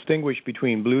 Distinguish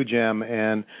between Blue Gem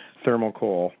and thermal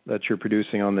coal that you're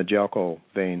producing on the Jelco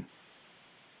vein.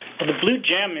 Well, the Blue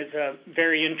Gem is a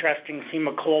very interesting seam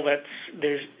of coal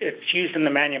it's used in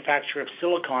the manufacture of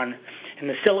silicon, and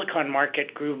the silicon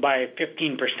market grew by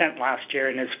 15% last year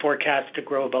and is forecast to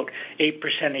grow about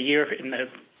 8% a year in the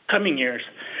coming years.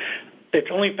 It's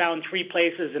only found 3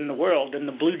 places in the world, and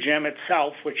the Blue Gem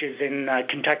itself, which is in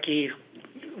Kentucky,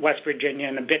 West Virginia,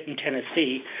 and a bit in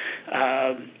Tennessee,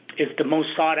 is the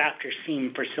most sought-after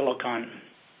seam for silicon.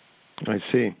 I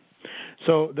see.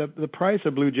 So the price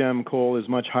of Blue Gem coal is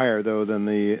much higher, though, than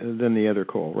the other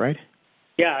coal, right?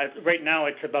 Yeah, right now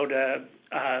it's about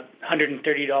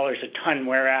 $130 a ton,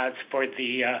 whereas for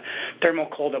the thermal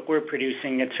coal that we're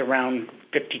producing, it's around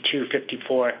 $52,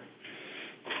 $54.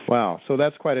 Wow, so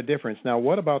that's quite a difference. Now,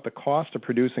 what about the cost of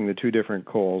producing the two different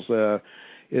coals?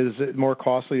 Is it more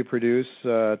costly to produce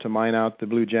to mine out the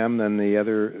Blue Gem than the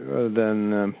other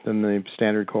than the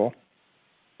standard coal,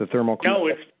 the thermal coal? No,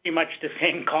 it's pretty much the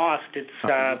same cost. It's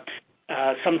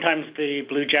sometimes the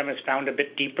Blue Gem is found a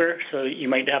bit deeper, so you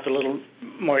might have a little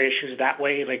more issues that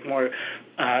way, like more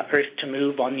earth to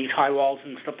move on these high walls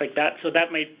and stuff like that. So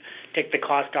that might take the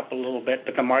cost up a little bit,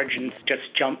 but the margins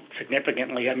just jump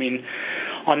significantly. I mean,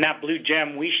 on that Blue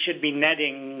Gem, we should be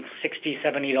netting $60,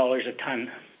 $70 a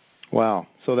ton. Wow,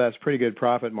 so that's pretty good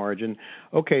profit margin.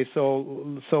 Okay,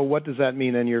 so what does that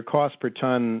mean? And your cost per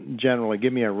ton generally,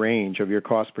 give me a range of your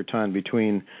cost per ton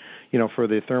between, for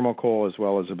the thermal coal as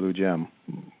well as the Blue Gem.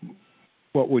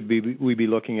 What would we be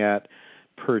looking at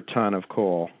per ton of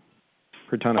coal?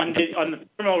 Per ton on the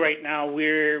thermal right now,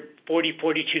 we're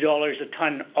 $42 a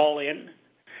ton all in,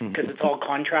 because it's all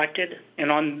contracted. And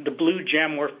on the Blue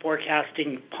Gem, we're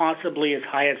forecasting possibly as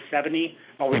high as 70.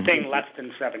 Well, we're saying less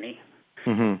than 70.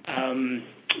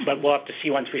 But we'll have to see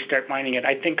once we start mining it.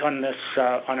 I think on this,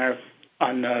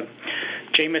 on the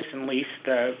Jameson lease,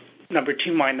 the number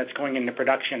 2 mine that's going into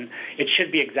production, it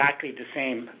should be exactly the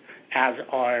same as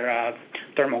our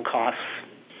thermal costs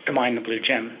to mine the Blue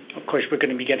Gem. Of course, we're going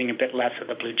to be getting a bit less of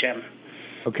the Blue Gem.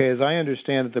 Okay, as I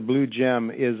understand it, the Blue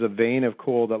Gem is a vein of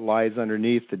coal that lies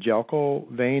underneath the Jelco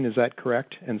vein. Is that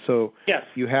correct? And so yes,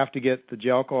 you have to get the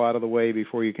Jelco out of the way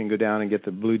before you can go down and get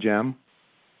the Blue Gem?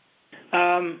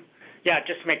 Yeah, it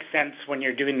just makes sense when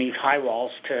you're doing these high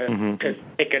walls to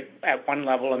take it at one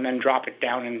level and then drop it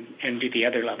down and do the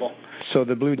other level. So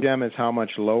the Blue Gem is how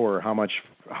much lower?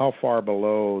 How far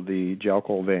below the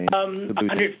Jelco vein?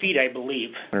 100 feet, I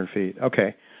believe. 100 feet.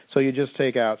 Okay. So you just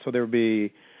take out. So there would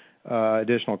be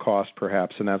additional cost,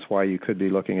 perhaps, and that's why you could be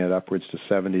looking at upwards to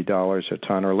 $70 a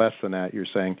ton, or less than that, you're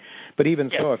saying. But even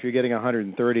so, if you're getting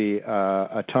 $130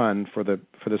 a ton for the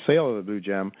sale of the Blue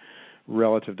Gem,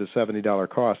 relative to $70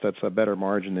 cost, that's a better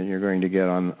margin than you're going to get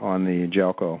on the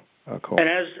Jelco coal. And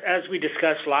as we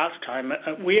discussed last time,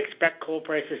 we expect coal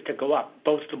prices to go up,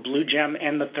 both the Blue Gem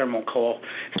and the thermal coal,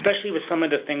 especially with some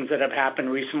of the things that have happened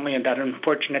recently and that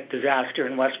unfortunate disaster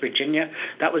in West Virginia.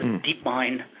 That was a deep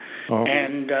mine.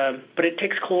 And but it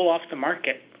takes coal off the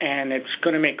market, and it's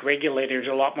going to make regulators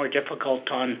a lot more difficult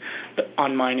on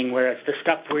mining, whereas the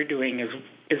stuff we're doing is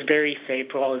very safe,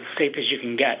 well, as safe as you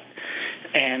can get.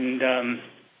 And,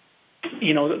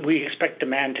 we expect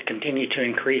demand to continue to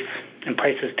increase and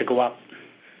prices to go up.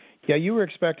 Yeah, you were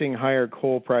expecting higher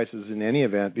coal prices in any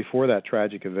event before that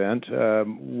tragic event.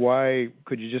 Why,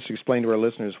 could you just explain to our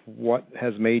listeners what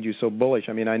has made you so bullish?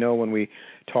 I mean, I know when we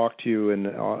talked to you in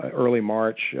early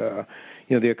March, the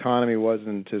economy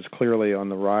wasn't as clearly on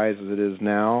the rise as it is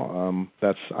now.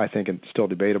 That's, I think, it's still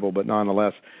debatable, but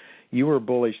nonetheless, you were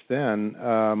bullish then.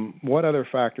 What other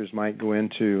factors might go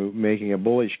into making a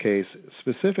bullish case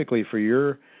specifically for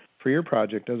your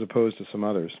project as opposed to some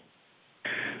others?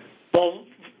 Well,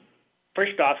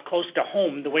 first off, close to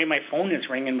home, the way my phone is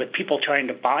ringing with people trying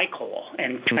to buy coal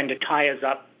and trying to tie us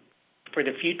up for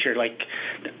the future. Like,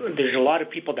 there's a lot of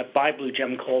people that buy Blue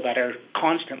Gem coal that are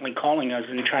constantly calling us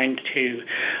and trying to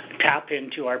tap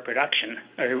into our production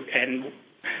and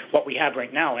what we have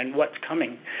right now and what's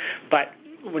coming. But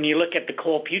when you look at the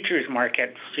coal futures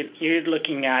markets, you're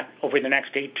looking at, over the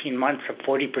next 18 months, a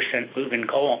 40% move in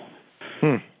coal.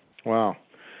 Wow.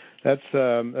 That's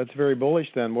very bullish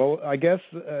then. Well, I guess,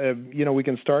 we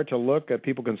can start to look at,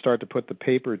 people can start to put the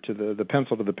paper to the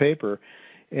pencil to the paper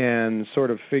and sort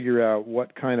of figure out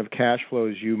what kind of cash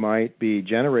flows you might be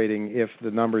generating if the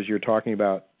numbers you're talking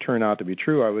about turn out to be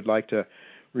true. I would like to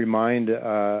remind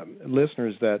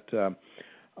listeners that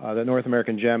the North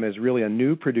American Gem is really a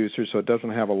new producer, so it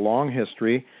doesn't have a long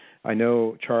history. I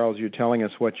know, Charles, you're telling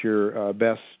us what your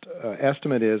best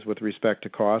estimate is with respect to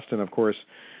cost, and of course,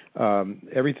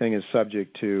 everything is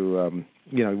subject to,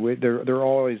 there are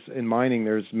always, in mining,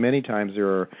 there's many times there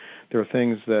are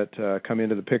things that come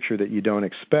into the picture that you don't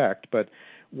expect. But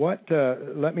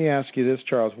let me ask you this,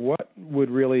 Charles, what would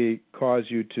really cause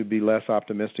you to be less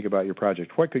optimistic about your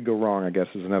project? What could go wrong, I guess,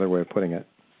 is another way of putting it.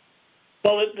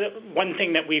 Well, the one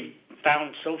thing that we've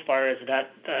found so far is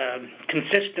that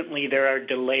consistently there are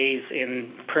delays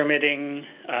in permitting.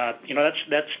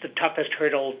 That's the toughest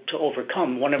hurdle to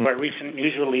overcome. One of our recent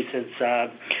news releases,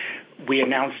 we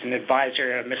announced an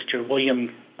advisor, Mr.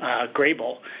 William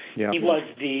Grable. Yeah. He was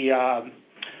the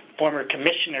former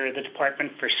commissioner of the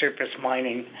Department for Surface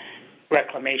Mining,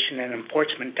 Reclamation and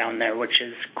Enforcement down there, which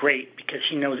is great because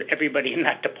he knows everybody in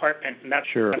that department, and that's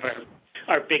one of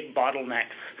our big bottlenecks.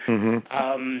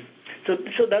 Mm-hmm.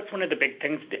 So that's one of the big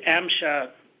things. The AMSHA,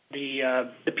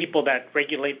 the people that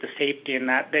regulate the safety in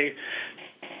that,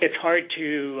 it's hard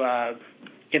to,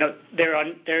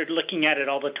 they're looking at it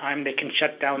all the time. They can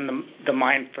shut down the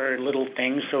mine for little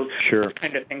things. So those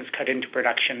kind of things cut into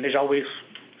production. There's always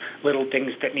little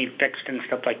things that need fixed and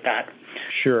stuff like that.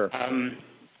 Sure.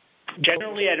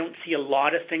 Generally, I don't see a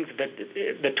lot of things. That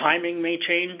the timing may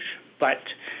change, but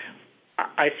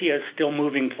I see us still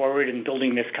moving forward and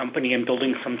building this company and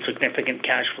building some significant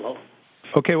cash flow.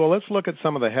 Okay, well, let's look at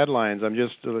some of the headlines. I'm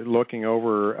just looking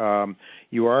over.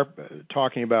 You are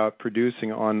talking about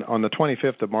producing on the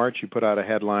 25th of March. You put out a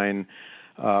headline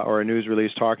or a news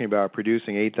release talking about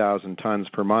producing 8,000 tons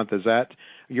per month. Is that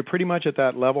you're pretty much at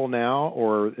that level now,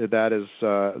 or that is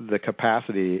the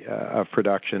capacity of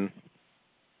production?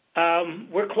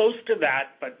 We're close to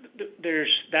that, but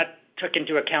that took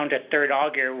into account a third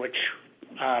auger, which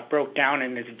broke down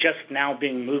and is just now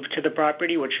being moved to the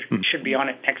property, which should be on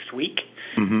it next week.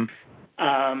 Mm-hmm.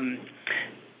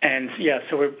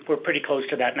 So we're pretty close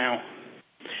to that now.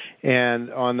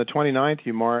 And on the 29th,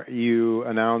 you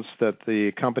announced that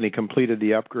the company completed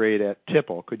the upgrade at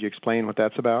Tipple. Could you explain what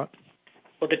that's about?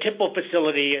 Well, the Tipple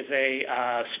facility is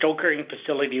a stokering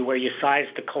facility where you size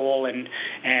the coal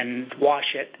and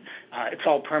wash it. It's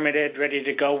all permitted, ready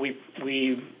to go. We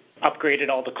upgraded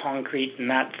all the concrete and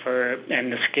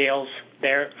the scales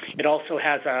there. It also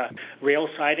has a rail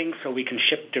siding, so we can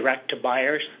ship direct to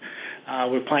buyers.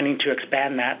 We're planning to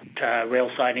expand that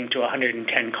rail siding to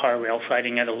 110-car rail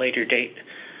siding at a later date.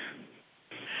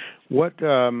 What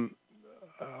on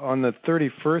the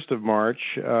 31st of March,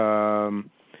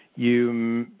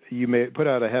 you may put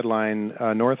out a headline: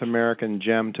 North American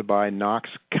Gem to buy Knox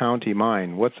County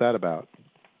Mine. What's that about?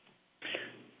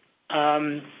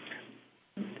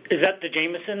 Is that the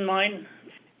Jameson mine?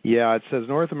 Yeah, it says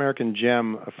North American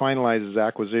Gem finalizes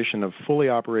acquisition of fully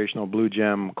operational Blue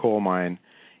Gem coal mine.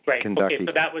 Right. Kentucky. Okay,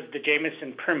 so that was the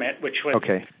Jameson permit, which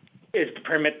is the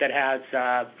permit that has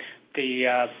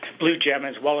the Blue Gem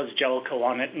as well as Jellicoe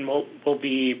on it, and we'll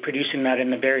be producing that in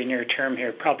the very near term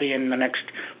here, probably in the next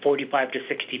 45 to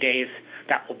 60 days.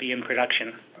 That will be in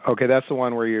production. Okay, that's the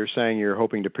one where you're saying you're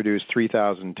hoping to produce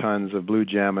 3,000 tons of Blue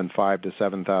Gem and 5,000 to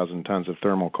 7,000 tons of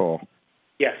thermal coal.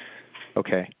 Yes.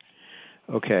 Okay.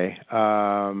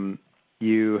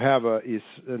 You have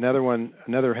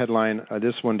another headline.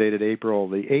 This one dated April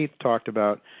the 8th talked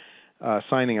about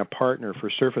signing a partner for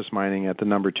surface mining at the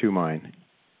number 2 mine.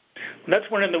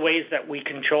 That's one of the ways that we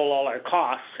control all our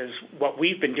costs. Is what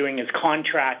we've been doing is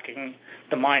contracting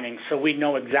the mining, so we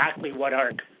know exactly what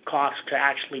our cost to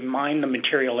actually mine the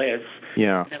material is.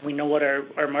 Yeah. And we know what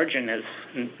our margin is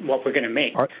and what we're going to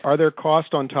make. Are there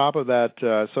costs on top of that?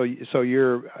 So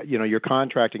you're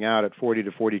contracting out at $40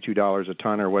 to $42 a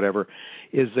ton or whatever.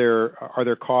 Are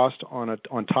there costs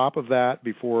on top of that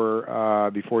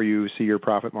before you see your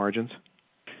profit margins?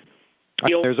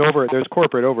 There's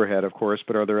corporate overhead, of course,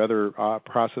 but are there other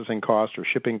processing costs or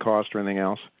shipping costs or anything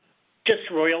else? Just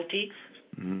royalties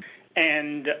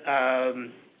and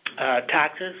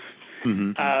taxes,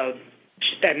 and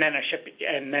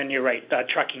then you're right,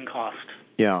 trucking cost.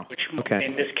 Yeah. Which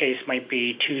in this case might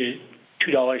be $2 to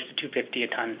 $2.50 a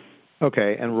ton.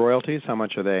 Okay, and royalties, how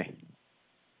much are they?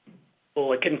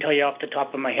 Well, I couldn't tell you off the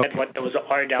top of my head what those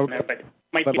are down there, but it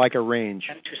might be like a range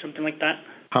or something like that.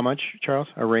 How much, Charles?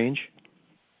 A range?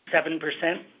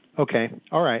 7%. Okay,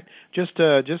 all right. Just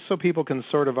so people can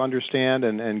sort of understand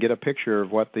and get a picture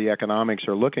of what the economics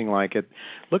are looking like. It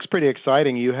looks pretty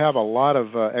exciting. You have a lot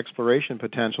of exploration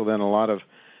potential, then a lot of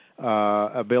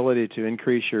ability to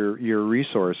increase your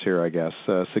resource here, I guess,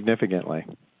 significantly.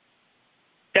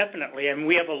 Definitely, and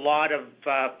we have a lot of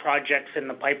projects in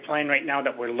the pipeline right now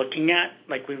that we're looking at.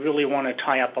 Like, we really want to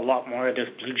tie up a lot more of this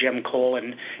Blue Gem coal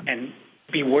and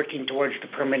be working towards the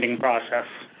permitting process.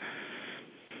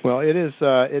 Well, it is.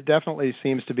 It definitely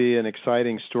seems to be an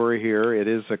exciting story here. It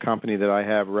is a company that I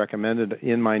have recommended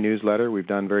in my newsletter. We've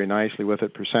done very nicely with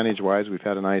it percentage-wise. We've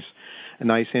had a nice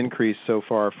increase so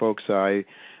far, folks. I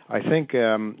think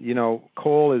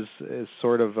coal is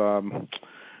sort of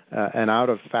an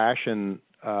out-of-fashion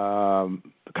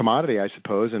commodity, I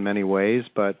suppose, in many ways.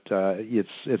 But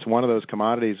it's one of those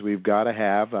commodities we've got to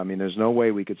have. I mean, there's no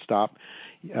way we could stop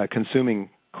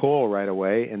consuming coal right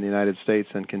away in the United States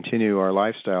and continue our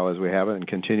lifestyle as we have it and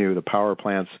continue the power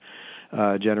plants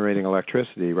generating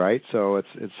electricity, right? So it's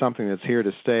something that's here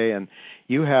to stay. And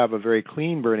you have a very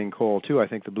clean burning coal too. I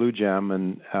think the Blue Gem,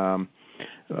 and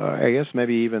I guess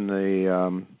maybe even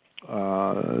the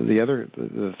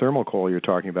thermal coal you're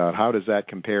talking about. How does that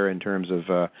compare in terms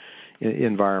of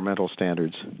environmental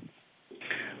standards?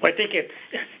 Well, I think it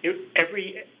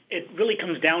really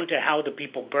comes down to how the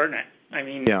people burn it. I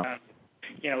mean. Yeah.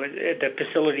 The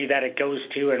facility that it goes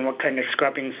to and what kind of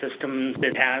scrubbing systems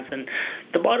it has. And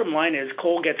the bottom line is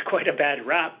coal gets quite a bad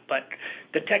rap, but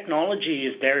the technology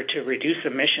is there to reduce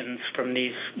emissions from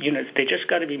these units. They just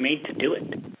got to be made to do it.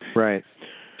 Right.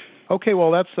 Okay,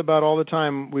 well, that's about all the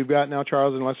time we've got now,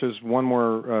 Charles, unless there's one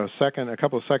more a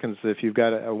couple of seconds, if you've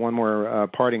got one more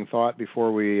parting thought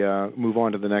before we move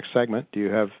on to the next segment. Do you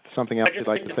have something else you'd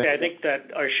like to say? I think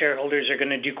that our shareholders are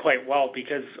going to do quite well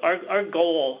because our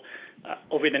goal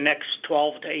over the next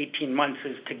 12 to 18 months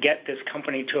is to get this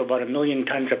company to about 1 million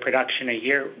tons of production a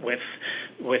year with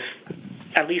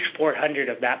at least 400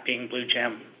 of that being Blue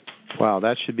Gem. Wow,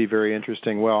 that should be very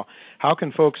interesting. Well, how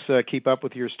can folks keep up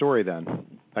with your story then?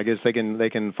 I guess they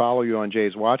can follow you on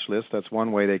Jay's watch list. That's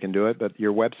one way they can do it. But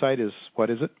your website is, what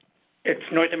is it? It's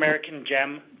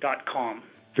NorthAmericanGem.com.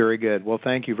 Very good. Well,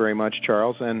 thank you very much,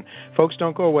 Charles. And folks,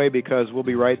 don't go away because we'll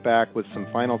be right back with some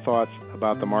final thoughts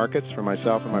about the markets from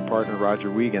myself and my partner, Roger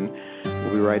Wiegand.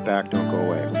 We'll be right back. Don't go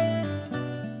away.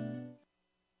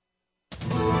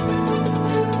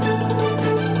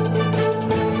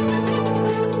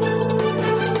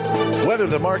 Whether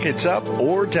the market's up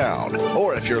or down,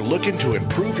 or if you're looking to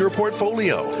improve your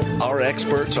portfolio, our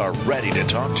experts are ready to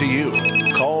talk to you.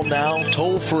 Call now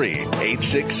toll free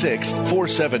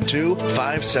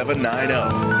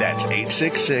 866-472-5790. That's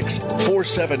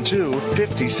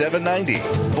 866-472-5790.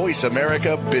 Voice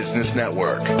America Business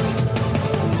Network.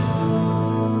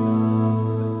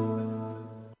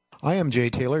 I am Jay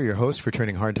Taylor, your host for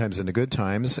Turning Hard Times into Good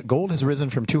Times. Gold has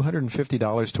risen from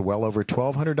 $250 to well over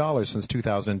 $1,200 since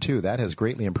 2002. That has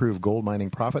greatly improved gold mining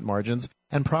profit margins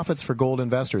and profits for gold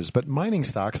investors. But mining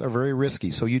stocks are very risky,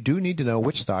 so you do need to know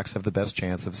which stocks have the best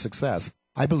chance of success.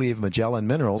 I believe Magellan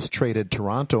Minerals, traded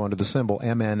Toronto under the symbol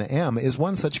MNM, is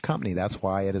one such company. That's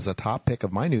why it is a top pick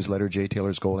of my newsletter, Jay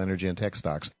Taylor's Gold, Energy, and Tech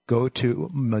Stocks. Go to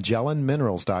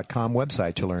MagellanMinerals.com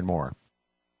website to learn more.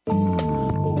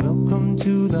 Welcome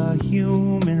to the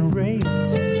human race.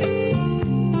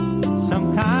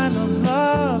 Some kind of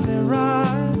lovely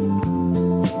ride.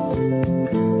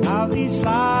 I'll be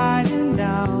sliding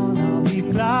down, I'll be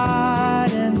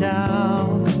gliding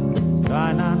down.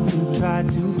 Try not to try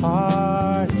too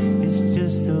hard, it's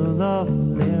just a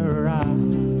lovely ride.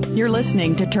 You're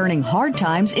listening to Turning Hard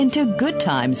Times into Good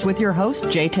Times with your host,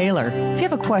 Jay Taylor. If you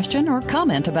have a question or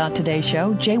comment about today's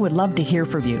show, Jay would love to hear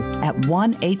from you at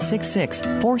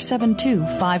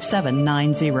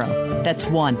 1-866-472-5790. That's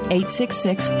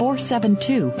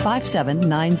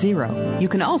 1-866-472-5790. You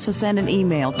can also send an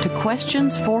email to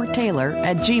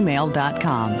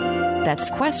questionsfortaylor@gmail.com.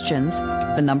 That's questions,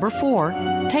 the number 4,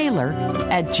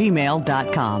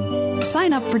 Taylor@gmail.com.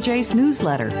 Sign up for Jay's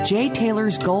newsletter, Jay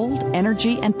Taylor's Gold,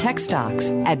 Energy, and Tech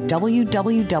Stocks at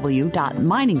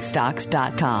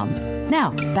www.miningstocks.com.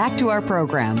 Now, back to our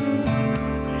program.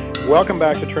 Welcome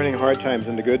back to Turning Hard Times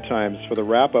into Good Times. For the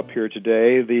wrap-up here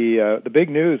today, the big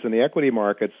news in the equity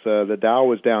markets, the Dow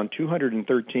was down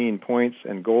 213 points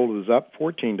and gold was up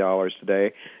 $14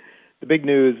 today. The big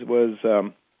news was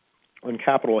on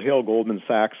Capitol Hill, Goldman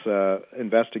Sachs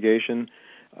investigation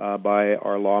by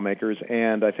our lawmakers,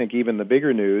 and I think even the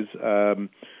bigger news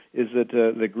is that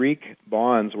the Greek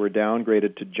bonds were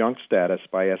downgraded to junk status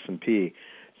by S&P.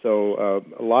 So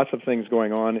lots of things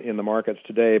going on in the markets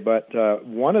today, but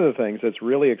one of the things that's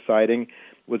really exciting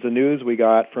was the news we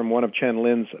got from one of Chen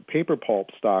Lin's paper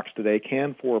pulp stocks today,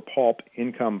 Canfor Pulp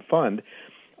Income Fund.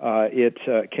 It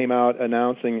came out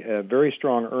announcing very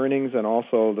strong earnings and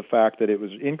also the fact that it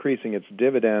was increasing its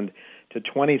dividend to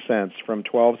 20 cents from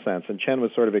 12 cents, and Chen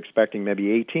was sort of expecting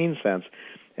maybe 18 cents.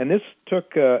 And this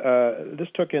took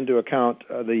into account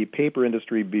the paper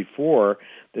industry before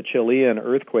the Chilean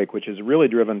earthquake, which has really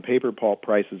driven paper pulp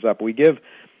prices up. We give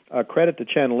credit to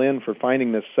Chen Lin for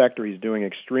finding this sector. He's doing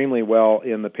extremely well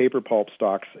in the paper pulp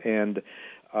stocks, and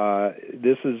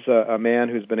This is a man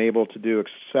who's been able to do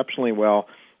exceptionally well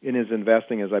in his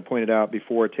investing, as I pointed out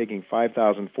before, taking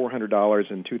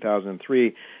 $5,400 in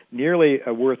 2003,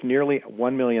 worth nearly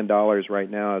 $1 million right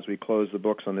now as we close the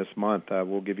books on this month.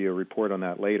 We'll give you a report on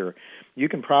that later. You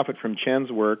can profit from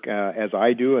Chen's work, as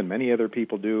I do and many other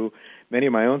people do. Many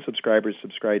of my own subscribers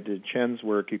subscribe to Chen's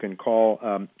work. You can call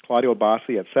Claudio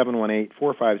Bassi at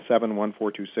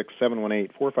 718-457-1426,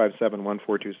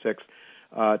 718-457-1426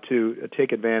 to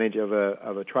take advantage of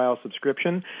a trial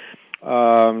subscription.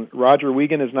 Roger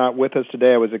Wiegand is not with us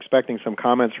today. I was expecting some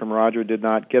comments from Roger, did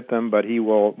not get them, but he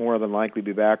will more than likely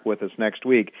be back with us next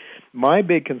week. My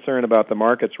big concern about the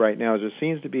markets right now is there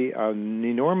seems to be an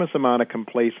enormous amount of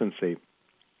complacency.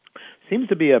 Seems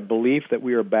to be a belief that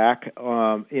we are back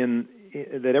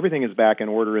that everything is back in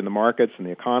order in the markets and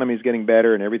the economy is getting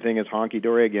better and everything is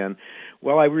honky-dory again.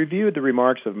 Well, I reviewed the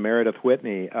remarks of Meredith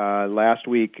Whitney last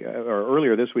week, or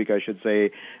earlier this week, I should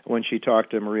say, when she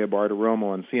talked to Maria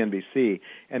Bartiromo on CNBC.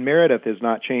 And Meredith is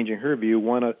not changing her view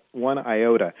one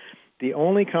iota. The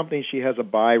only companies she has a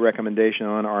buy recommendation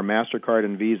on are MasterCard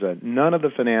and Visa. None of the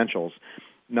financials,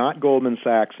 not Goldman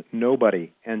Sachs,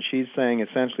 nobody. And she's saying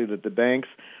essentially that the banks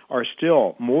are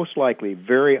still most likely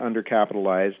very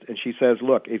undercapitalized. And she says,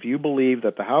 look, if you believe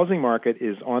that the housing market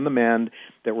is on the mend,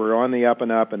 that we're on the up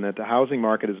and up, and that the housing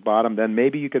market is bottom, then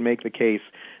maybe you can make the case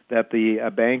that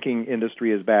the banking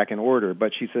industry is back in order.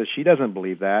 But she says she doesn't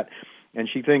believe that. And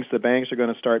she thinks the banks are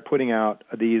going to start putting out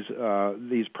these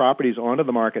properties onto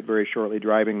the market very shortly,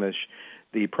 driving the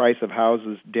price of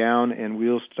houses down, and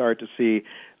we'll start to see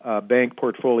bank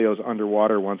portfolios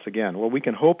underwater once again. Well, we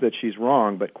can hope that she's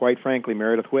wrong, but quite frankly,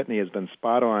 Meredith Whitney has been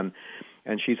spot on,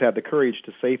 and she's had the courage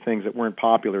to say things that weren't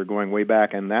popular going way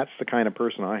back, and that's the kind of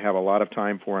person I have a lot of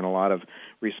time for and a lot of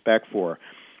respect for.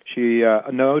 She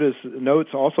notes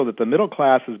also that the middle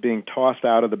class is being tossed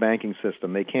out of the banking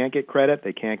system. They can't get credit,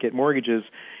 they can't get mortgages,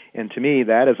 and to me,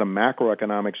 that is a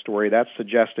macroeconomic story. That's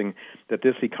suggesting that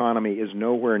this economy is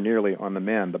nowhere nearly on the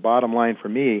mend. The bottom line for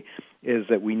me is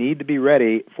that we need to be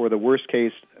ready for the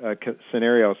worst-case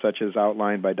scenario, such as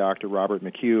outlined by Dr. Robert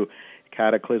McHugh,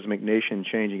 cataclysmic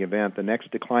nation-changing event. The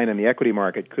next decline in the equity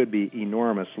market could be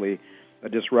enormously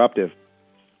disruptive.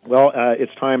 Well,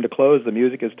 it's time to close. The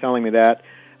music is telling me that.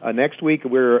 Next week,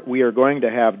 we are going to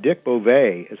have Dick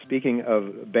Beauvais. Speaking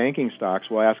of banking stocks,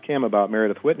 we'll ask him about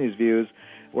Meredith Whitney's views.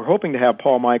 We're hoping to have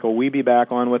Paul Michael Wiebe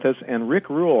back on with us, and Rick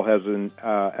Rule has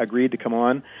agreed to come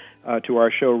on to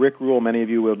our show. Rick Rule, many of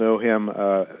you will know him,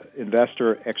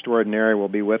 investor extraordinaire, will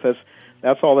be with us.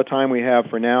 That's all the time we have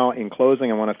for now. In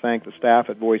closing, I want to thank the staff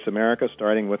at Voice America,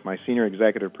 starting with my senior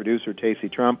executive producer, Tacey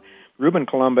Trump, Ruben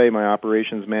Colombe, my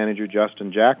operations manager,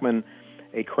 Justin Jackman,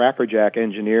 a crackerjack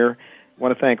engineer. I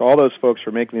want to thank all those folks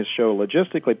for making this show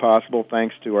logistically possible.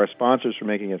 Thanks to our sponsors for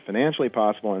making it financially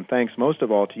possible. And thanks most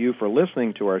of all to you for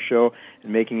listening to our show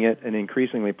and making it an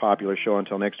increasingly popular show.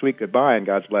 Until next week, goodbye and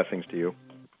God's blessings to you.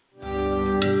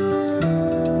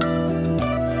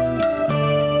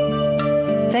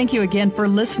 Thank you again for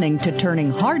listening to Turning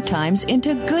Hard Times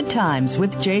into Good Times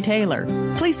with Jay Taylor.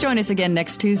 Please join us again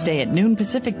next Tuesday at noon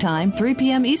Pacific Time, 3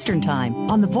 p.m. Eastern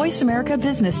Time on the Voice America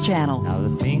Business Channel. Now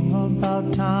the thing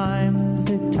about time is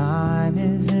that time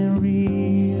isn't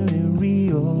really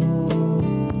real.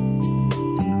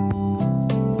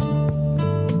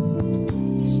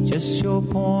 It's just your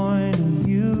point of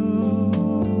view.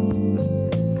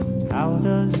 How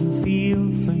does it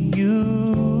feel for you?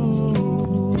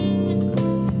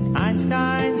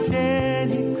 Einstein said